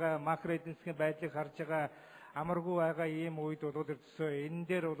харж байгаа макро эдийн засгийн байдлыг харж байгаа амаргүй байгаа ийм үед бол төсөө энэ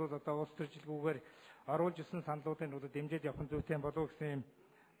дээр бол одоо улс төрчлгүүгээр оруулж ирсэн саналуудыг бол дэмжиж явах зүйтэй болов гэсэн юм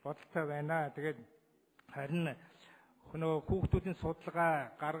бодолтой байна. Тэгээд харин хөнөө хүүхдүүдийн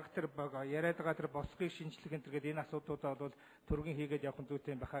судалгаа гаргах тэр яриад байгаа тэр босгыг шинжлэх энэ төргээд энэ асуудлуудаа бол төргийн хийгээд явах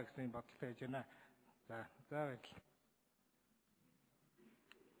зүйтэй юм баха гэсэн бодолтой байж байна. За баярлалаа.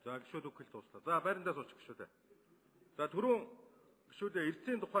 За гişүүд үхэл туслаа. За байрандаа суучих гişүүдээ. За түрүүн гişүүдээ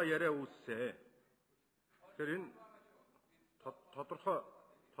эрдэсийн тухай яриа үүссэ. Тэгэхээр энэ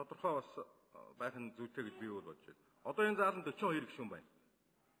тодорхой бас байх нь зүйтэй гэж би бол бодож байна. Одоо энэ заалан 42 гişүүн байна.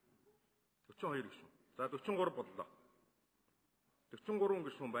 42 гişүүн. За 43 боллоо. 43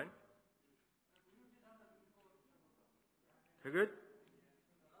 гишүүн байна. Тэгээд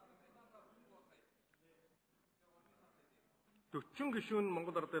 40 гишүүн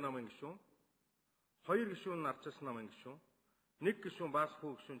Монгол Ардын намын гишүүн, 2 гишүүн Арчаас намын гишүүн, 1 гишүүн Баасан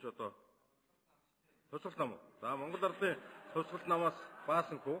хүү гишүүн ч одоо тусгалт нам. За Монгол Ардын тусгалт намаас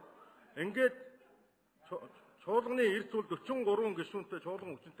Баасан хүү. Ингээд чуулганы эрс зүйл 43 гишүүнтэй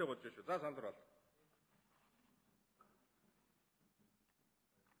чуулган хүчинтэй болж шүү. За сандрал.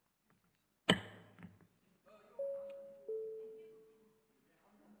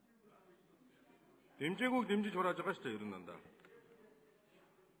 Дэмжээгүйг дэмжиж хурааж байгаа шүү дээ ер нь дандаа.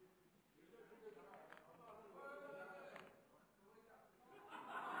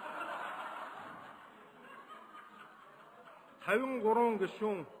 Тавин 3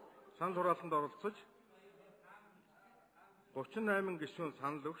 гишүүн санал хураалтанд оролцож 38 гишүүн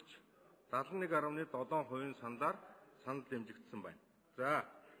санал өгч 71.7% саналаар санал дэмжигдсэн байна. За,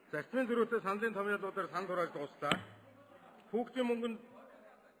 зарцмын зөрүүтэй саналын томьёолуудаар санал хурааж дуустаа. Хүүхдийн мөнгөнд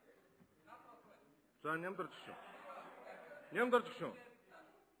за нямдарч шүү. Нямдарч шүү.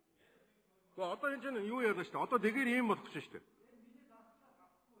 Гэхдээ одоо энэ чинь юу яриа шүү дээ. Одоо тэгээр ийм болох шүү дээ.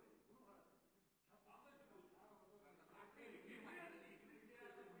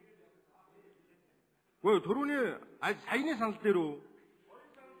 Гэхдээ түрүүний саяны санал дээр үү?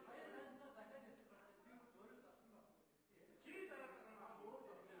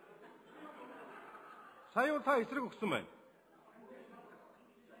 Сая та эсрэг өгсөн байна.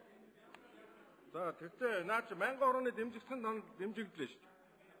 За тэгтээ наач 1000 орны дэмжигдсэн санал дэмжигдлээ шүү дээ.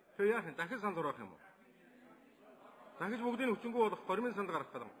 Тэгээ яах юм? Дахиж санал хураах юм уу? Дахиж бүгдийн хүчингүү болох гормын санал гаргах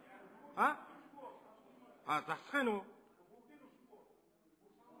гэдэг юм. Засах юм уу?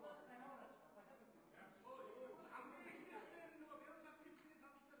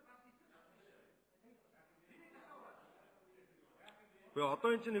 Тэгээ одоо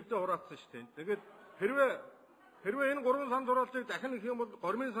энэ чинь нэгдээ хураацсан шүү дээ. Тэгээд хэрвээ энэ 3 санал хураалтыг дахин их юм бол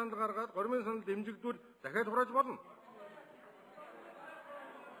гормын санал гаргаад гормын санал дэмжигдвэл дахиад хурааж болно.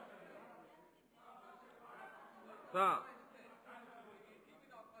 За.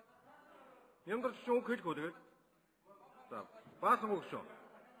 Нямдарч шүү хэлэхгүй тэгээд. За, Баасан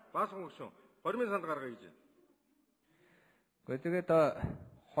хөгшөө. Гормын санал гаргая гэж байна. Гэхдээ тэгээд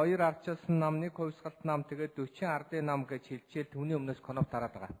 2 ардчилсан нам, 1 хувьсгалт нам, тэгээд 40 ардын нам гэж хэлчихэл түүний өмнөөс коноп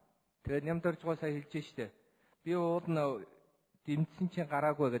тараад байгаа. Тэгээд нямдарч гоо сая хэлж штэ. Би уул нь дэмжсэн чинь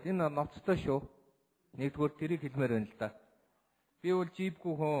гараагүй гэдэг. Энэ ноцтой шүү. Нэгдүгээр тэрийг хэлмээр байна л да. Би бол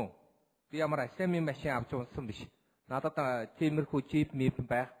жипгүй хүн. Би ямар асемийн машин авч унсан биш. Надад тиймэрхүү жип мэп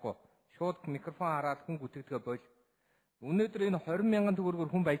байхгүй. Шууд микрофон хараад хүн гүтгдгээ бол. Өнөөдөр энэ 20,000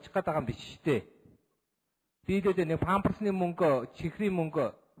 төгрөгөөр хүн баяжих гээд байгаа юм биш штэ. Би дээд нэг памперсны мөнгө, чихрийн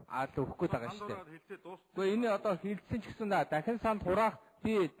мөнгө өгөх гээд байгаа штэ. Гэхдээ энэ одоо хилцсэн ч гэсэн дахин санд хураах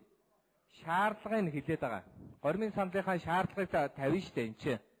би шаардлагыг хэлээд байгаа. Гормын саналынхаа шаардлагыг тавина штэ энэ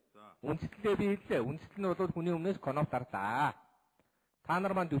чинь. Үндсэтлээ би хэллээ. Үндсэл нь бол хүний өмнөөс коноп дарлаа. Та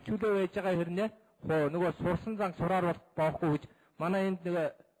нар манд өчүүлээ байж байгаа хэрнээ нөгөө сурсан занг сураар боохгүй гэж манай энд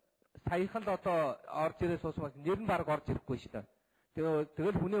нэг саяхан л одоо орж ирээ суусмаас нэр нь баг орж ирэхгүй штэ.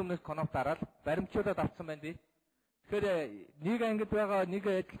 Тэгэл хүний өмнөөс коноп дараад баримтжуулаад авсан байна би. Тэгэхээр нэг ангид байгаа нэг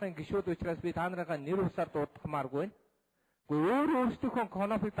адилхан гишүүд учраас би та нарынхаа нэр усаар дуудахмааргүй байна. Өөрсдийнхөө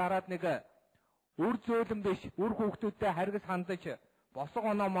конопыг дараад нэг үр зөөлөн биш, үр хүүхдүүдтэй харгас хандаж, босго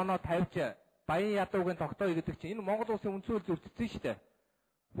оноо моноо тавьж, баян ядуугийн тогтооё гэдэг чинь энэ Монгол улсын үндсэн хууль зөрчсөн шүү дээ.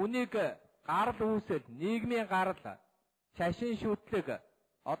 Хүнийг гарал үүсэл, нийгмийн гарал, шашин шүүтлэг,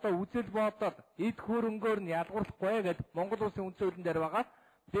 одоо үзэл бодол, эд хөрөнгөөр нь ялгуурлахгүй гэд Монгол улсын үндсэн хуулийн дээр байгаа.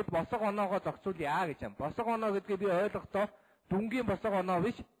 Бид босго оноогоо зохицуулъя гэж юм. Босго оноо гэдгийг би ойлгохдоо дүнгийн босго оноо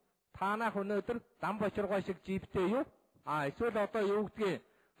биш. Таанах өнөөдөр дам бочиргой шиг жиптэй юу? Эсвэл одоо юу гэдгийг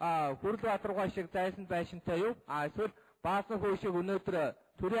Хүрлбаатаргой шиг зайсан байшинтай юу? Эсвэл Баасан хүү шиг өнөөдөр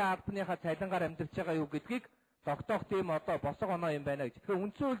төрийн албаныхаа цалингаар амьдарч байгаа юу гэдгийг тогтоох тийм одоо босго оноо юм байна гэж. Тэгэхээр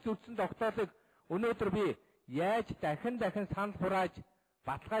үндсэн хууль зөрчсөн тогтоолыг өнөөдөр би яаж дахин санал хурааж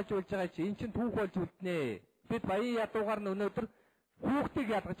баталгаажуулж байгаа чи эн чинь түүх болж үлднэ. Бид баян ядуугаар нь өнөөдөр хүүхдийг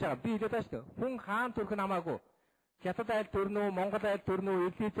ялгаж байгаа. Би хэлээд байна шүү дээ. Хүн хаан төрх нь хамаагүй. Хятад айл төрнө үү, Монгол айл төрнө үү,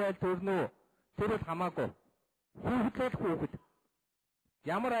 Элиз айл төрнө үү, тэр бол хамаагүй. Хүүхэд л хүүхэд.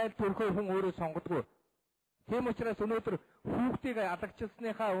 Ямар айл төрхөө хүн өөрөө сонгодгүй. Тийм учраас өнөөдөр хүүхдийг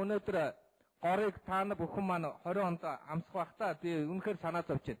алгачилсныхаа өнөөдөр горыг та нар бүхэн маань 20 онд амсах байхдаа би үнэхээр санаа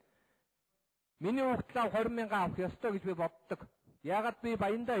зовж байна. Миний хүүхдлээ 20,000 авах ёстой гэж би боддог. Яагаад би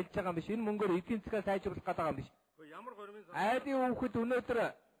баяндаа хэлж байгаа юм биш. Энэ мөнгөөр эдийн засгаа сайжруулах гэдэг юм биш. Ямар 20,000 Айлын хүүхэд өнөөдөр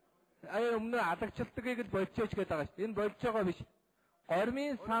өмнө алагчилтгийг л болчихооч гэдэг байгаа шүү дээ. Энэ болж байгаа биш.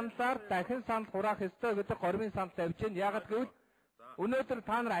 Гормын саналаар дахин санал хураах ёстой гэдэг гормын санал тавьж байна. Яагаад гэвэл өнөөдөр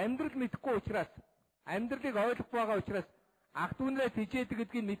та нар амьдрал мэдэхгүй учраас амьдралыг ойлгохгүй байгаа учраас ах дүүнрээ тижээдэг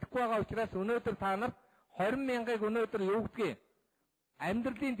гэдгийг мэдэхгүй байгаа учраас өнөөдөр та нар 20,000-ыг өнөөдөр юу гэдгийг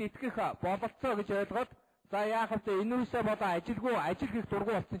амьдралын тэтгэх бололцоо гэж ойлгоод за яах вэ энүүсээ болоо ажилгүй ажил хийх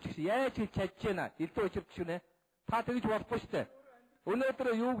дургу болсон ч гэсэн яаж хийж чадж байна илүү учир гүшүнэ та тэгж болохгүй шүү дээ өнөөдөр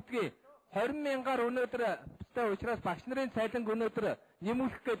юу гэдгийг 20,000-аар өнөөдөр өстэй учраас багш нарын цалинг өнөөдөр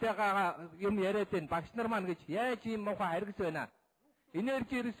нэмүүлэх гээд байгаа юм яриад байна багш нар маань гэж яаж ийм муухай харгас байна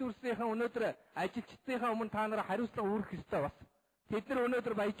энержи ресурсынхаа өнөөдөр ажилчдынхаа өмнө та нараа хариуцлага үүрэх ёстой бас тэд нар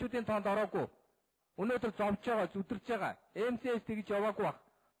өнөөдөр баячуудын тоонд ороогүй өнөөдөр зовж байгаа зүдэрж байгаа МСС тэгж яваагүй баг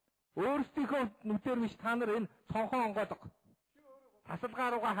өөрсдийнхөө нүдээр биш та нар энэ цонхон онгодог тасалгаа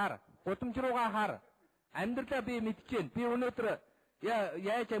руугаа хаар гудамж руугаа хаар амьдралаа би мэдчихээн би өнөөдөр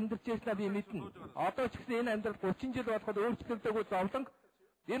яаж амьдарч ирснаа би мэднэ одоо ч гэсэн энэ амьдрал 30 жил болоход өөрчлөгдөөгүй зовлон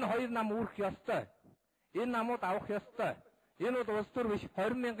энэ хоёр нам үүрэх ёстой энэ намууд авах ёстой энэ бол улс төр биш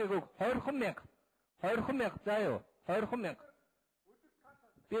 20,000-ыг өг 20,000 заа юу 20,000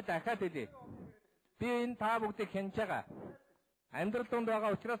 би дахиад хэлье би энэ та бүгдийг хянаж байгаа амьдрал донд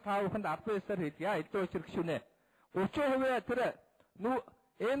байгаа учраас та бүхэнд адвайсаар хэлье илүү учир гүшүнэ 30% тэр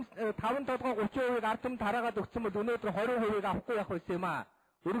эм 5 толгой 30%-ыг ард түмэнд хараагаад өгсөн бол өнөөдөр 20%-ыг авахгүй явах байсан юм аа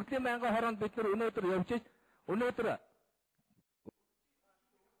өргөдлийн байнгын хороонд бид нар өнөөдөр явж өнөөдөр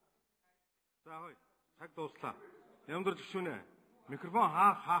за хой цаг дуслаа Ямдар гүшүнэ микрофон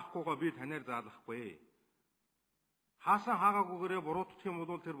хаахгүйгаа би танаар заалахгүй. Хаасан хаагаагүйгээрээ буруутгах юм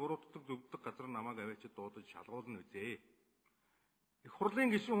бол тэр буруутгах зөвддөг газар намайг аваачид дуудаж шалгуулна үзээ. Их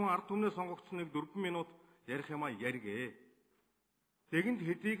хурлын гишүүн хүн ард түмнээ сонгогдсныг 4 минут ярих юмаа яригэ. Тэгэнд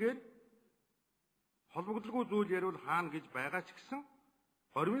хэдийгээр холбогдлого зүйл яриул хаана гэж байгаа ч гэсэн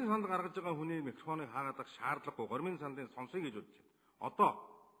гормын санд гаргаж байгаа хүний микрофоныг хаагаадах шаардлагагүй гормын сандын сонсоё гэж бодож байна. Одоо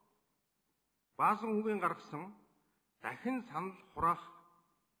баасан үгийн гаргасан дахин санал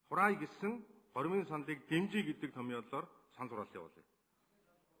хураая гэсэн гормын сандыг дэмжиж гэдэг томьёолоор санал хураалт явуулъя.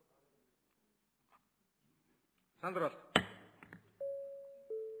 Санал хураалт.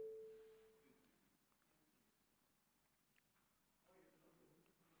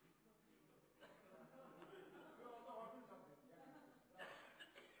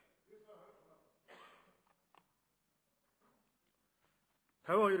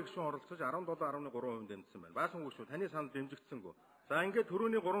 Тавиа гишүүн оролцож 17.3% дэмжсэн байна. Баасан гишүүн таны санал дэмжигдсэнгүй. За ингээд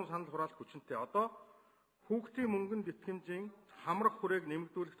төрөний 3 санал хураалт хүчинтэй. Одоо хүүхдийн мөнгөнд итгэмжийн хамрах хүрээг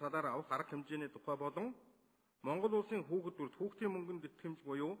нэмэгдүүлэх талаар авах арга хэмжээний тухай болон Монгол улсын хүүхдүүд хүүхдийн мөнгөнд итгэмж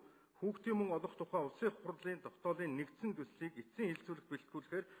буюу хүүхдийн мөнгө олох тухай улсын хурлын тогтоолын нэгдсэн төслийг эцсийн хэлцүүлэх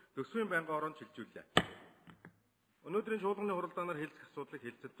бэлтгүүлэхээр төсвийн байнгын орон шилжүүллээ. Өнөөдрийн чуулганы хуралдаанаар хэлцэх асуудлыг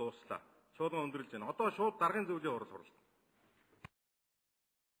хэлцэж дууслаа. Чуулган өндөрлж байна. Одоо шууд даргын зөвлөлийн хурал хурлаа.